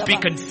 We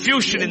speak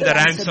confusion in the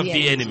ranks of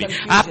the enemy.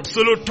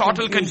 Absolute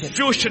total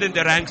confusion in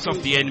the ranks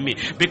of the enemy.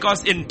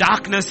 Because in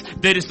darkness,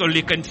 there is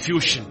only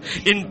confusion.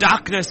 In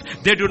darkness,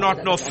 they do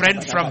not know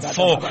friend from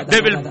foe.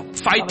 They will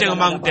fight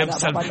among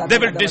themselves. They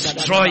will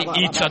destroy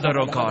each other,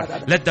 oh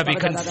God. Let there be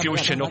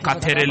confusion.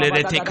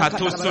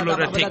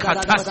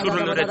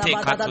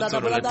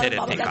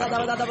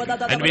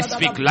 And we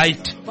speak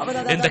light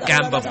in the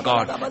camp of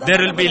God. There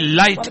will be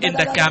light in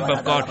the camp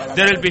of God.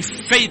 There will be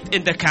faith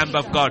in the camp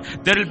of God.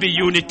 There will be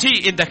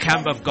unity in the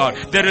camp of God.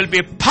 There will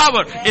be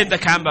power in the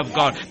camp of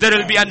God. There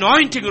will be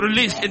anointing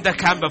released in the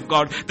camp of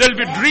God. There will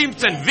be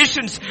dreams and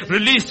visions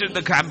released in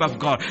the camp of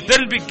God. There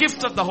will be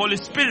gifts of the Holy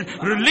Spirit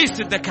released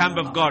in the camp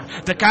of God.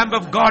 The camp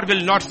of God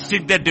will not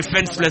sit there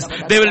defenseless.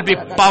 They will be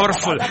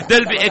powerful. They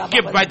will be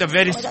equipped by the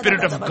very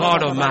Spirit of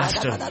God, O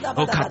Master.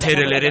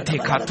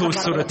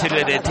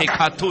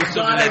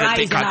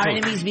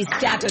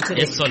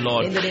 Yes, O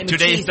Lord.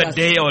 Today is the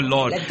day, O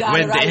Lord,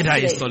 when the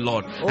arise, O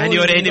Lord. And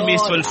your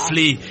enemies will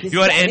flee.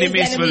 Your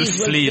enemies will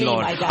flee,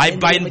 Lord. I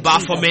bind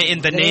Baphomet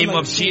in the name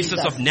of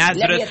Jesus of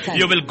Nazareth.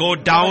 You will go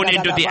down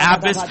into the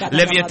abyss.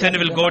 Leviathan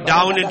will go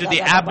down into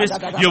the abyss.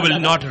 You will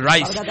not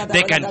rise.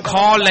 They can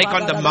call like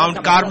on the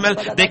Mount Carmel.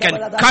 They can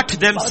cut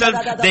themselves.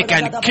 They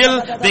can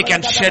kill. They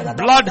can shed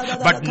blood.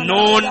 But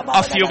none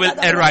of you will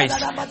arise.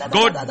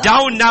 Go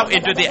down now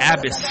into the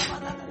abyss.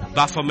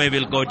 Baphomet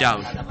will go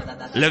down.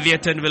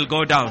 Leviathan will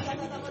go down.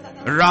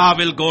 Ra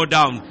will go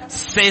down.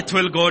 Seth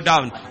will go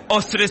down.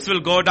 Osiris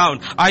will go down.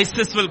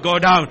 Isis will go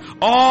down.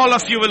 All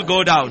of you will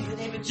go down.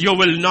 You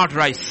will not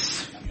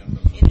rise.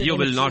 You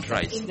will not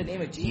rise.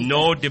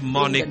 No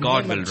demonic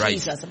God will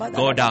rise.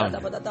 Go down.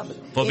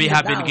 For we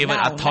have been given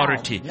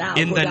authority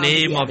in the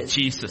name of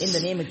Jesus.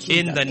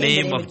 In the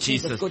name of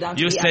Jesus.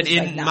 You said,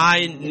 in my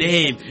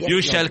name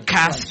you shall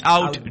cast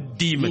out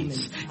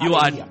demons. You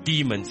are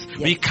demons.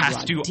 We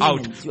cast you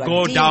out.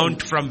 Go down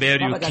from where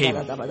you came.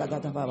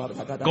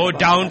 Go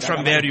down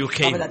from where you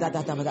came.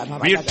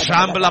 We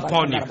trample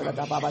upon you.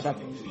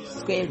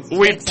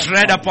 We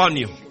tread upon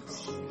you.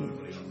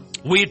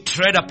 We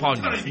tread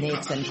upon you.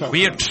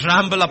 We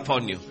trample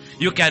upon you.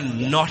 You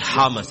cannot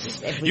harm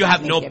us. You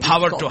have no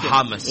power to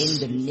harm us.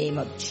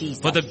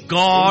 For the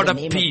God of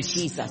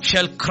peace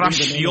shall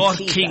crush your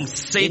king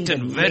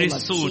Satan very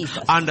soon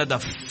under the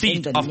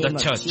feet of the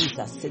church.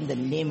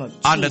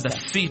 Under the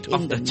feet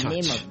of the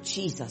church.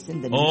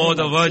 Oh,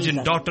 the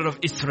virgin daughter of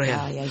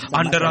Israel,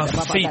 under our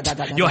feet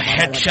your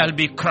head shall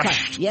be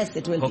crushed. Yes,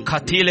 it will be.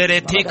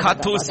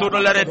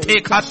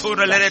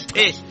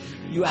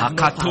 He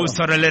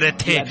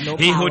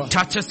who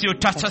touches you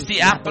touches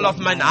the apple of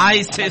mine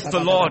eye, says the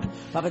Lord.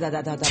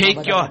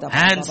 Take your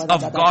hands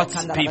of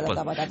God's people.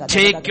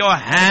 Take your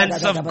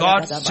hands of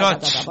God's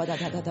church.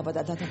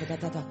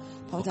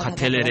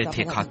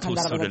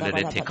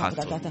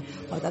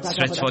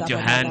 Stretch forth your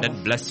hand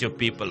and bless your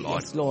people,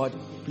 Lord. Yes, Lord.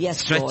 Yes,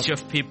 Stretch Lord. your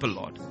people,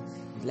 Lord.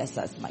 Bless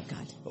us, my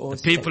God. Oh,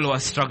 The people who are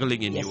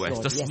struggling in Yes, US,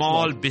 Lord. the Yes,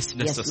 small Lord.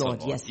 businesses, Yes, Lord.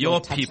 oh Lord. Yes, Your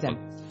Lord. Touch people.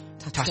 them.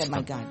 Touch them,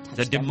 my them. God. Touch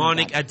The them, my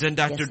demonic God.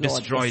 agenda Yes, to Lord.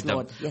 destroy Yes, them.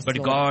 Lord. Yes, But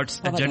Lord.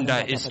 God's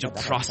agenda is to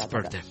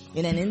prosper them.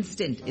 In an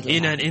instant, it will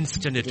In happen. an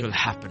instant it will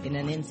happen. In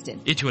an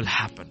instant. It will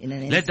happen. In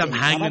an Let them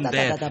instant. hang in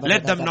there.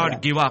 Let them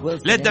not give up.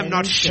 Wilson, Let them in an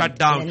not instant. shut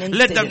down. In an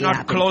Let instant them it'll not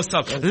happen. close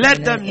up. Wilson, Let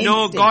in them an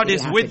know instant God it'll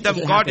is happen. with them.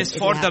 It'll God happen. is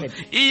for It'll them.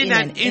 happen. In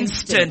an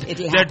instant,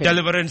 it'll their happen.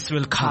 deliverance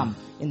will come.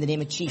 In the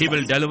name of Jesus. He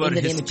will deliver in the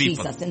his name of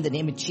people. Jesus. In the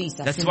name of Jesus.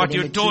 That's in what the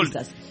name you of told.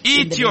 Jesus. Eat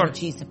In the your name of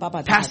Jesus.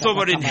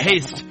 Passover in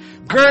haste.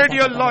 Gird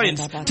your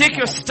loins. Take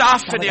your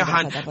staff in your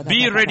hand.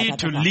 Be ready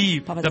to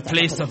leave the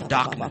place of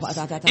darkness.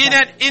 In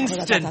an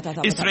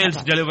instant,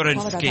 Israel's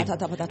deliverance came.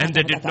 And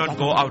they did not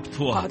go out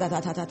poor.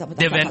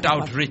 They went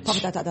out rich.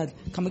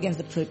 Come against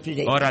the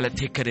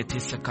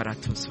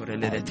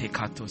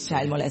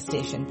child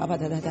molestation.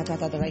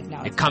 Right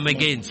now. They come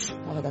against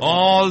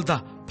all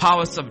the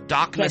powers of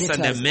darkness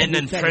and the men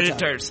and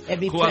predators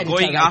who are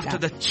going after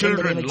the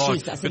children,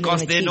 Lord,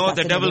 because they know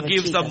the devil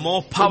gives them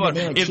more power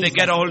if they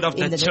get a hold of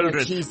the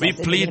children. We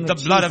plead the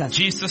blood of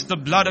Jesus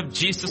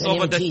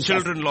over the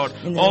children, Lord,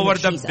 over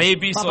the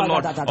babies, oh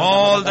Lord,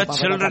 all the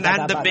children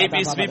and the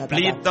babies. We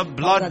plead the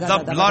blood,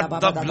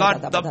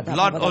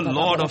 oh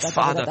Lord, oh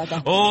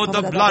Father. Oh,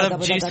 the blood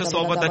of Jesus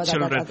over the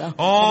children.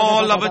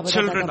 All our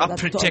children are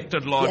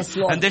protected, Lord,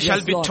 and they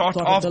shall be taught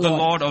of the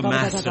Lord, oh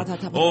Master.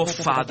 Oh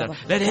Father,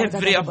 let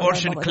every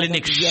abortion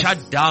clinic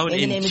shut down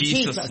in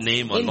Jesus'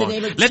 name, oh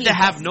Lord. Let they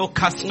have no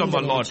customer,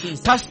 Lord.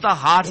 Touch the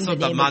hearts of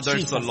the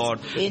mothers, oh Lord.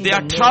 They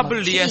are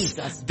troubled,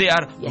 yes. They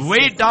are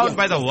weighed down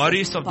by the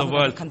worries of the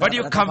world. But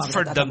you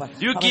comfort them.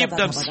 You give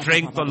them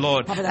strength, oh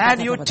Lord.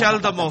 And you tell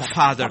them, oh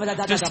Father,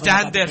 to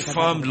stand there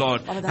firm,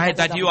 Lord,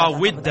 that you are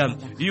with them.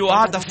 You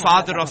are the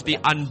Father of the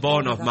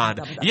unborn of man.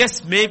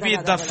 Yes, maybe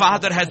the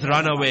father has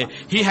run away.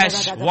 He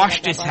has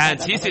washed his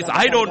hands. He says,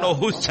 I don't know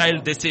whose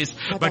child this is,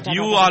 but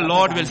you, our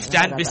Lord, will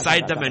stand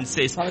beside them and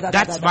says,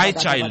 that's my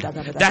child.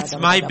 That's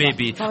my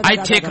baby. I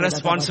take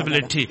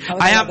responsibility.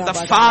 I am the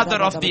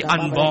father of the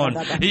unborn.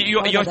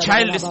 Your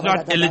child is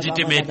not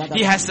illegitimate.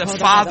 He has a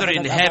father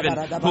in heaven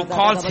who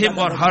calls him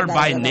or her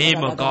by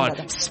name, oh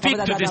God. Speak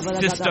to these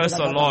sisters,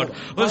 oh Lord.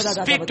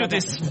 Speak to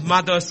these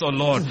mothers, oh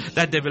Lord,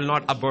 that they will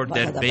not abort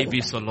their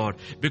babies, oh Lord,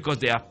 because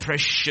they are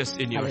precious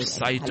in your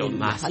sight, oh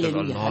Master,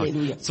 oh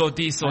Lord. So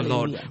these, oh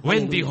Lord,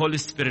 when the Holy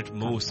Spirit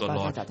moves, oh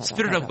Lord,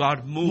 Spirit of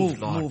God, move,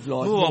 Lord. Move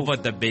over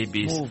the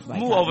babies.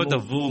 Move over the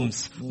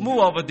wombs. Move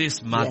over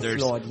these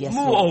mothers. Move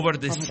over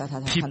these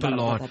people,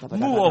 Lord.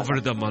 Move over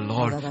them, oh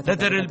Lord. That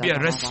there will be a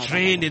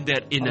restraint in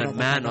their inner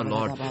man, oh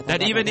Lord.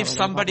 That even if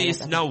somebody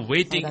is now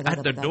waiting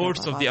at the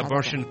doors of the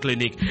abortion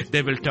clinic,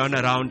 they will turn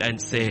around and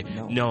say,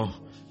 no,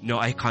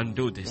 I can't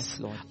do this.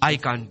 I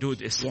can't do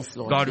this.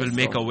 God will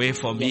make a way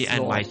for me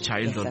and my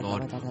child, oh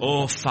Lord.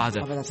 Oh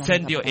Father,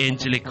 send your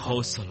angelic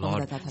host, oh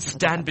Lord.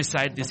 Stand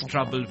beside these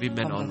troubled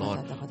women, oh Lord.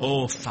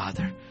 Oh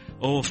Father.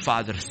 Oh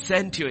Father,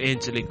 send your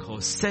angelic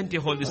host, send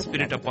your Holy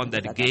Spirit upon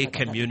that gay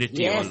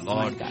community, oh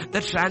Lord,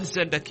 the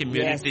transgender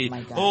community.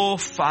 Oh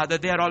Father,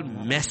 they are all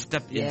messed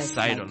up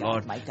inside, oh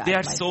Lord. They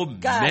are so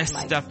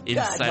messed up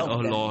inside, oh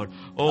Lord.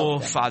 Oh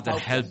Father,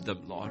 help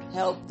them, Lord.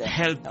 Help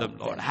them,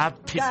 Lord.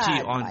 Have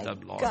pity on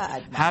them, Lord.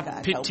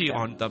 Have pity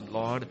on them,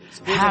 Lord.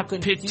 Have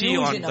pity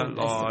on them,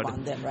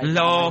 Lord.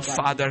 Lord,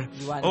 Father,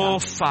 oh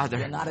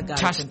Father,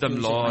 touch them,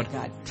 Lord.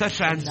 The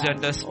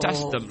transgenders,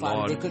 touch them,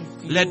 Lord.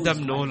 Let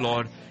them know,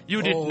 Lord,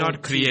 you did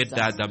not create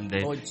them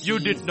there. You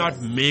did not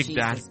make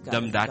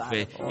them that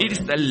way. It is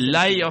the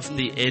lie of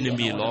the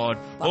enemy, Lord.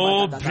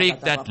 Oh, break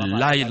that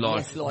lie,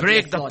 Lord.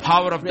 Break the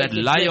power of that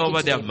lie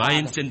over their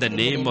minds in the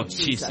name of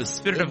Jesus.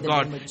 Spirit of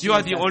God, you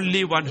are the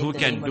only one who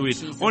can do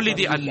it. Only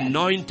the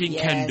anointing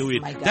can do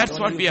it. That's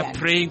what we are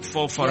praying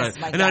for us.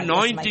 An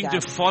anointing to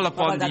fall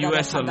upon the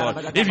U.S., oh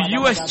Lord. If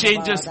U.S.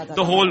 changes,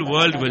 the whole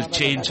world will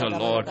change, oh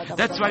Lord.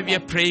 That's why we are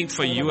praying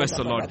for U.S.,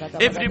 oh Lord.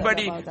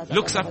 Everybody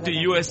looks up to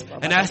U.S.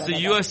 and as the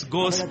U.S.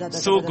 goes,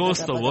 so goes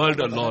the world,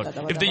 O Lord.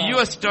 If the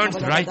U.S.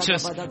 turns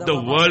righteous,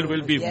 the world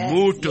will be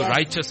moved to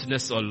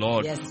righteousness, O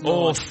Lord.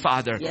 Oh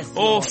Father,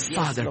 oh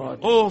Father,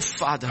 oh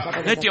Father,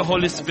 let your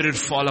Holy Spirit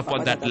fall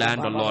upon that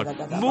land, O Lord.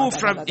 Move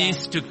from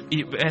east to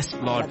west,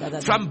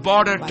 Lord. From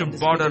border to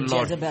border,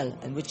 Lord.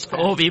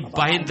 Oh, we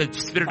bind the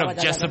spirit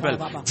of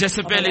Jezebel.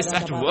 Jezebel is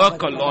at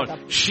work, O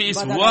Lord. She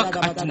is work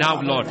at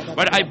now, Lord.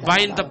 But I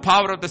bind the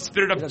power of the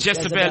spirit of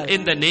Jezebel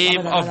in the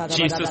name of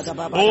Jesus.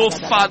 Oh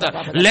Father,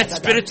 let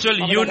spiritual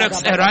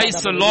eunuchs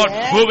arise, O Lord,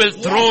 who will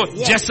throw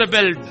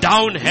Jezebel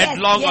down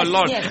headlong, O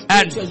Lord,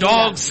 and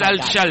dogs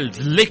shall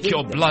lick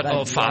your blood,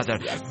 O Father.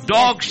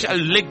 Dogs shall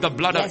lick the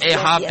blood of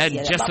Ahab and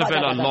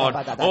Jezebel, O Lord.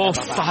 Oh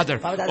Father,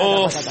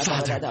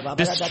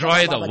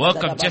 destroy the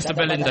work of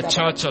Jezebel in the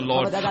church, O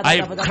Lord.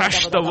 I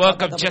crush the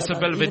work of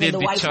Jezebel within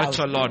the church,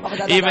 O Lord,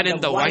 even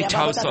in the White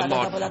House, O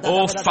Lord.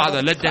 Oh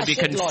Father, let there be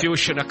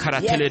confusion.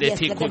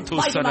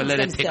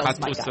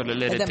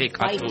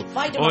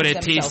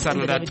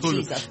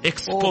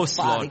 Expose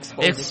Lord.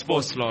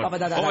 Expose, Lord.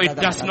 Oh, it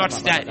does not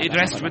stand. It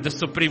rests with the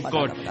Supreme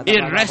Court.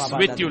 It rests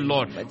with you,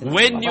 Lord.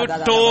 When you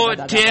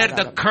tear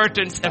the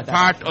curtains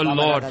apart, oh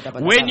Lord,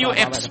 when you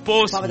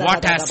expose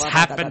what has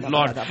happened,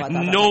 Lord,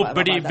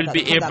 nobody will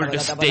be able to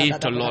stay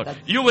it, oh Lord.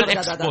 You will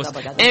expose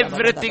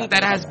everything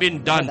that has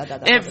been done,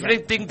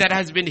 everything that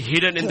has been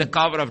hidden in the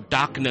cover of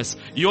darkness.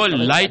 Your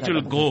light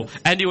will go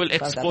and you will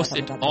expose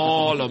it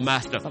all, oh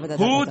Master.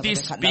 Who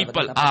these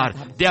people are?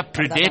 They are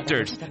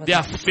predators. They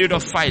are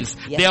pedophiles.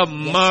 They are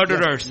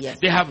murderers.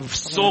 They have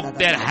soaked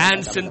their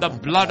hands in the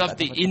blood of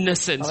the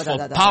innocents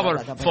for power,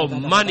 for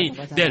money.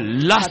 Their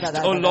lust,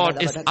 oh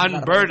Lord, is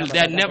unburdened. They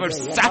are never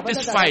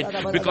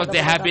satisfied because they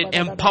have been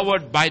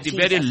empowered by the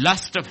very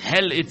lust of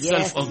hell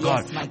itself, oh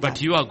God.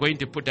 But you are going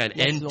to put an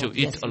end to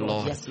it, oh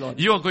Lord.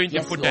 You are going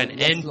to put an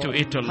end to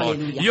it, oh Lord.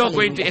 You are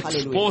going to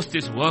expose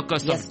these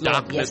workers of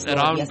darkness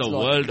around the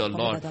world, oh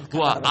Lord,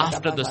 who are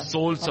after the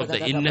souls of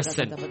the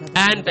innocent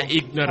and the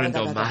ignorant,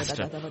 oh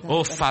Master.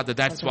 Oh Father,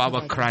 that's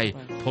our cry.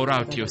 Pour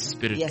out your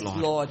Spirit,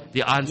 Lord.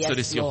 The answer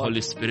is your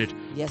Holy Spirit.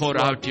 Pour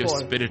out your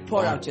Spirit, Lord.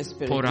 Pour out your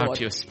Spirit,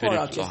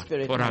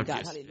 Lord. Pour out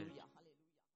your Spirit.